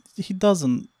adapt. talk. He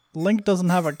doesn't. Link doesn't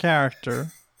have a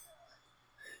character.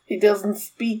 He doesn't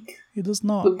speak. He does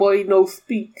not. The boy no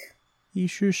speak. He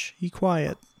shush. He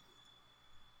quiet.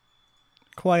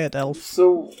 Quiet elf.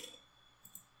 So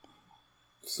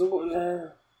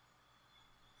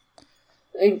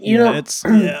you know, it's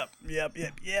yep.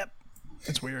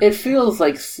 It's weird. It feels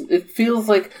like.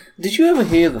 Did you ever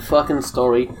hear the fucking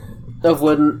story of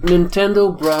when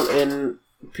Nintendo brought in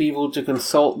people to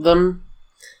consult them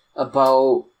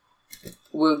about?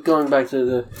 We're going back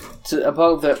to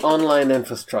about their online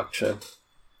infrastructure.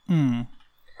 Mm.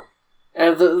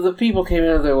 And the people came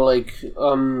in and they were like,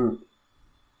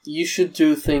 you should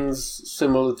do things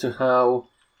similar to how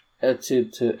to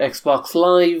Xbox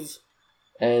Live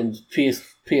and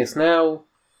PS Now.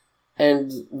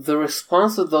 And the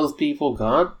response that those people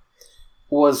got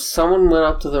was someone went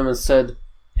up to them and said,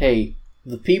 hey,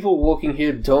 the people working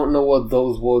here don't know what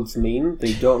those words mean.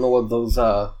 They don't know what those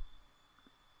are.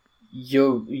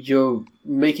 You're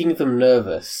making them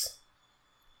nervous.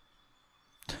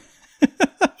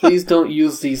 Please don't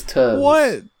use these terms.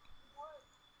 What?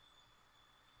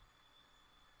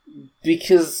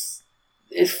 Because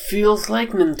it feels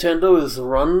like Nintendo is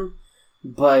run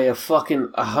by a fucking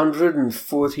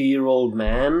 140-year-old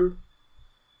man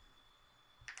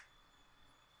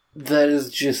that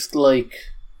is just like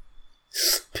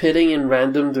spitting in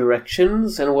random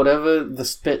directions, and whatever the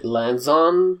spit lands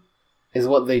on is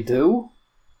what they do.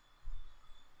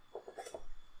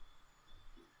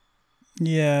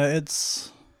 Yeah,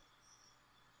 it's...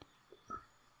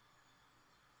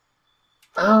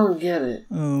 I don't get it.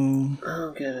 Oh. I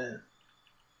don't get it.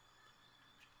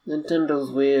 Nintendo's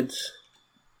weird.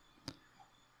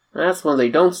 That's when they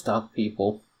don't stop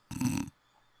people.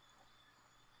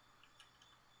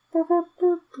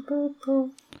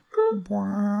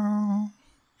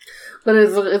 But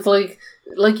it's like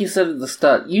you said at the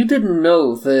start, you didn't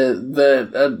know the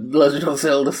Legend of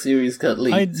Zelda series got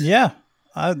leaked.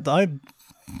 I'd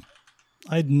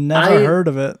never heard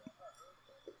of it.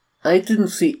 I didn't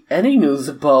see any news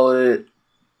about it,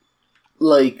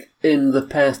 like, in the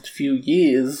past few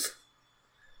years.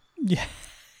 Yeah.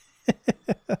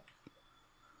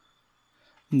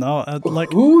 No,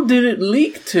 like... Who did it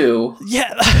leak to?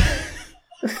 Yeah.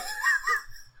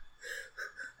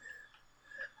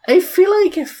 I feel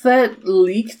like if that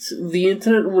leaked, the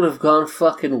internet would have gone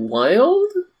fucking wild.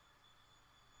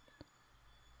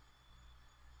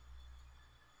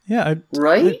 Yeah.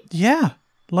 Right? Yeah.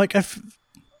 Like,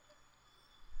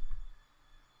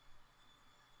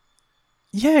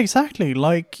 yeah, exactly.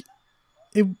 Like,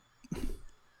 it...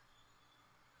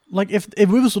 Like, if it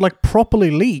was, like,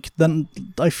 properly leaked, then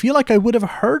I feel like I would have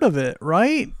heard of it,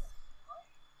 right?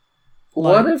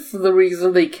 What if the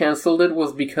reason they cancelled it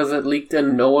was because it leaked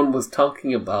and no one was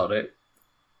talking about it?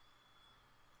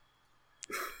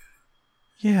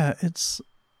 Yeah, it's...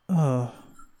 Can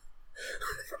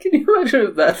you imagine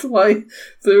if that's why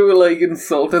they were, like,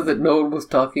 insulted that no one was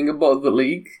talking about the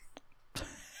leak?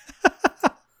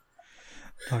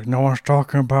 Like, no one's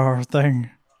talking about our thing.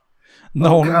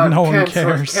 No one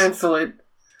cares. Cancel it.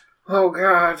 Oh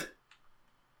God.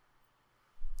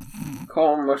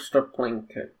 Call Mr.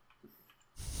 Plinkett.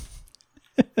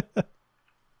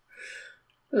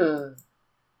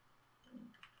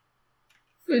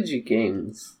 Video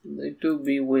games. They do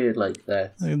be weird like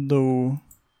that. They do.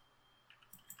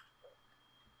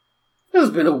 This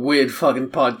has been a weird fucking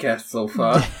podcast so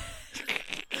far.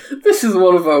 This is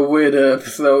one of our weirder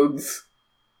episodes.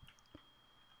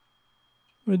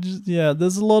 Yeah,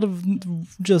 there's a lot of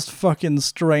just fucking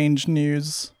strange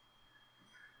news.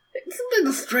 It's been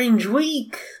a strange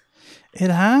week.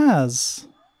 It has.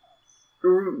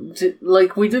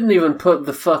 Like, we didn't even put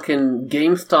the fucking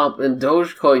GameStop and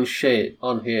Dogecoin shit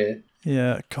on here.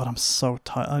 Yeah, God, I'm so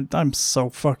tired. I'm so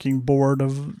fucking bored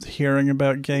of hearing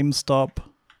about GameStop.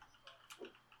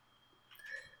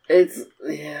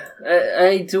 Yeah,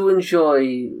 I do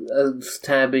enjoy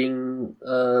stabbing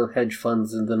hedge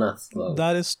funds in the nuts, though.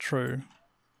 That is true.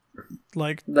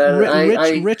 Like,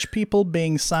 rich people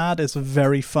being sad is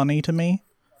very funny to me.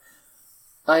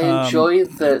 I enjoy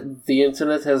that the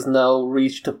internet has now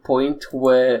reached a point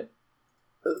where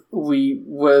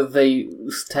they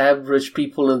stab rich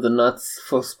people in the nuts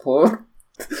for sport.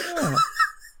 Yeah.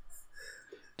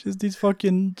 Just these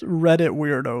fucking Reddit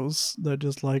weirdos. They're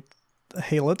just like,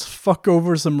 hey, let's fuck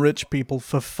over some rich people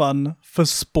for fun, for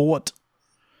sport.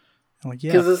 I'm like,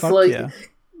 yeah, fuck like, yeah.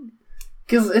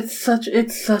 Because it's such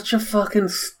a fucking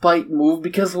spite move,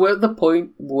 because we're at the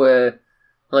point where,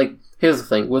 like, here's the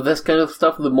thing, with this kind of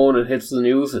stuff, the moment it hits the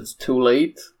news, it's too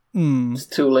late. It's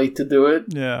too late to do it.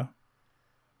 Yeah.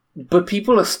 But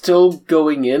people are still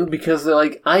going in because they're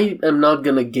like, I am not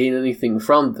gonna gain anything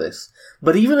from this.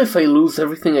 But even if I lose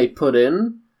everything I put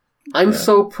in, I'm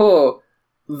so poor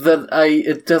that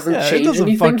it doesn't change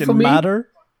anything for me. Matter.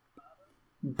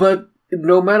 But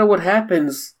no matter what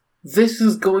happens, this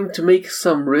is going to make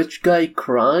some rich guy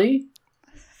cry.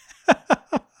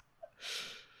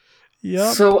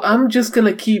 Yep. So I'm just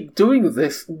gonna keep doing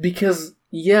this because,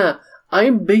 yeah,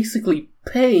 I'm basically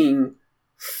paying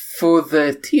for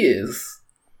their tears.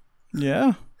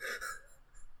 Yeah.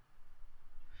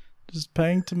 Just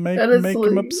paying to make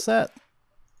him upset.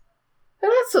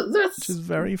 And that's which is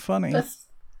very funny.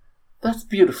 That's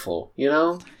beautiful, you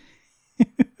know?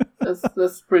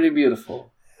 that's pretty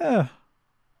beautiful. Yeah.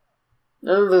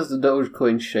 And there's the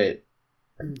Dogecoin shit.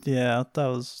 Yeah,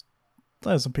 there's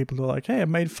some people who are like, hey, I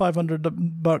made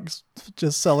 $500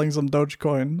 just selling some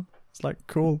Dogecoin. It's like,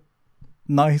 cool.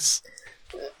 Nice.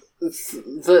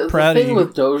 The thing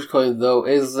with Dogecoin, though,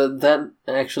 is that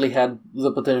actually had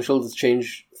the potential to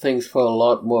change things for a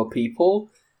lot more people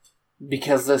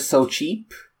because they're so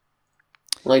cheap.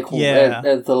 Like,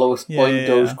 at the lowest point,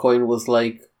 Dogecoin was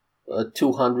like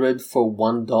 $200 for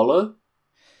 $1.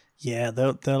 Yeah,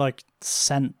 they're like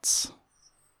cents.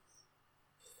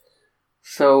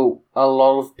 So a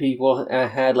lot of people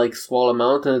had like small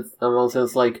amounts, and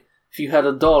it's like, if you had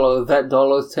 $1, that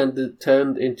dollar turned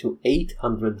into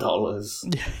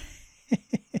 $800.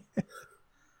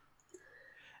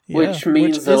 Which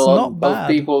means a lot of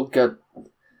people got...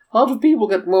 How do people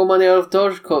get more money out of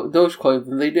Dogecoin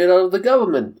than they did out of the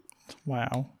government?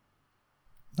 Wow.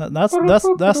 That's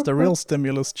the real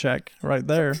stimulus check right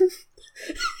there.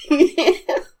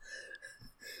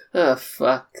 Oh,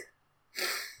 fuck.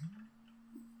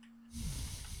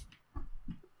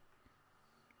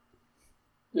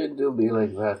 It do be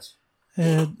like that.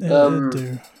 It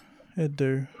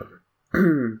do.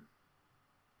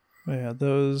 Yeah,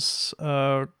 those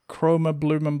Chroma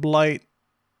Bloom and Blight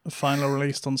finally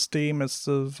released on Steam. It's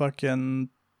the fucking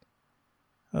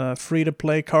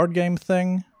free-to-play card game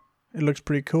thing. It looks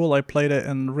pretty cool. I played it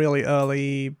in really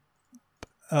early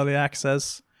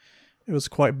access. It was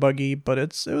quite buggy, but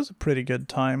it was a pretty good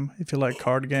time if you like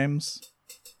card games.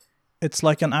 It's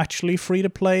like an actually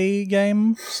free-to-play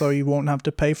game, so you won't have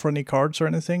to pay for any cards or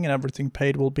anything, and everything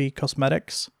paid will be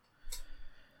cosmetics,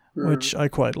 which I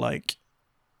quite like.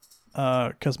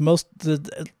 Because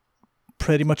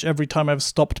pretty much every time I've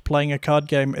stopped playing a card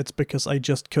game, it's because I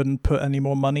just couldn't put any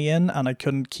more money in, and I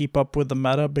couldn't keep up with the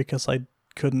meta because I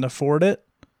couldn't afford it.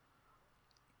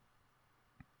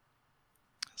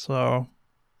 So,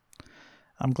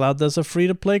 I'm glad there's a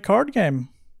free-to-play card game.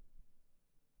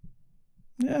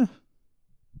 Yeah.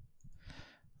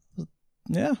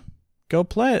 Yeah, go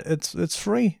play it. It's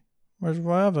free,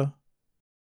 wherever.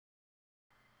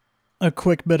 A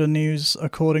quick bit of news,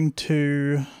 according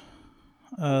to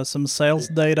some sales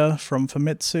data from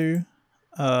Famitsu,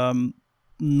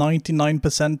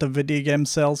 99% of video game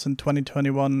sales in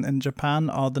 2021 in Japan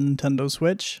are the Nintendo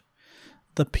Switch.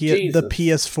 The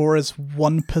PS4 is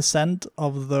 1%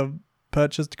 of the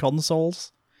purchased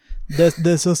consoles.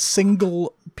 There's a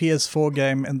single PS4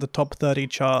 game in the top 30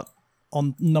 chart.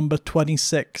 On number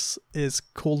 26 is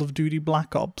Call of Duty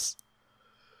Black Ops.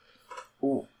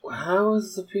 How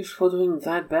is the PS4 doing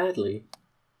that badly?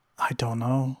 I don't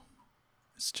know.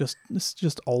 It's just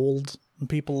old, and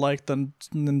people like the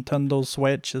Nintendo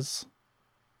Switches.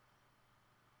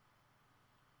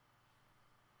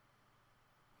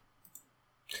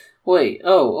 Wait,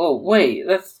 wait,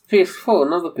 that's PS4,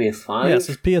 not the PS5. Yes,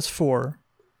 it's PS4.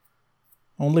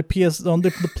 Only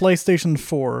the PlayStation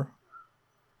 4.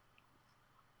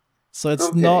 So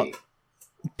it's not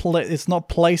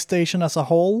PlayStation as a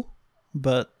whole,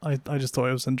 but I just thought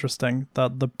it was interesting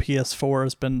that the PS4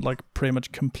 has been like pretty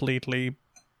much completely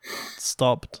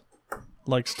stopped.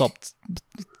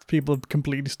 People have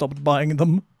completely stopped buying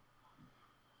them.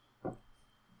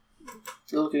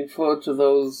 Looking forward to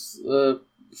those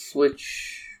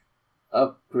Switch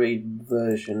upgrade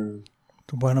version.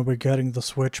 When are we getting the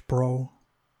Switch, bro?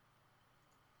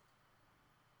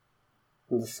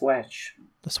 The Switch.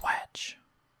 The Switch.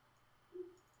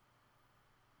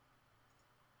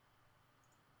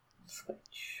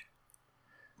 Switch.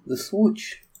 The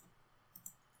Switch.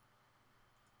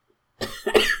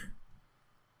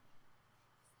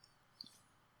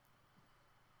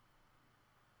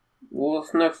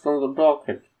 What's next on the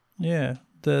docket? Yeah,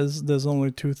 there's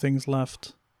only 2 things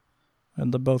left,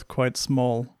 and they're both quite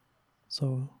small.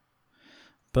 So,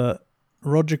 but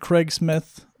Roger Craig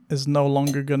Smith is no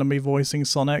longer gonna be voicing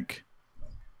Sonic.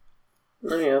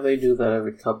 Oh yeah, they do that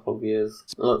every couple of years.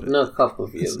 Not a couple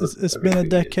of years. It's been a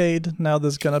decade. Years. Now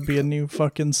there's gonna be a new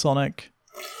fucking Sonic.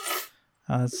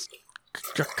 I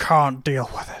can't deal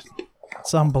with it.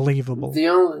 It's unbelievable. The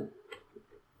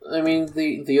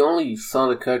only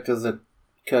Sonic character that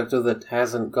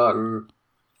hasn't gotten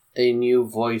a new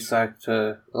voice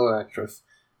actor or actress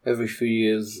every few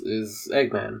years is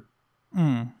Eggman.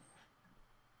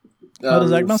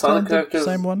 Does Eggman still the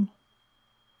same one?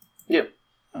 Yep.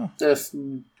 Oh. That's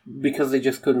because they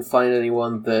just couldn't find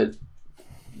anyone that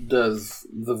does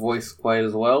the voice quite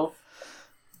as well.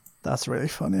 That's really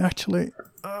funny, actually.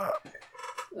 But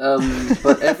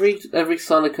every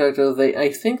Sonic character,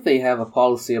 I think they have a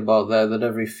policy about that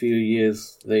every few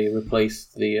years they replace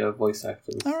the voice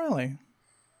actors. Oh, really?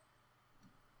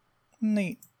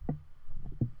 Neat.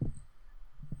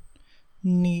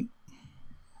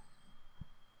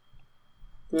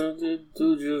 It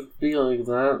do just be like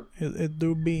that. It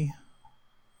do be.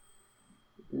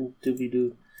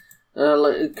 Do.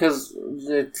 Because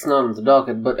it's not on the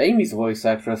docket, but Amy's voice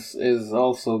actress is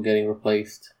also getting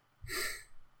replaced.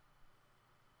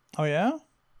 Oh, yeah?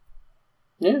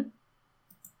 Yeah.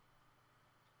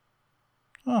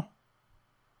 Oh.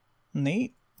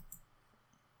 Neat.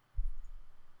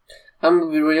 I'm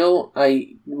gonna be real,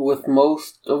 with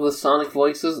most of the Sonic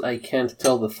voices, I can't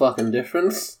tell the fucking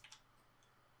difference.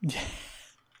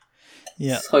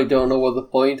 Yeah. So I don't know what the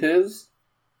point is.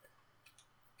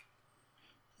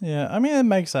 Yeah, I mean, it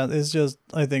makes sense. It's just,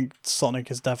 I think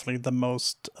Sonic is definitely the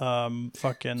most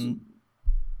fucking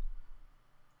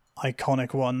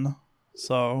iconic one.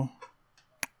 So,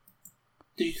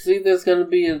 Did you see there's going to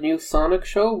be a new Sonic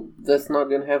show that's not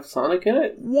going to have Sonic in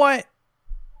it? What?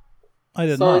 I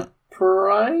did Sonic not.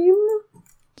 Prime?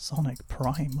 Sonic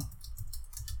Prime?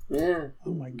 Yeah.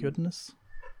 Oh my goodness.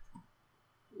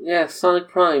 Yeah, Sonic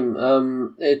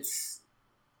Prime. It's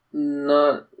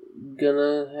not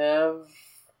gonna have...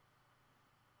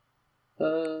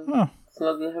 It's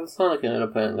not gonna have Sonic in it,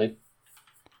 apparently.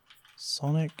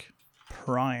 Sonic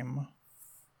Prime.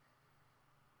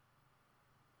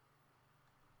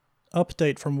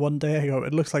 Update from 1 day ago.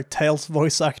 It looks like Tails'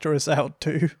 voice actor is out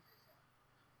too.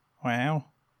 Wow.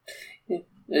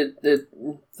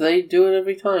 They do it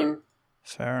every time.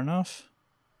 Fair enough.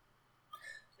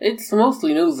 It's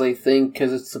mostly news, I think,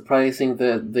 because it's surprising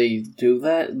that they do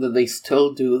that, that they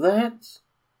still do that.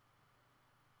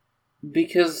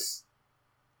 Because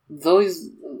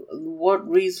what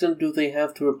reason do they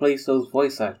have to replace those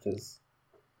voice actors?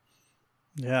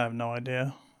 Yeah, I have no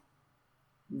idea.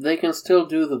 They can still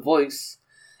do the voice.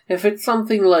 If it's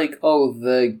something like, oh,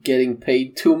 they're getting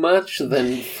paid too much,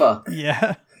 then fuck.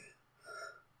 Yeah.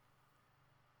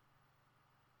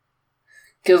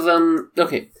 Because,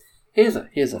 okay, here's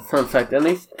a fun fact, and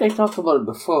I talked about it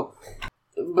before,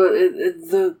 but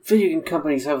the video game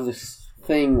companies have this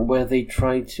thing where they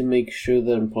try to make sure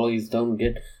that employees don't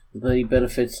get as many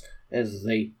benefits as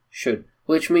they should,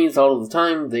 which means all of the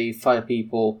time they fire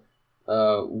people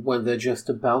when they're just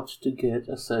about to get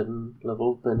a certain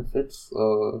level of benefits,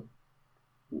 or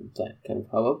that kind of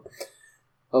hubbub.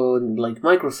 Or like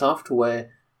Microsoft,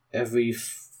 where every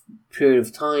period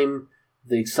of time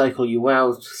they cycle you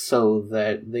out so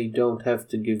that they don't have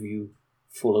to give you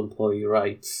full employee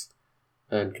rights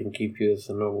and can keep you as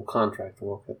a normal contract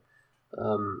worker.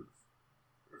 I've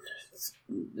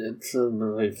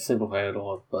simplified it a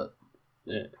lot, but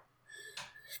yeah.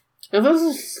 And there's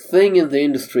this thing in the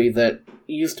industry that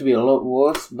used to be a lot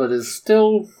worse, but is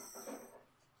still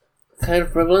kind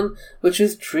of prevalent, which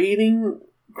is treating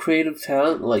creative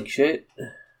talent like shit.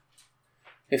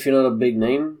 If you're not a big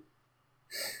name.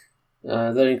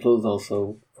 That includes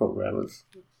also programmers,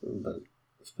 but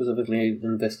specifically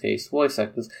in this case, voice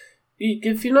actors.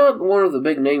 If you're not one of the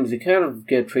big names, you kind of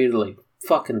get treated like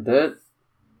fucking dirt,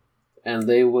 and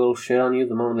they will shit on you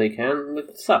the moment they can,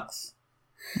 which sucks.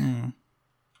 Mm.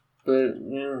 But,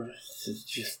 it's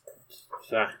just...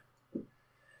 But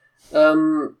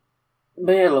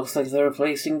yeah, it looks like they're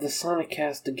replacing the Sonic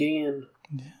cast again.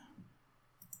 Yeah.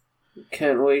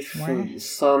 Can't wait for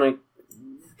Sonic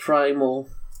Primal.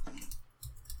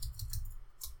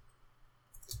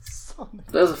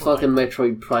 There's a fucking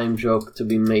Metroid Prime joke to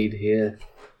be made here.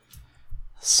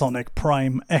 Sonic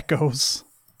Prime Echoes.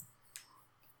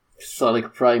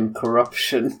 Sonic Prime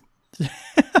Corruption.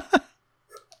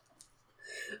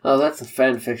 Oh, that's a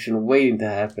fanfiction waiting to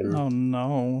happen. Oh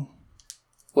no.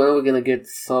 When are we gonna get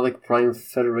Sonic Prime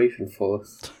Federation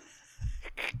Force?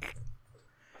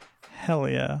 Hell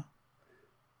yeah.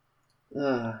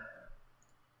 Oh,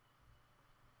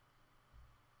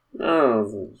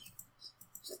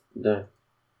 no.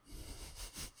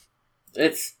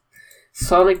 It's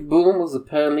Sonic Boom was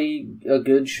apparently a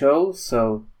good show,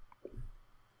 so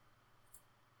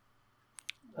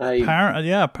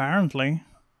apparently.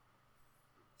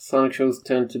 Sonic shows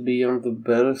tend to be on the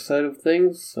better side of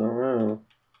things, so I don't know.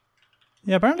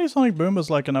 Yeah, apparently Sonic Boom was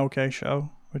like an okay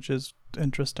show, which is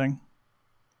interesting.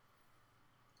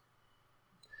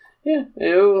 Yeah,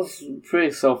 it was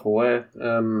pretty self-aware.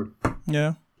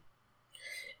 Yeah.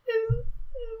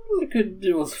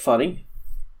 It was funny.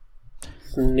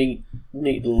 It's a neat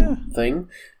little thing.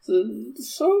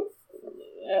 So,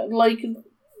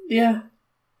 yeah.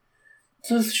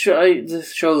 This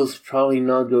show is probably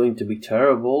not going to be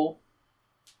terrible.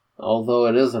 Although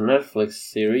it is a Netflix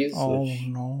series. Oh,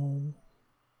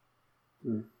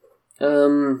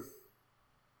 no.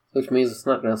 Which means it's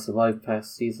not going to survive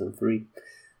past season 3.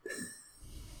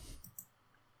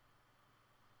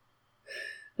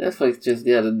 Netflix just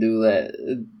gotta do that.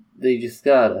 They just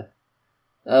gotta.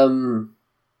 But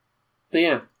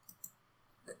yeah.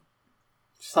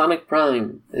 Sonic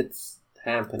Prime, it's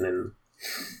happening.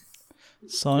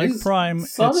 Sonic Prime,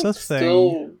 it's a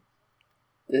thing.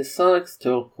 Is Sonic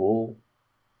still cool?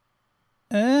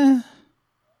 Don't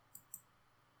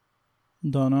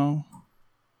know.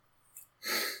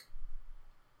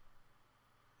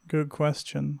 Good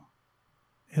question.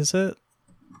 Is it?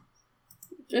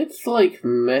 It's like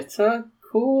meta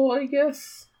cool, I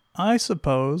guess. I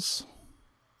suppose.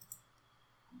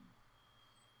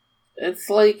 It's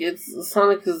like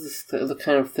Sonic is the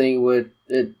kind of thing where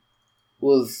it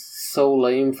was so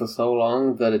lame for so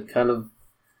long that it kind of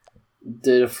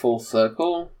did a full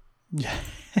circle. Yeah.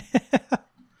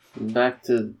 Back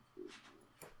to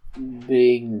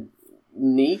being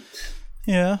neat.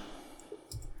 Yeah.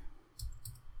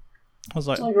 I was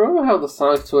like, remember how the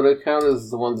Sonic Twitter account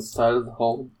is the one that started the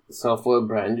whole software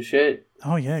brand shit?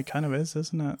 oh yeah, it kind of is,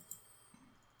 isn't it?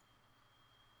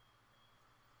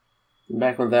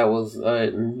 Back when that was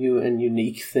a new and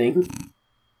unique thing.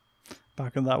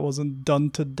 Back when that wasn't done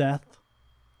to death.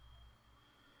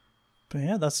 But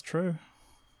yeah, that's true.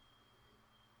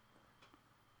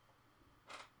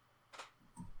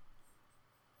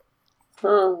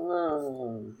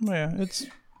 Yeah, it's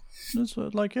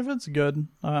like, if it's good,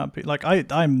 I'm happy. Like,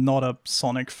 I'm not a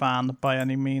Sonic fan by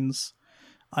any means.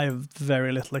 I have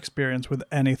very little experience with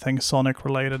anything Sonic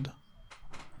related.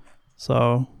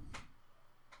 So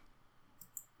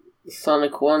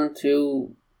Sonic 1,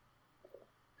 2,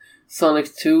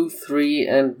 Sonic 2, 3,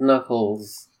 and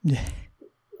Knuckles yeah,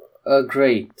 are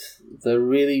great. They're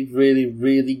really, really,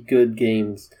 really good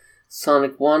games.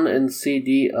 Sonic 1 and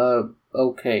CD are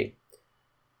okay.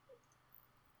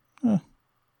 Huh.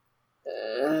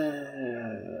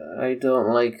 I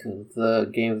don't like the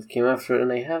game that came after it,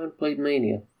 and I haven't played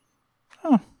Mania.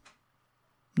 Oh.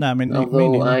 No, I mean,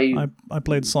 Although I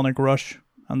played Sonic Rush,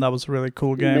 and that was a really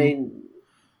cool game.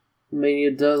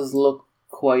 Mania does look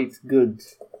quite good.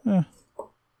 Yeah.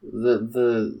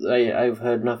 I've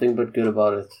heard nothing but good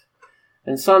about it.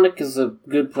 And Sonic is a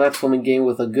good platforming game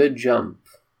with a good jump.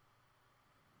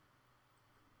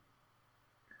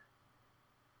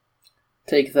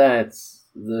 Take that,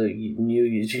 the new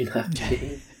Eugene Levy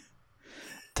game.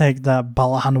 Take that,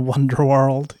 Balan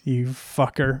Wonderworld, you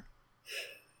fucker.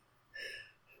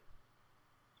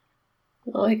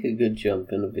 I like a good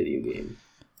jump in a video game.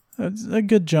 A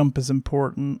good jump is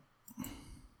important.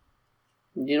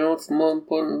 You know what's more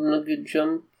important than a good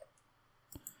jump?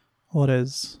 What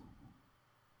is?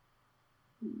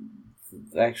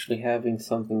 Actually having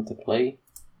something to play.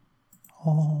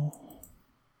 Oh.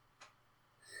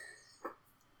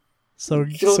 So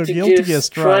Guilty Gear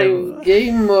Strive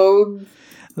game mode.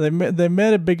 They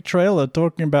made a big trailer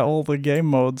talking about all the game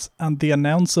modes, and the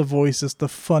announcer voice is the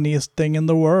funniest thing in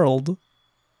the world.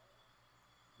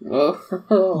 Oh.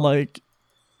 Like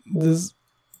this.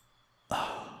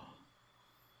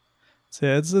 So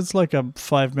yeah, it's like a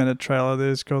 5-minute trailer. They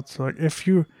just go through, like, if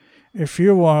you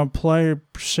want to play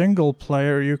single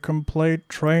player, you can play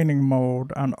training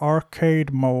mode and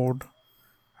arcade mode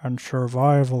and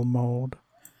survival mode.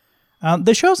 And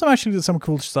they show some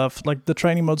cool stuff. Like, the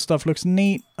training mode stuff looks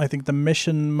neat. I think the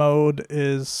mission mode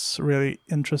is really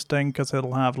interesting because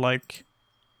it'll have like,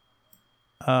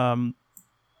 apparently,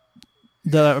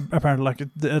 like,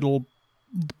 it'll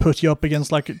put you up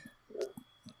against like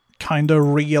kind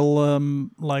of real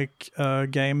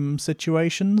game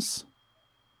situations,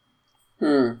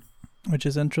 which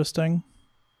is interesting.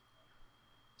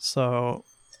 So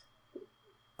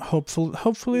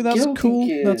hopefully that's cool.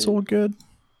 That's all good.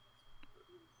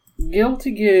 Guilty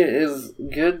Gear is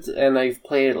good, and I've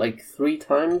played it like 3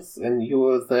 times, and you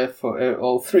were there for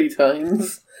all 3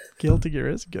 times. Guilty Gear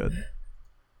is good.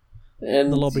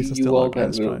 And the lobbies are still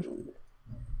like Strive.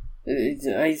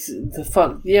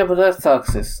 Yeah, but that's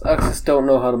Oxys. Oxys don't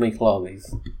know how to make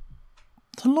lobbies.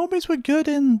 The lobbies were good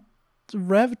in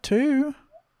Rev 2.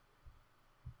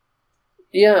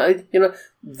 Yeah,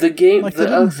 the game. Like, the they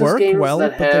didn't Oxys work games well,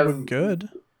 that but have, they were good.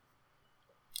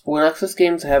 When Oxys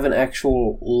games have an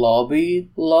actual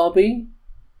lobby,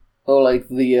 or like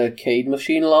the arcade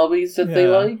machine lobbies that they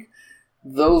like,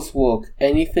 those work.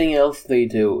 Anything else they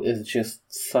do is just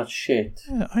such shit.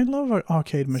 Yeah, I love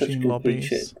arcade machine lobbies.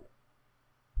 Shit.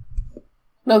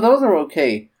 No, those are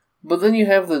okay. But then you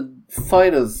have the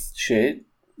fighters shit.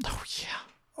 Oh, yeah.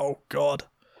 Oh, God.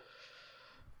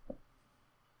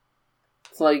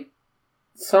 It's like,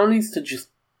 someone needs to just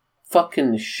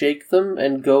fucking shake them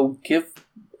and go give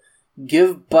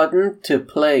button to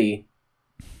play.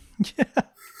 Yeah.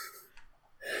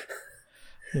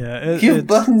 Yeah, give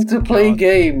button to play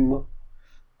game.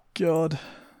 God.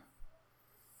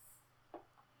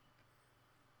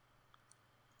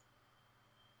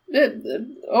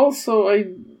 Also,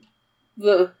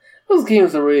 those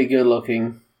games are really good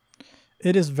looking.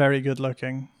 It is very good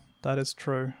looking. That is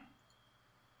true.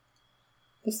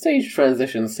 The stage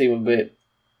transitions seem a bit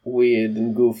weird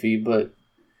and goofy, but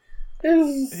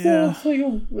it's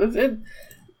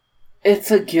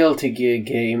a Guilty Gear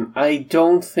game. I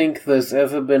don't think there's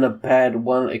ever been a bad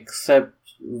one except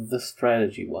the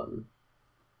strategy one.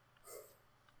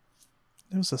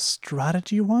 There was a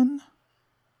strategy one?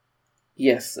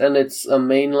 Yes, and it's a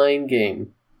mainline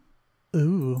game.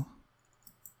 Ooh.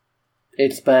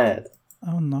 It's bad.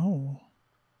 Oh no.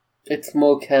 It's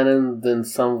more canon than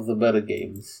some of the better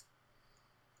games.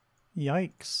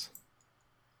 Yikes.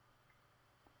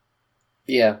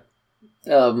 Yeah.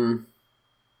 Oh,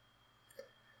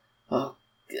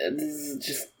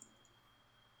 this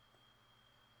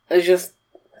is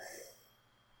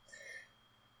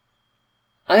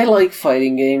I like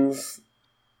fighting games.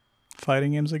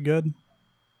 Fighting games are good.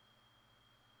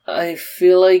 I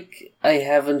feel like I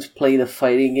haven't played a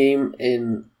fighting game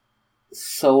in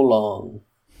so long.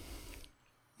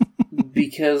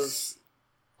 Because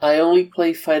I only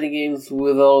play fighting games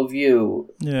with all of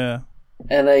you. Yeah.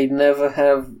 And I never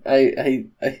have...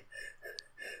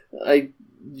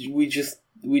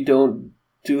 We don't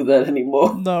do that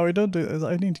anymore. No, we don't do...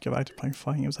 I need to get back to playing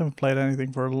fighting games. I haven't played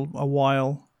anything for a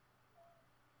while.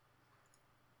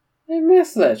 I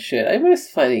miss that shit. I miss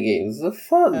fighting games. They're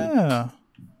fun. Yeah.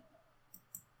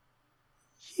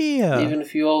 Yeah. Even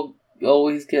if you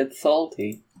always get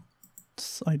salty.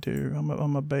 I do.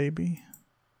 I'm a baby.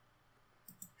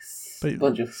 But,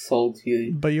 bunch of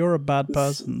salty. But you're a bad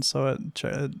person, so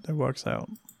it works out.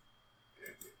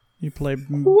 You play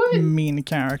mean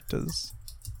characters.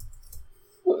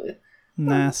 What?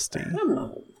 Nasty. I'm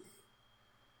not.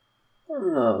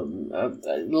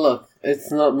 Look,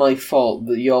 it's not my fault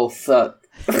that y'all suck.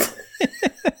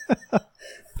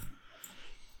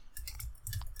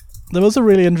 There was a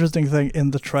really interesting thing in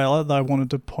the trailer that I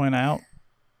wanted to point out.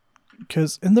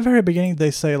 Because in the very beginning they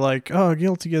say like, oh,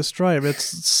 Guilty Gear Strive, it's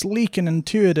sleek and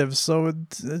intuitive, so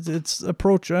it's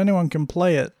approach, anyone can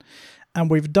play it. And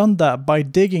we've done that by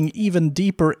digging even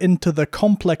deeper into the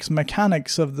complex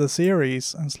mechanics of the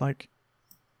series. And it's like,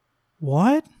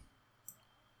 what?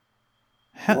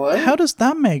 How does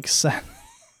that make sense?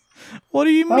 What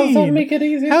do you mean? How does that make it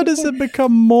easier? How does it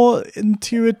become more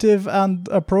intuitive and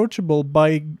approachable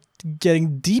by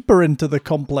getting deeper into the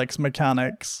complex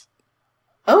mechanics?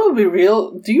 I'm gonna be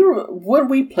real. When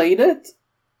we played it,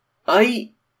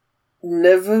 I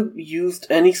never used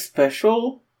any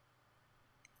special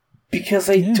because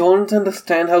I don't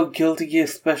understand how Guilty Gear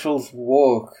specials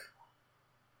work.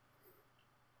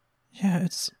 Yeah,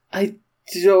 I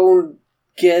don't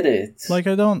get it. Like,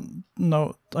 I don't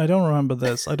remember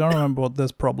this. I don't remember what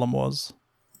this problem was.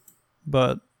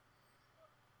 But...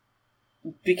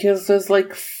 because there's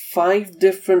like 5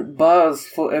 different bars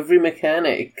for every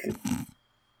mechanic.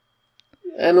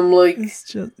 And I'm like,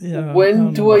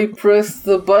 when do I press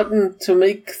the button to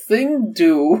make thing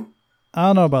do? I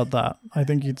don't know about that. I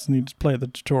think you just need to play the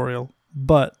tutorial.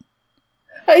 But...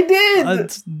 I did!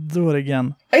 Let's do it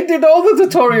again. I did all the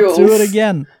tutorials! Do it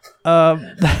again.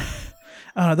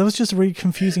 That was just a really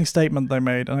confusing statement they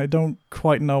made, and I don't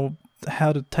quite know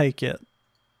how to take it.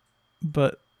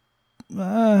 But...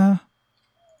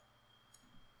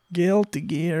 Guilty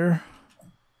Gear.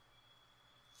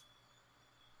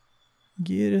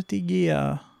 Guilty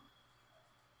Gear.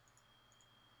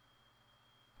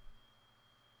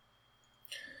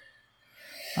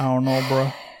 I don't know,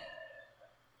 bro.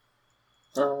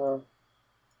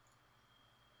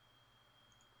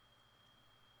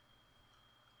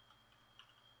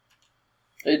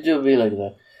 It do be like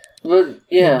that. But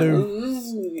yeah,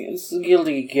 this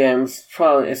Guilty Gear is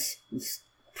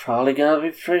probably gonna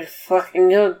be pretty fucking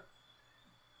good.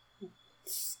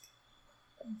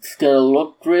 It's gonna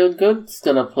look real good, it's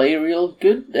gonna play real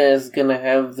good, it's gonna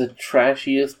have the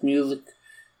trashiest music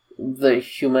that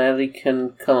humanity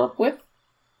can come up with.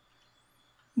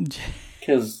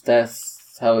 Because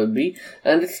that's how it be.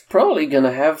 And it's probably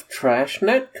gonna have trash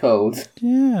netcode.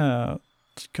 Yeah.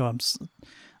 God.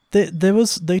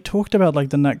 They talked about like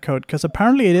the netcode, because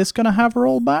apparently it is gonna have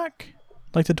rollback.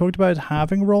 Like they talked about it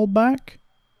having rollback.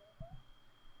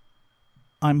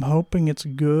 I'm hoping it's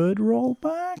good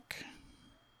rollback.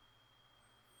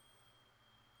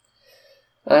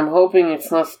 I'm hoping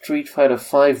it's not Street Fighter V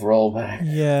rollback.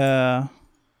 Yeah.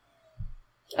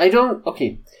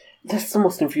 Okay, that's the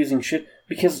most confusing shit,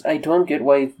 because I don't get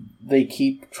why they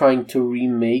keep trying to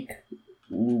remake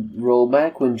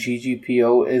rollback when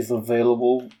GGPO is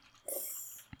available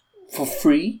for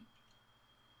free.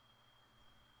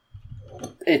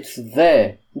 It's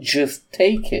there. Just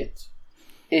take it.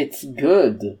 It's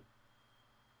good.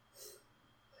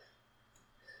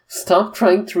 Stop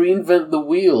trying to reinvent the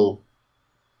wheel.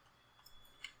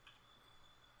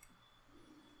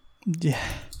 Yeah.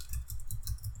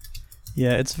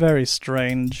 Yeah, it's very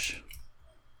strange.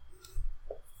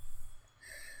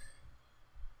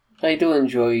 I do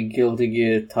enjoy Guilty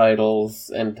Gear titles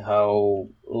and how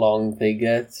long they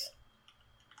get.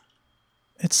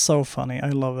 It's so funny. I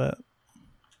love it.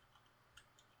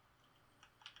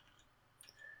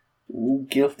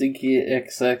 Guilty Gear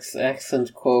XX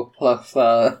Accent Core Plus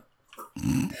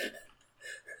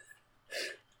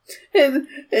And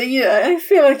yeah, I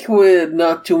feel like we're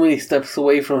not too many steps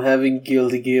away from having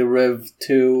Guilty Gear Rev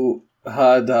 2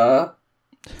 Hada.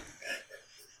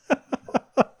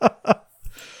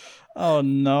 Oh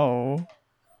no.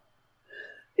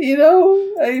 You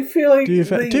know, I feel like... To be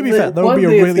fair, that would be a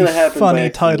really funny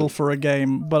title for a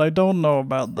game, but I don't know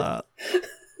about that.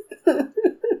 You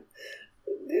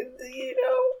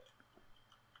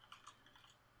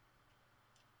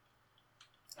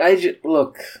know...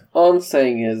 Look, all I'm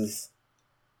saying is...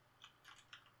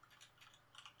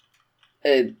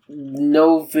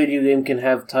 no video game can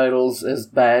have titles as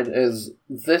bad as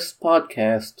this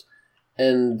podcast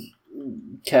and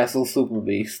Castle Super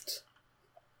Beast.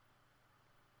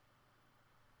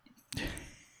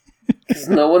 Because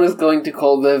no one is going to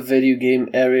call their video game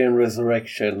Aryan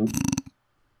Resurrection.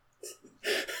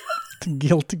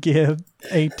 Guilty Gear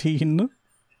 18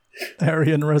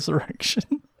 Aryan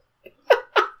Resurrection.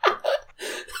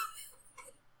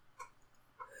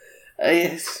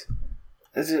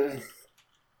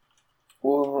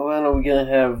 Well, when are we gonna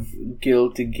have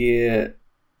Guilty Gear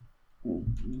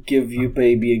give you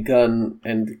baby a gun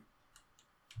and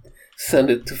send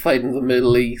it to fight in the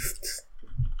Middle East?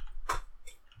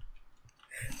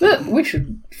 We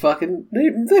should fucking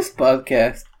name this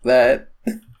podcast that.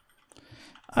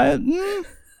 I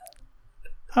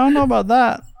don't know about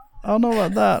that. I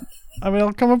mean,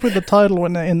 I'll come up with the title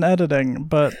in editing,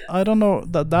 but I don't know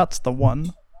that that's the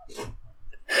one.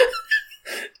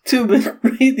 2-Bit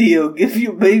Radio, give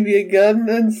your baby a gun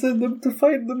and send them to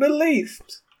fight in the Middle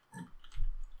East.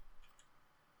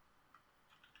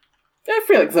 I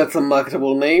feel like that's a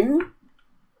marketable name.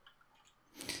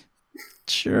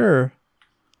 Sure.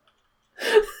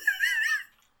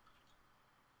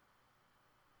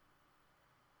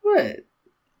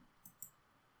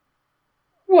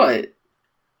 What?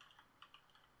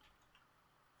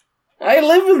 I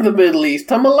live in the Middle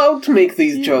East. I'm allowed to make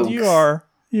these jokes. You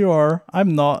are.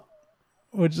 I'm not.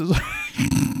 Which is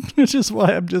which is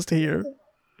why I'm just here.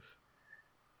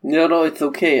 No, it's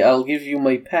okay. I'll give you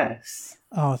my pass.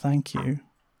 Oh, thank you.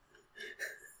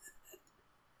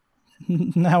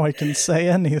 Now I can say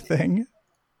anything.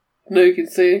 No, you can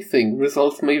say anything.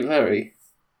 Results may vary.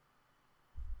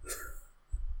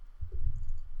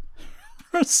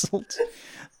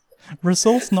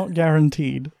 Results not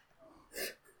guaranteed.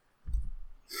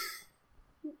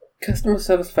 Customer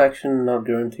satisfaction not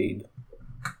guaranteed.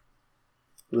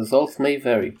 Results may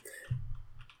vary.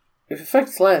 If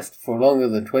effects last for longer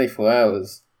than 24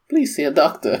 hours, please see a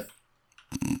doctor.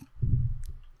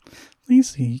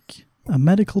 Please seek a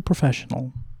medical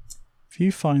professional. If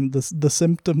you find the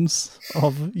symptoms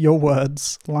of your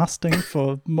words lasting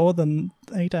for more than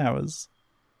 8 hours.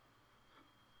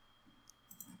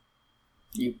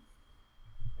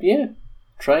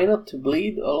 Try not to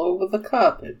bleed all over the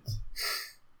carpet.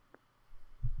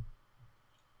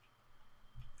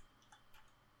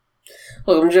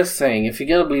 Look, I'm just saying, if you're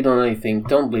gonna bleed on anything,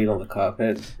 don't bleed on the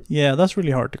carpet. Yeah, that's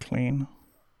really hard to clean.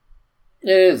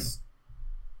 It is.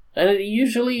 And it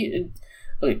usually...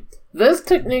 there's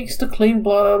techniques to clean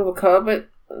blood out of a carpet.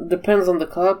 Depends on the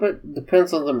carpet,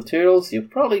 depends on the materials. You're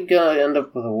probably gonna end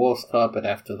up with a worse carpet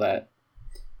after that.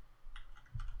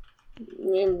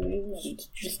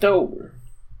 Just don't.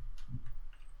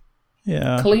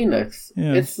 Yeah. Kleenex.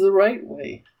 Yeah. It's the right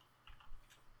way.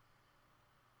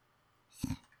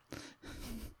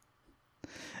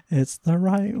 It's the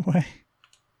right way.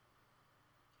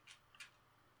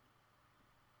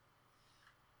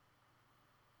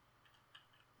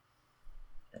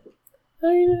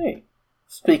 Hey.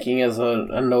 Speaking as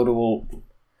a notable...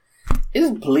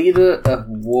 Is bleeder a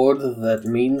word that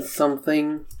means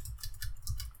something?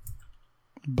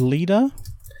 Bleeder?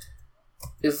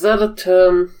 Is that a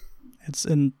term? It's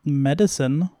in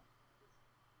medicine.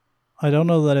 I don't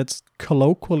know that it's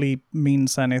colloquially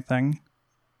means anything.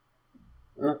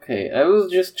 Okay, I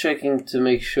was just checking to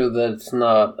make sure that it's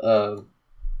not a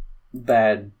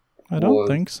bad I don't word.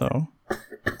 think so.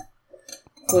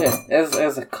 Oh yeah,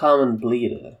 as a common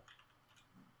bleeder.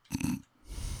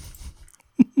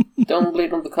 Don't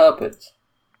bleed on the carpet.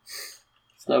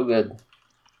 It's no good.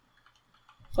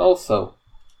 Also,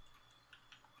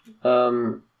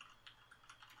 I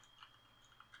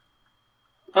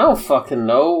don't fucking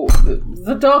know.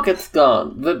 The docket's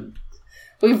gone.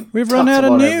 We've run out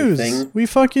of news.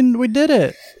 Everything. We did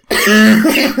it.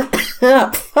 Ah,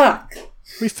 fuck.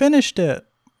 We finished it.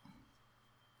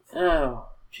 Oh,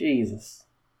 Jesus.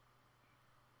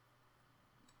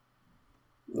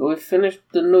 We finished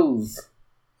the news.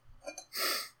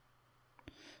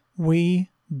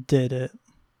 We did it.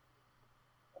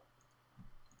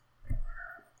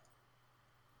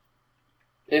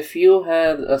 If you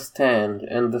had a stand,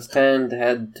 and the stand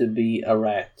had to be a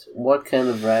rat, what kind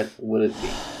of rat would it be?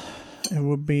 It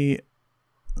would be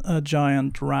a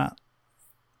giant rat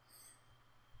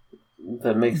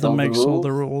that makes all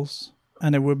the rules,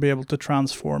 and it would be able to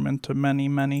transform into many,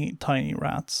 many tiny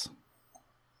rats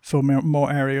for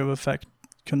more area of effect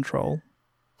control.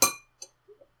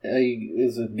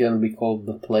 Is it gonna be called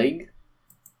the Plague?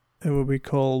 It would be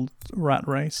called Rat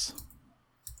Race.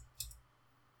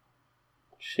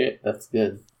 Shit, that's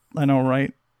good. I know,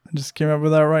 right? I just came up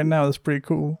with that right now. That's pretty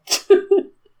cool.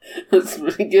 That's a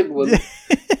really good one.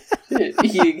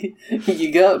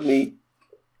 you got me.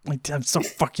 I'm so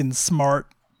fucking smart.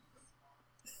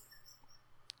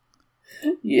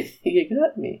 Yeah, you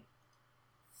got me.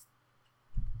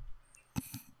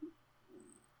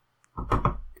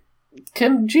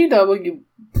 Can GW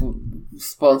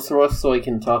sponsor us so I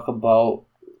can talk about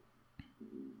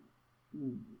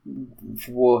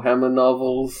Warhammer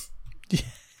novels?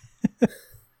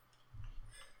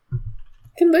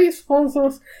 Can they sponsor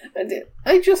us?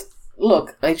 I just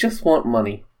want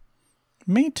money.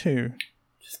 Me too.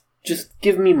 Just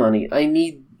give me money. I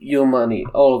need your money.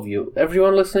 All of you.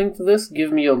 Everyone listening to this,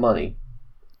 give me your money.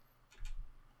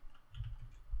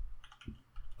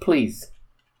 Please.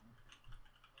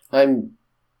 I'm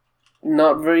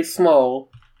not very small,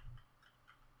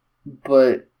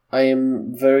 but I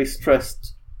am very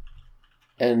stressed,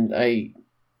 and I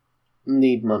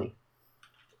need money.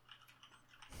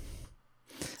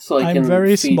 So I'm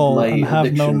very small and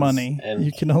have no money.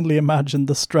 You can only imagine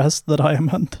the stress that I am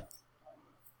under.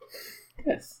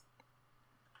 Yes.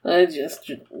 I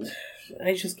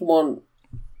just want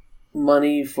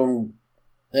money from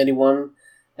anyone,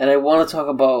 and I want to talk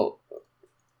about.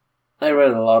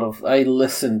 I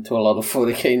listened to a lot of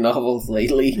 40k novels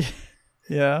lately.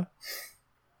 Yeah.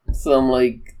 So I'm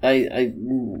like, I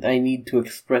need to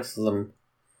express them.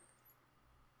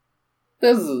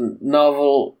 There's a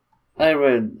novel I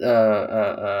read,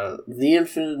 The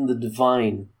Infinite and the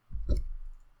Divine.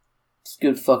 It's a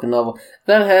good fucking novel.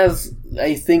 That has,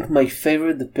 I think, my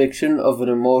favorite depiction of an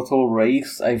immortal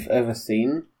race I've ever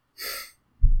seen.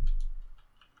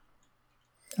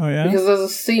 Oh, yeah? Because there's a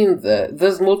scene there.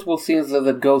 There's multiple scenes there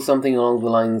that go something along the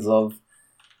lines of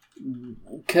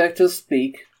characters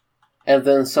speak, and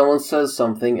then someone says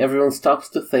something, everyone stops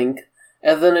to think,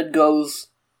 and then it goes,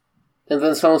 and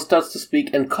then someone starts to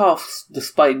speak and coughs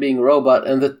despite being a robot,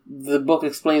 and the book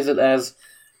explains it as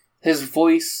his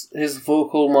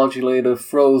vocal modulator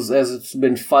froze as it's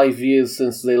been 5 years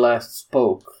since they last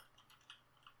spoke.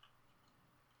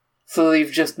 So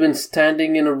they've just been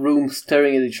standing in a room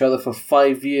staring at each other for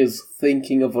 5 years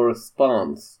thinking of a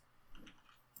response.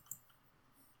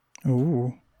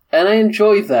 Ooh. And I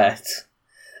enjoy that.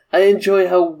 I enjoy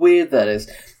how weird that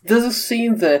is. There's a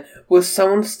scene there where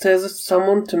someone stares at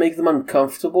someone to make them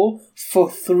uncomfortable for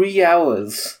 3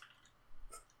 hours.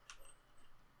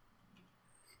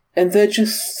 And they're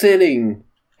just sitting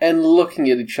and looking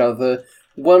at each other.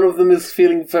 One of them is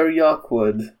feeling very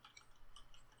awkward.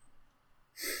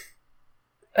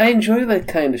 I enjoy that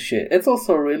kind of shit. It's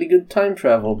also a really good time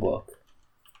travel book.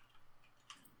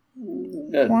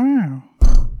 Wow.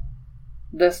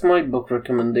 That's my book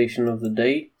recommendation of the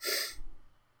day.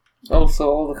 Also,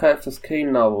 all the Caiaphas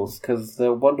Cain novels, because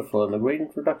they're wonderful and a great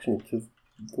introduction to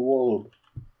the world.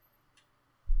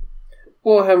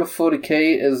 Warhammer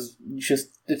 40k is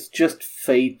just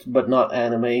Fate, but not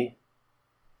anime.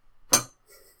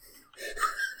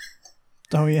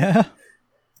 Oh, yeah?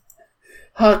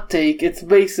 Hot take, it's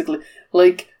basically,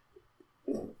 like,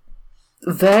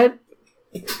 that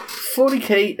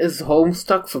 40k is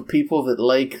Homestuck for people that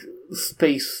like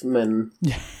spacemen.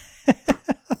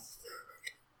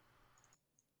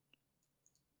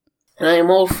 And I am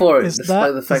all for it,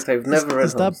 despite the fact I've never read Homestuck.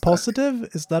 Is that positive?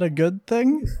 Is that a good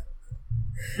thing?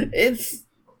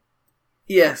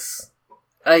 Yes.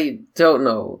 I don't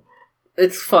know.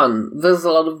 It's fun. There's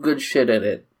a lot of good shit in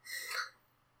it.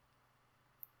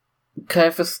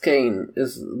 Caiaphas Cain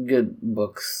is good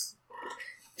books.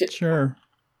 Sure.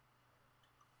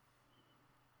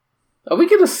 Are we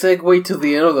gonna segue to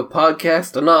the end of the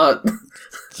podcast or not?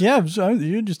 Yeah,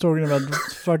 you're just talking about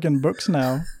fucking books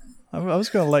now. I was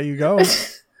gonna let you go. I'm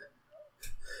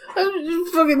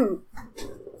just fucking...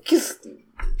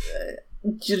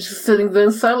 You're just sitting there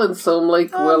in silence, so I'm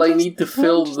like, I need to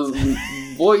fill the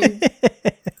void.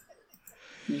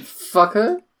 You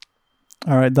fucker.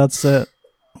 Alright, that's it.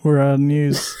 We're out of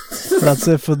news. That's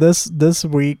it for this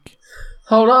week.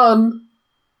 Hold on.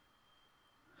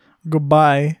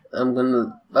 Goodbye. I'm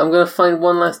gonna find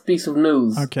one last piece of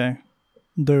news. Okay.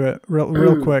 Do it.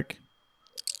 Real quick.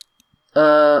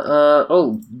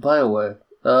 BioWare.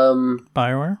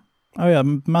 BioWare? Oh yeah,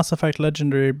 Mass Effect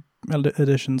Legendary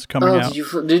editions coming out.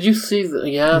 Did you see?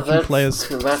 Yeah, you can play as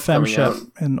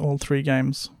FemShep in all 3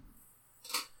 games.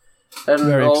 And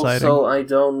very also, exciting. I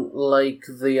don't like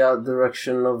the art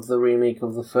direction of the remake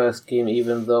of the first game,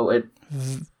 even though it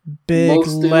big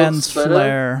lens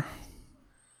flare.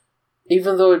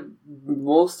 Even though it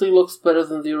mostly looks better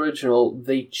than the original,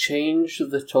 they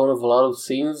changed the tone of a lot of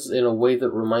scenes in a way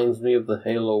that reminds me of the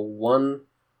Halo 1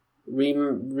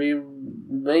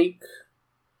 remake.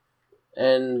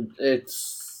 And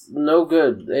it's no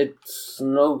good. It's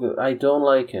no good. I don't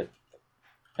like it.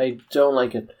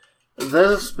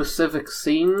 There's a specific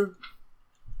scene.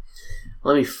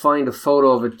 Let me find a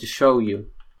photo of it to show you.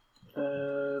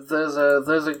 There's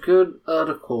a good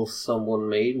article someone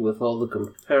made with all the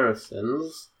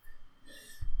comparisons.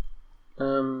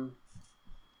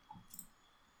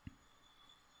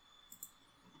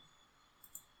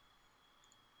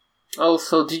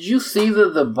 Also, did you see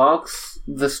that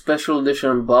the special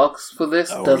edition box for this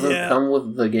doesn't come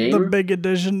with the game? The big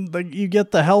edition, you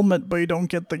get the helmet, but you don't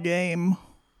get the game.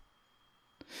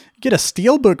 You get a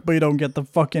steelbook, but you don't get the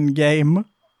fucking game.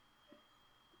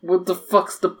 What the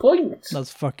fuck's the point?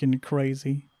 That's fucking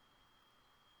crazy.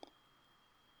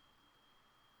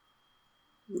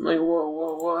 Like,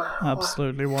 what?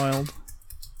 Absolutely wild.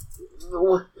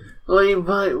 Like,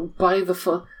 buy the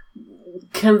fuck...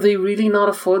 Can they really not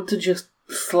afford to just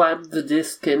slap the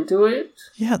disc into it?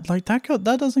 Yeah, like that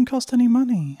doesn't cost any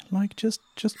money. Like, just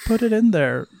put it in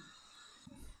there.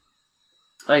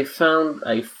 I found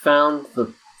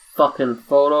the fucking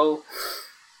photo.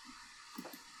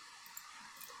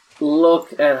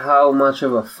 Look at how much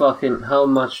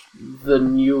the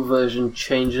new version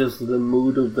changes the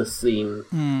mood of the scene.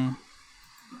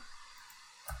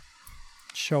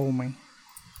 Show me.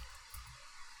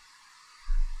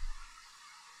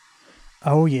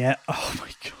 Oh yeah. Oh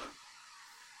my god.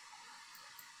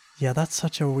 Yeah, that's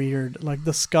such a weird... Like,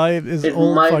 the sky is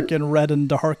fucking red and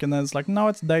dark, and then it's like, no,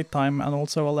 it's daytime, and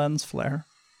also a lens flare.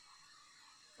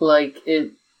 Like,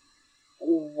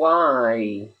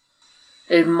 why?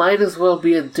 It might as well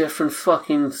be a different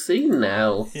fucking scene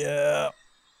now. Yeah.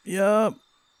 Yeah.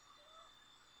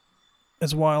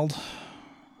 It's wild.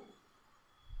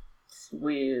 It's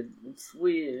weird.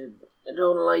 I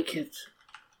don't like it.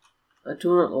 I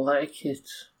do not like it.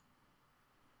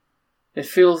 It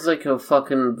feels like a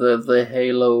fucking the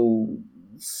Halo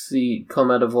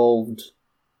Combat Evolved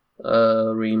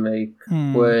remake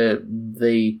where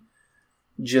they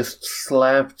just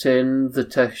slapped in the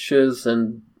textures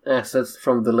and assets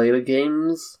from the later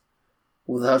games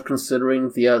without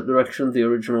considering the art direction the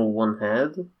original one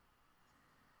had.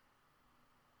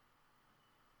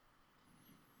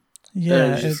 Yeah,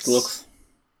 and it just looks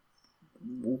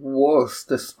worse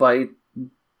despite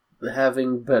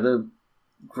having better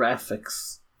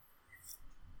graphics.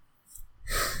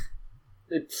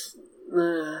 It's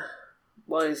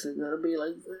why is it gotta be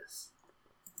like this?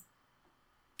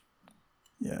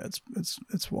 Yeah,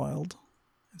 it's wild.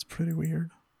 It's pretty weird.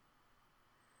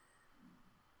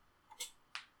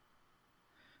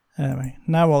 Anyway,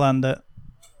 now we'll end it.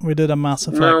 We did a Mass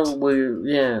Effect. Now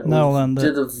we'll end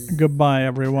it. Goodbye,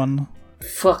 everyone.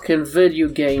 Fucking video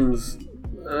games.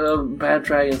 Bad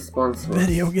Dragon sponsor.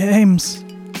 Video games.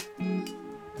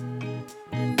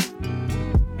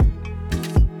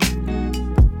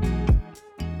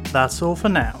 That's all for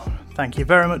now. Thank you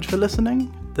very much for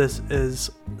listening. This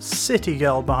is City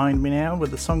Girl behind me now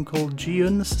with a song called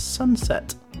Jiyun's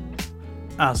Sunset.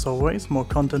 As always, more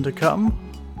content to come.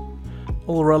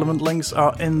 All relevant links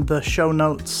are in the show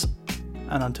notes.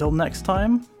 And until next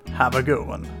time, have a good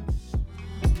one.